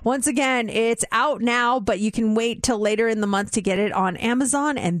jar. Once again, it's out now, but you can wait till later in the month to get it on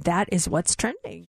Amazon, and that is what's trending.